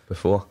first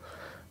before.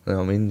 You know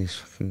what I mean?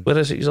 Where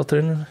is it you're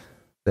training?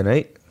 The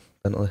night,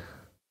 Duntley.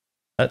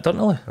 At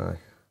Duntley? Aye.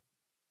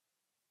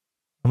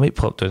 I might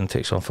pop down and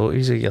take some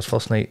photos of your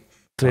first night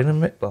training,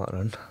 mate. Batter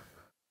in.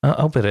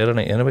 I'll be there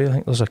tonight anyway. I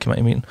think there's a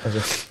committee meeting.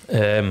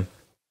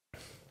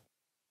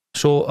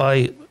 So how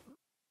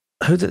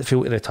did it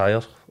feel to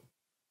retire?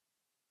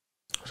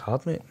 It's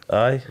hard, mate.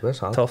 Aye, it's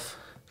hard. Tough.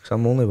 Because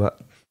I'm only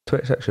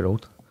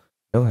 26-year-old.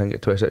 I don't think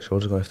at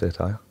 26-year-olds are going to have to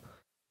retire.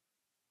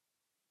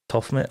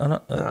 Tough, mate, isn't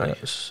it? Aye,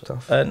 it's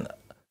tough. And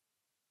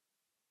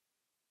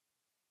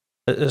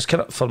it's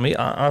kind of, for me,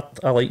 I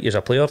like you as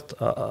a player.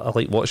 I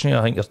like watching you.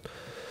 I think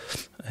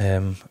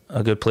you're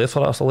a good player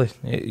for us,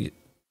 Lee.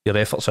 Your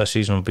efforts this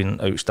season have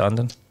been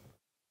outstanding.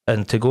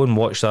 And to go and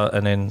watch that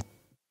and then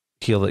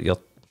hear that you're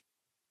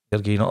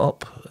getting it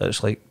up,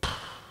 it's like,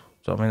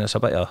 so I mean, it's a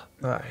bit of...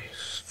 Aye,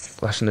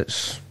 listen,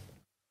 it's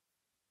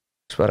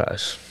what it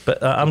is.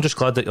 But I'm just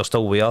glad that you're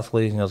still with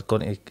Athlete and you're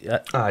going to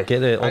get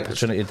the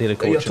opportunity to do the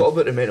coaching. You're talking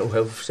about the mental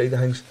health side of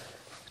things.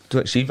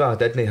 See, if I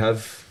didn't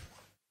have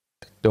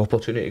the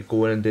opportunity to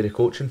go in and do the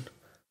coaching,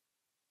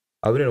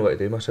 I wouldn't know what to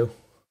do myself.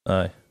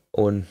 Aye.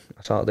 On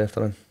a Saturday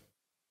afternoon.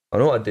 I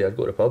know what I'd do, I'd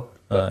go to the pub.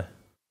 Aye. You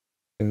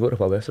can go to the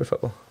pub after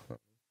football.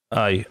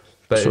 Aye.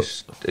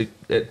 But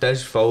it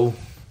does fill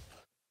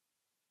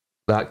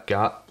that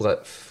gap,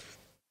 like, it's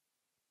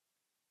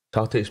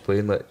hard to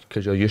explain, like,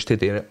 because you're used to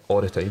doing it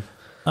all the time.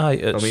 Aye,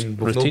 it's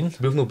routine.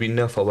 We've not been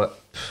there for, what,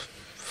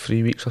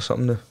 3 weeks or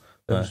something now.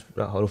 It was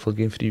that Hurlford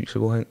game 3 weeks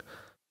ago, I think.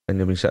 And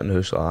you've been sitting in the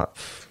house like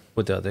that.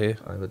 What did I do?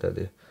 Aye, what did I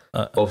do?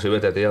 Obviously,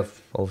 what did I do?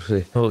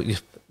 Obviously. Well, you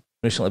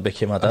recently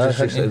became a dad,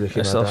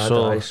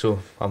 so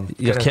I'm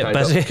you're kept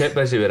busy. Kept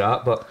busy with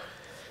that, but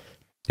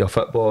your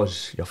football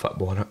is your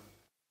football, innit?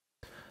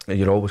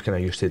 you're always kind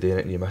of used to doing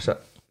it and you miss it.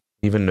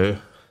 Even now,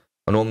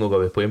 I know I'm not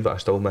going to be playing, but I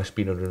still miss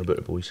being around about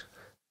the boys.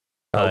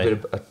 Are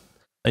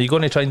you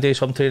going to try and do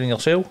some training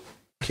yourself?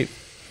 Keep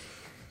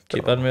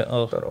in with it?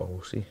 Or? Don't know,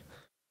 we'll see.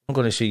 I'm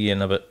going to see you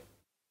in about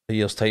a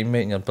year's time,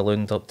 mate, and you're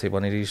ballooned up to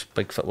one of these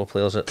big football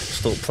players that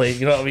Stoke play.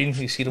 You know what I mean?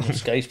 You see them on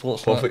Sky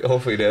Sports.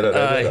 Hopefully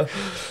there.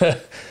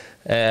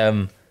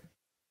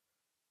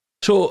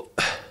 So,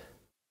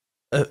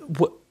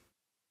 what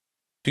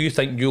do you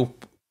think you'll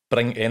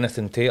bring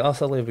anything to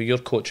Atherley with your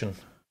coaching?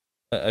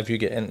 Have you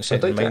get into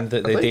set in mind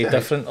that they do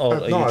different, or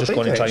are you just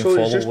going to try and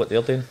follow what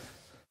they're doing?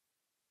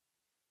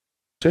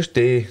 Just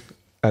do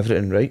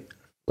everything right.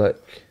 Like,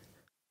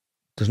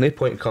 there's no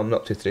point in coming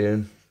up to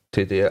training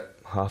to do it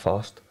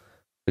half-assed.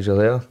 Because you're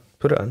there,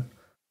 put it in.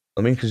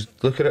 I mean, because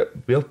look at it,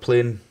 we're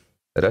playing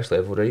at this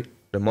level, right?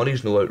 The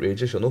money's no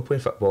outrageous. You're not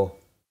playing football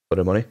for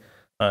the money.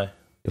 Aye.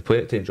 You're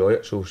playing it to enjoy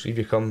it. So, see if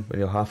you come and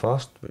you're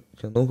half-assed,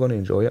 you're not going to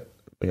enjoy it.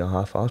 When you're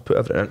half-assed, put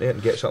everything into it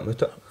and get something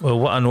out of it. Well,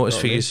 what I noticed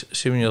for you is,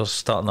 see when you're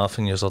starting off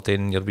and you're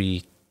doing your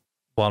wee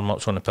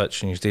warm-ups on the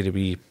pitch and you do the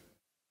wee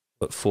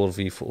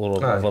 4v4 or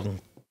whatever,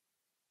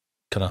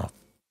 kind of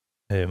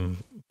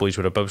boys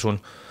with a bibs on.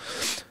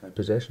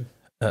 Possession.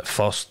 At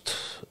first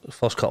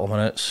couple of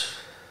minutes,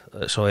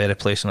 it's all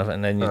replacing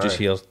everything, and then you just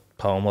hear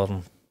Palmer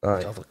and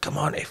like, come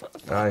on,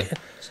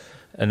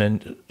 and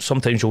then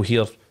sometimes you'll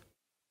hear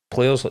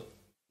players like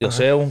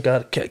yourself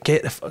get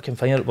the fucking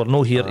finger. We're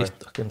no here to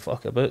fucking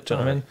fuck about. Do you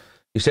know what I mean?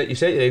 You set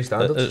your own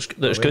standards.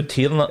 It's good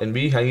hearing that. And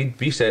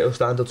we set our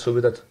standards, so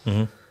we did.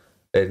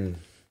 And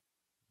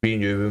we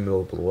knew when we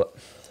were below it.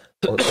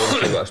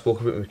 Obviously, what I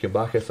spoke about when we came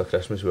back after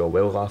Christmas, we were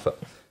well off it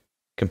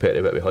compared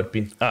to what we had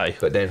been.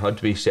 But then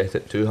had we set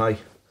it too high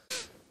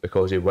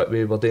because of what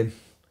we were doing.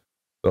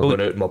 We were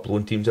going out and we're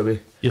blowing teams away.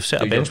 You've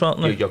set a benchmark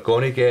now. You're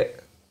going to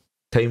get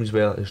times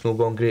where it's not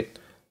going great,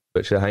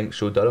 which I think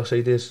showed the other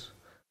side is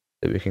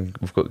that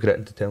we've got grit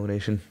and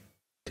determination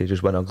to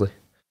just win ugly.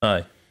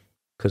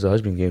 Because there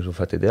has been games we've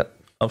had to do it.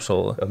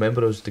 Absolutely. I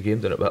remember it was the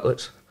game down at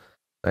Whitlets.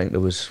 I think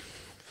there was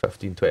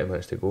 15-20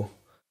 minutes to go.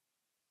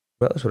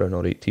 Whitlets were an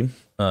alright team.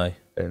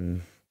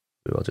 And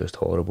we were just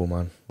horrible,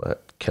 man.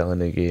 Like, killing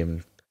the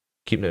game,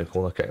 keeping it in the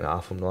corner, kicking it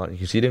off them. You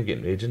can see them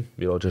getting raging.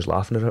 We were all just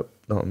laughing at it. You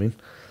know what I mean?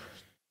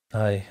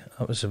 That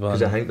was the one.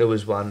 Because I think there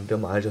was one, the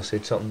manager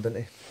said something,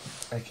 didn't he?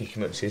 I think he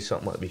came out and said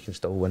something like, we can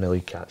still win the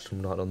league, catch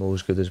them, not know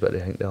as good as what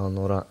they think they are and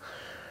all that.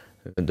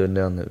 We went down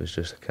there and it was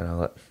just kind of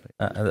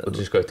like, we've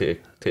just got to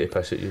take a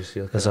piss at you.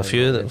 See, there's a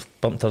few that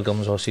have bumped their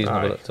gums all season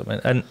about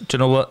it. And do you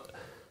know what?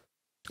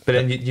 But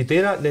then you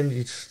do that, and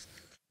then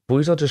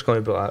boys are just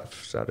going to be like,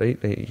 is that right?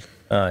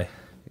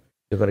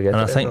 You're going to get.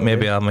 And I think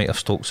maybe I might have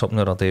stoked something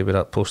the other day with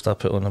that post I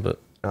put on about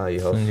you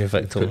have new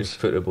victims.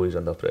 Put the boys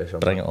under pressure.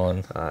 Bring it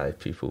on.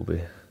 People will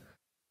be.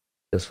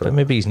 But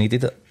maybe he's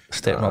needed it.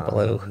 Stepping up a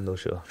little. I'm not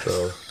sure.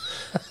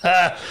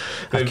 I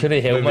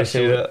couldn't help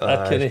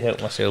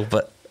myself.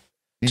 But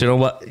do you know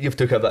what? You've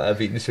took a bit of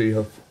beating, so you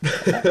have.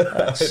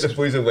 The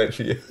boys have went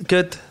for you.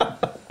 Good.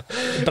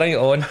 Bring it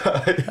on.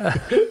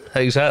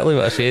 Exactly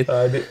what I said.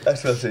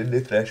 That's what I said. No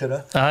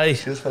pressure.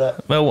 Cheers for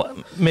that.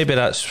 Well, maybe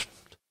that's.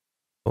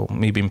 Well,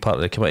 me being part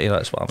of the committee,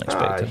 that's what I'm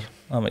expecting.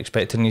 I'm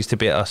expecting these to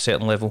be at a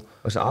certain level.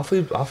 Was it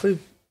Atherley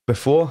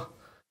before?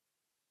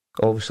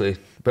 Obviously,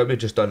 but we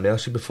just done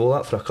Mercy before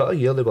that. For a couple of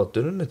years, they were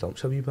doing the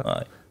dumps a wee bit.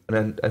 And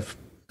then if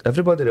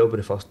everybody will be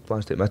the first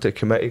ones to admit it,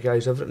 committee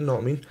guys, everything, you know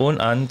what I mean? On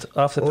and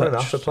after pitch. And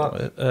after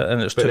part.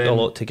 And it's took a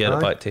lot to get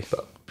it back to.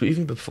 But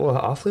even before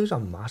that, Atherley was a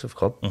massive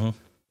club. You know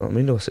what I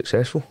mean? They were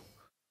successful.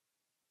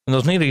 And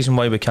there's no reason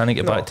why we can't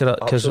get back to that,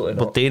 because we're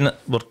doing it,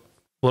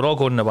 we're all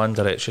going in the one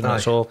direction.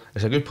 That's all.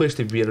 It's a good place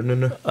to be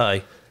around now.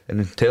 And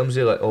in terms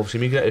of, like,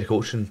 obviously me getting to the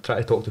coach and try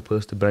to talk to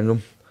players to bring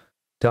them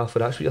to Alpha,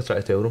 that's what you're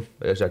trying to tell them.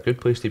 It's a good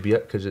place to be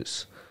at, because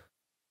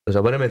there's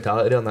a winning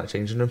mentality there in that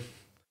changing room,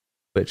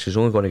 which is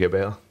only going to get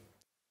better,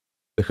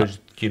 because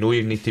you know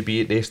you need to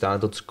be at their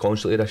standards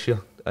constantly this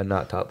year in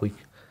that top league.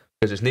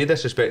 Because it's no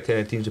disrespect to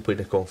any teams that play in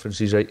the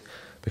conferences, right?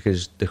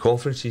 Because the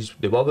conferences,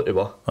 they were what they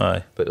were.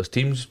 But there's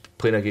teams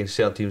playing against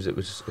certain teams that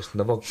it's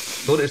never, not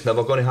that it's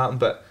never going to happen,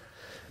 but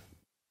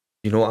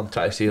you know what I'm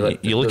trying to say.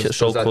 Like, you look at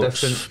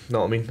Saltcoats, you know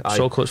what I mean?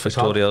 Saltcoats,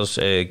 Victoria's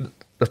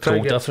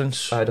goal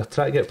difference. They're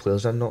trying to get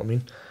players in, you know what I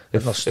mean?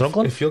 If they're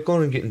struggling. If you're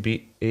going and getting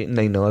beat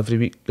 8-9-0 every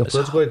week, your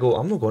players are going to go,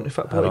 I'm not going to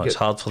football. It's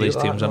hard for these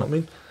teams, isn't it? I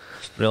mean?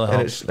 It's really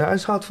hard. That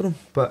is hard for them,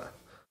 but.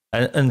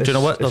 And do you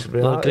know what?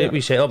 They're great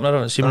wee set up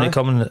now. See when they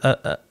come in.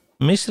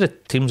 Most of the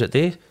teams that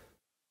day,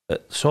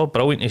 it's all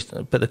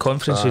brilliant, but the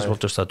conferences were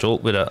just a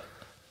joke with it.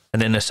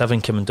 And then the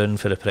 7 coming down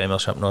for the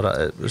Premiership and all that.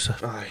 It was.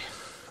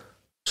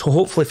 So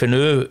hopefully for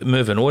now,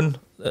 moving on,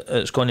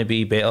 it's going to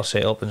be better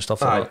set up and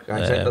stuff like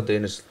that. I think they're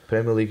doing is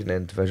Premier League and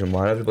then Division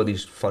 1.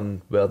 Everybody's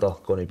fun where they're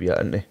going to be at,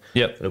 aren't they?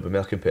 Yep. It'll be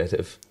more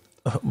competitive.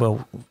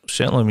 Well,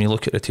 certainly when you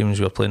look at the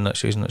teams we're playing next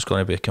season, it's going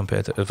to be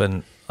competitive,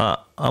 and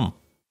I'm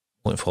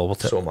looking forward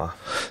to it. So am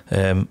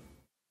I.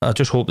 I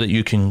just hope that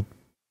you can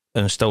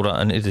instill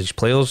that into these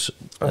players,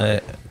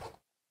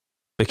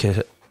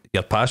 because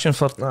your passion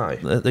for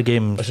the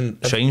game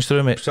shines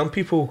through, mate. Some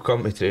people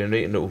come to training,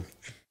 right, and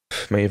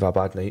might have a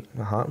bad night.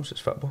 It happens,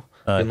 it's football.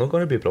 Aye. You're not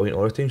going to be brilliant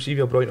all the time. See if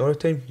you're brilliant all the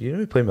time, you're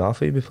going to be playing with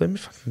Arthur, you'll be playing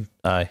with fucking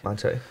Man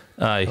City.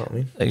 Aye. You know what I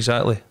mean?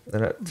 Exactly.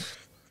 And it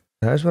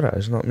is what it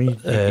is, not me.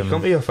 You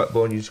come to your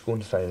football and you just go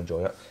and try and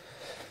enjoy it.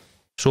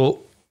 So,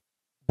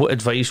 what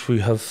advice we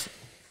have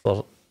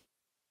for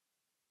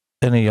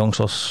any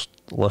youngsters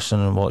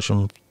listening and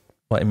watching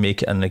want to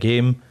make it in the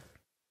game?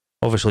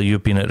 Obviously,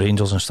 you've been at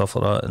Rangers and stuff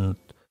like that, and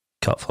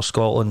cut for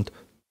Scotland.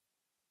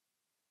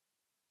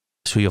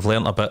 So you've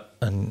learnt a bit,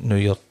 and now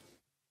you're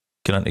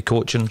getting into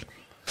coaching.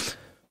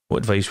 What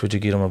advice would you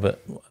give them about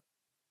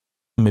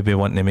maybe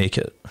wanting to make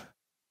it?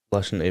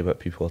 Listen to what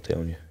people are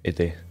telling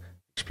you.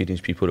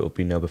 Experienced people that have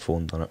been there before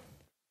and done it.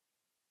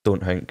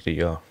 Don't think that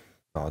you're,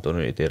 I don't know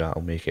how to do that,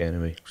 I'll make it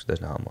anyway, because it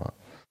doesn't happen like that.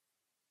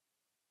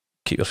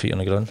 Keep your feet on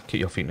the ground.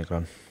 Keep your feet on the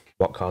ground.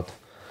 Work hard.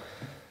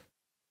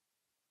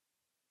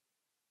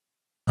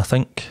 I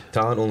think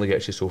talent only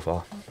gets you so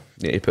far.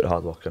 You need to put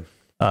hard work in.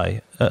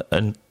 Aye,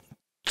 and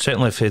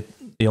certainly for the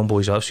young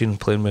boys I've seen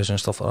playing with and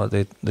stuff like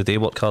that, they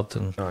work hard,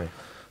 and aye.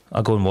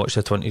 I go and watch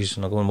the 20s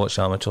and I go and watch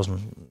the amateurs,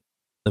 and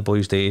the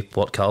boys, they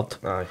work hard.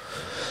 Aye.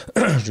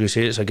 As you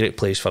say, it's a great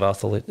place for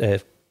Atherley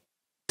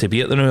to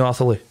be at the new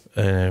Atherley,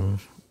 and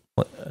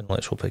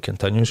let's hope it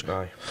continues.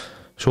 Aye.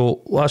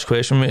 So, last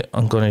question, mate.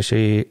 I'm going to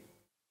say,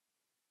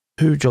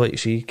 who would you like to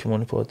see come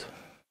on the pod?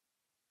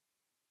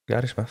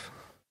 Gary Smith.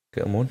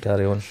 Get him on.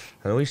 Carry on.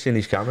 I know he's saying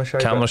he's camera shy.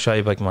 Camera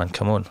shy, big man.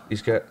 Come on.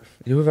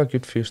 He'll have a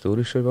good few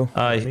stories, so well.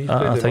 Aye, he's I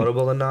played in think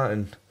Horrible and that,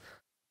 and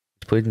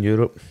he's played in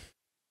Europe.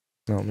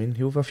 You know what I mean?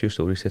 He'll have a few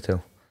stories to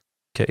tell.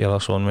 Get your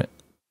ass on, mate.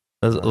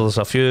 There's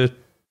a few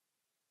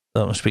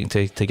that I'm speaking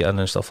to get in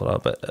and stuff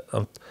like that,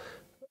 but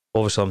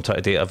obviously I'm trying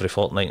to do it every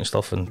fortnight and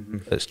stuff,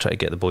 and it's trying to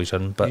get the boys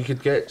in. But you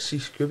could get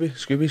Scooby.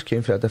 Scooby's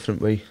came for a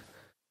different way,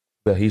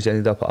 where he's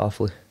ended up at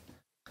Atherley.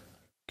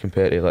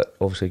 Compared to, like,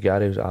 obviously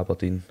Gary was at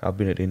Aberdeen, I've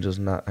been at Rangers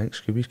and that. I think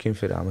Scooby's came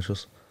for the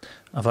amateurs.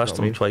 I've asked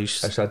him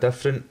twice. It's a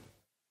different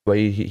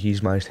way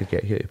he's managed to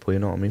get here to play, you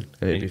know what I mean?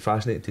 And it'd be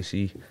fascinating to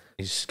see.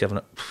 He's given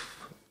it.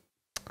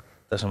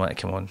 Doesn't matter,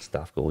 come on.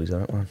 Staff goalies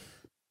in it, man.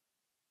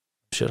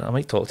 Sure, I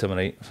might talk to him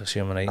tonight if I see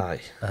him tonight.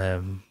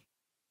 Aye.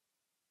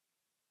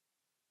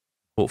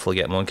 Hopefully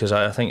get him on, because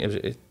I think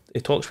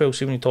he talks well.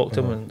 See when you talk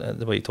to him, and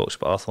the way he talks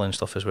about Atherley and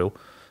stuff as well.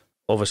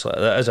 Obviously,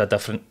 that is a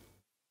different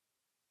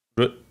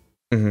route.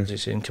 As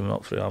he's saying, coming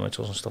up through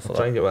amateurs and stuff like that.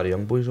 Try and get one of the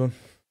young boys on.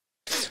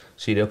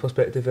 See their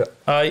perspective of it.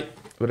 Aye.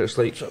 What it's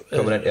like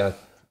coming into a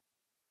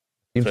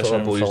team full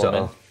of boys that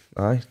are.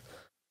 Aye.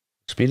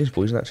 Experienced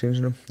boys and that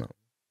changing them. No.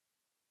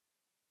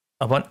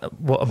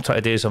 What I'm trying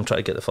to do is I'm trying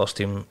to get the first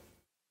team,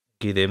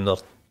 give them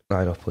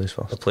their place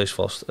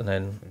first, and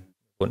then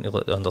going to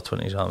let the under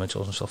 20s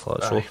amateurs and stuff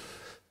like that. Aye. So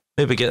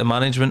maybe get the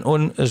management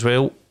on as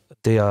well.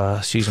 Do a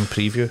season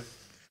preview.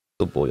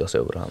 Don't blow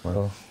yourself with that, man.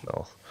 Oh.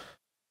 No.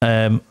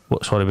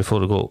 Sorry, before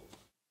we go,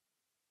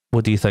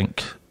 what do you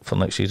think for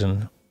next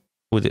season?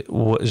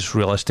 What is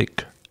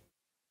realistic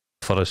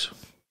for us?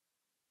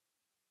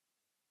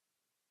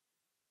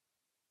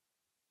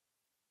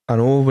 I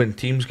know when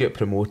teams get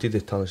promoted, they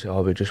tell us,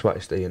 "Oh, we just want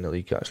to stay in the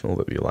league." That's not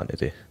what we want to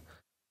do.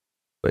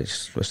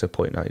 But what's the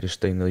point? Now you just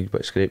stay in the league,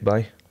 but scrape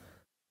by.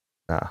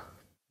 Nah,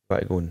 you got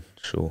to go and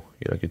show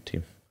you're a good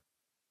team.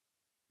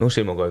 No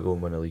saying we're going to go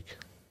and win a league,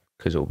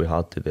 because it'll be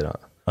hard to do that.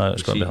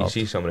 It's going to be hard.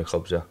 You see some of the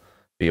clubs there.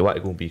 But you want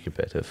to go and be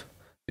competitive.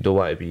 You don't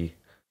want to be...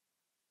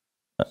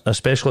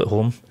 Especially at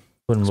home.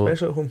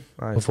 Especially at home,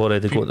 aye. We've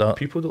already got that.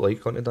 People don't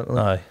like going to Duntley.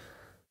 Aye.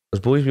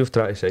 There's boys we've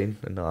tried to sign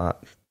and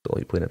that don't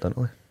like playing at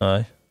Duntley.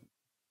 Aye.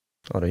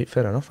 Alright,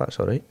 fair enough, that's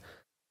alright.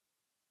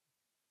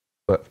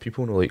 But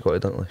people don't like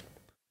going to Duntley.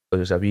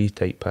 Because it's a wee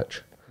tight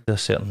pitch. There's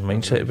a certain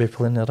mindset to be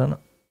playing there, isn't it?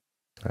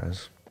 It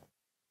is.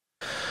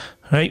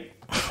 Right.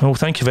 Well,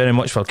 thank you very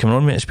much for coming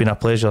on, mate. It's been a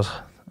pleasure.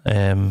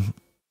 I've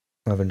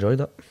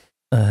enjoyed it.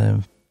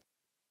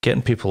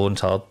 Getting people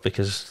on's hard,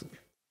 because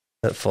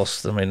at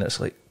first, I mean, it's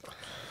like,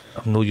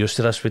 I'm not used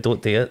to this, we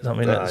don't do it. I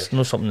mean, it's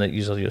not something that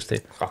you're used to.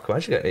 Fuck,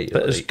 imagine getting it.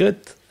 But it's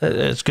good.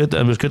 It's good.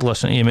 It was good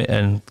listening to you, mate,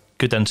 and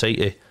good insight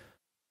to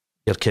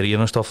your career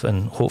and stuff,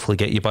 and hopefully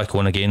get you back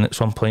on again at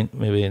some point,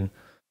 maybe. And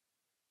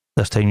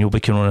this time you'll be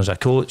coming on as a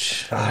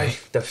coach. Aye,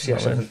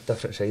 different side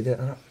of it,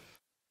 innit?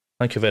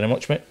 Thank you very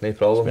much, mate. No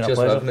problem. It's been Cheers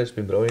a pleasure. for having us. It's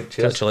been brilliant.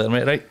 Cheers. Catch you later,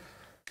 mate.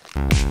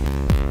 Right.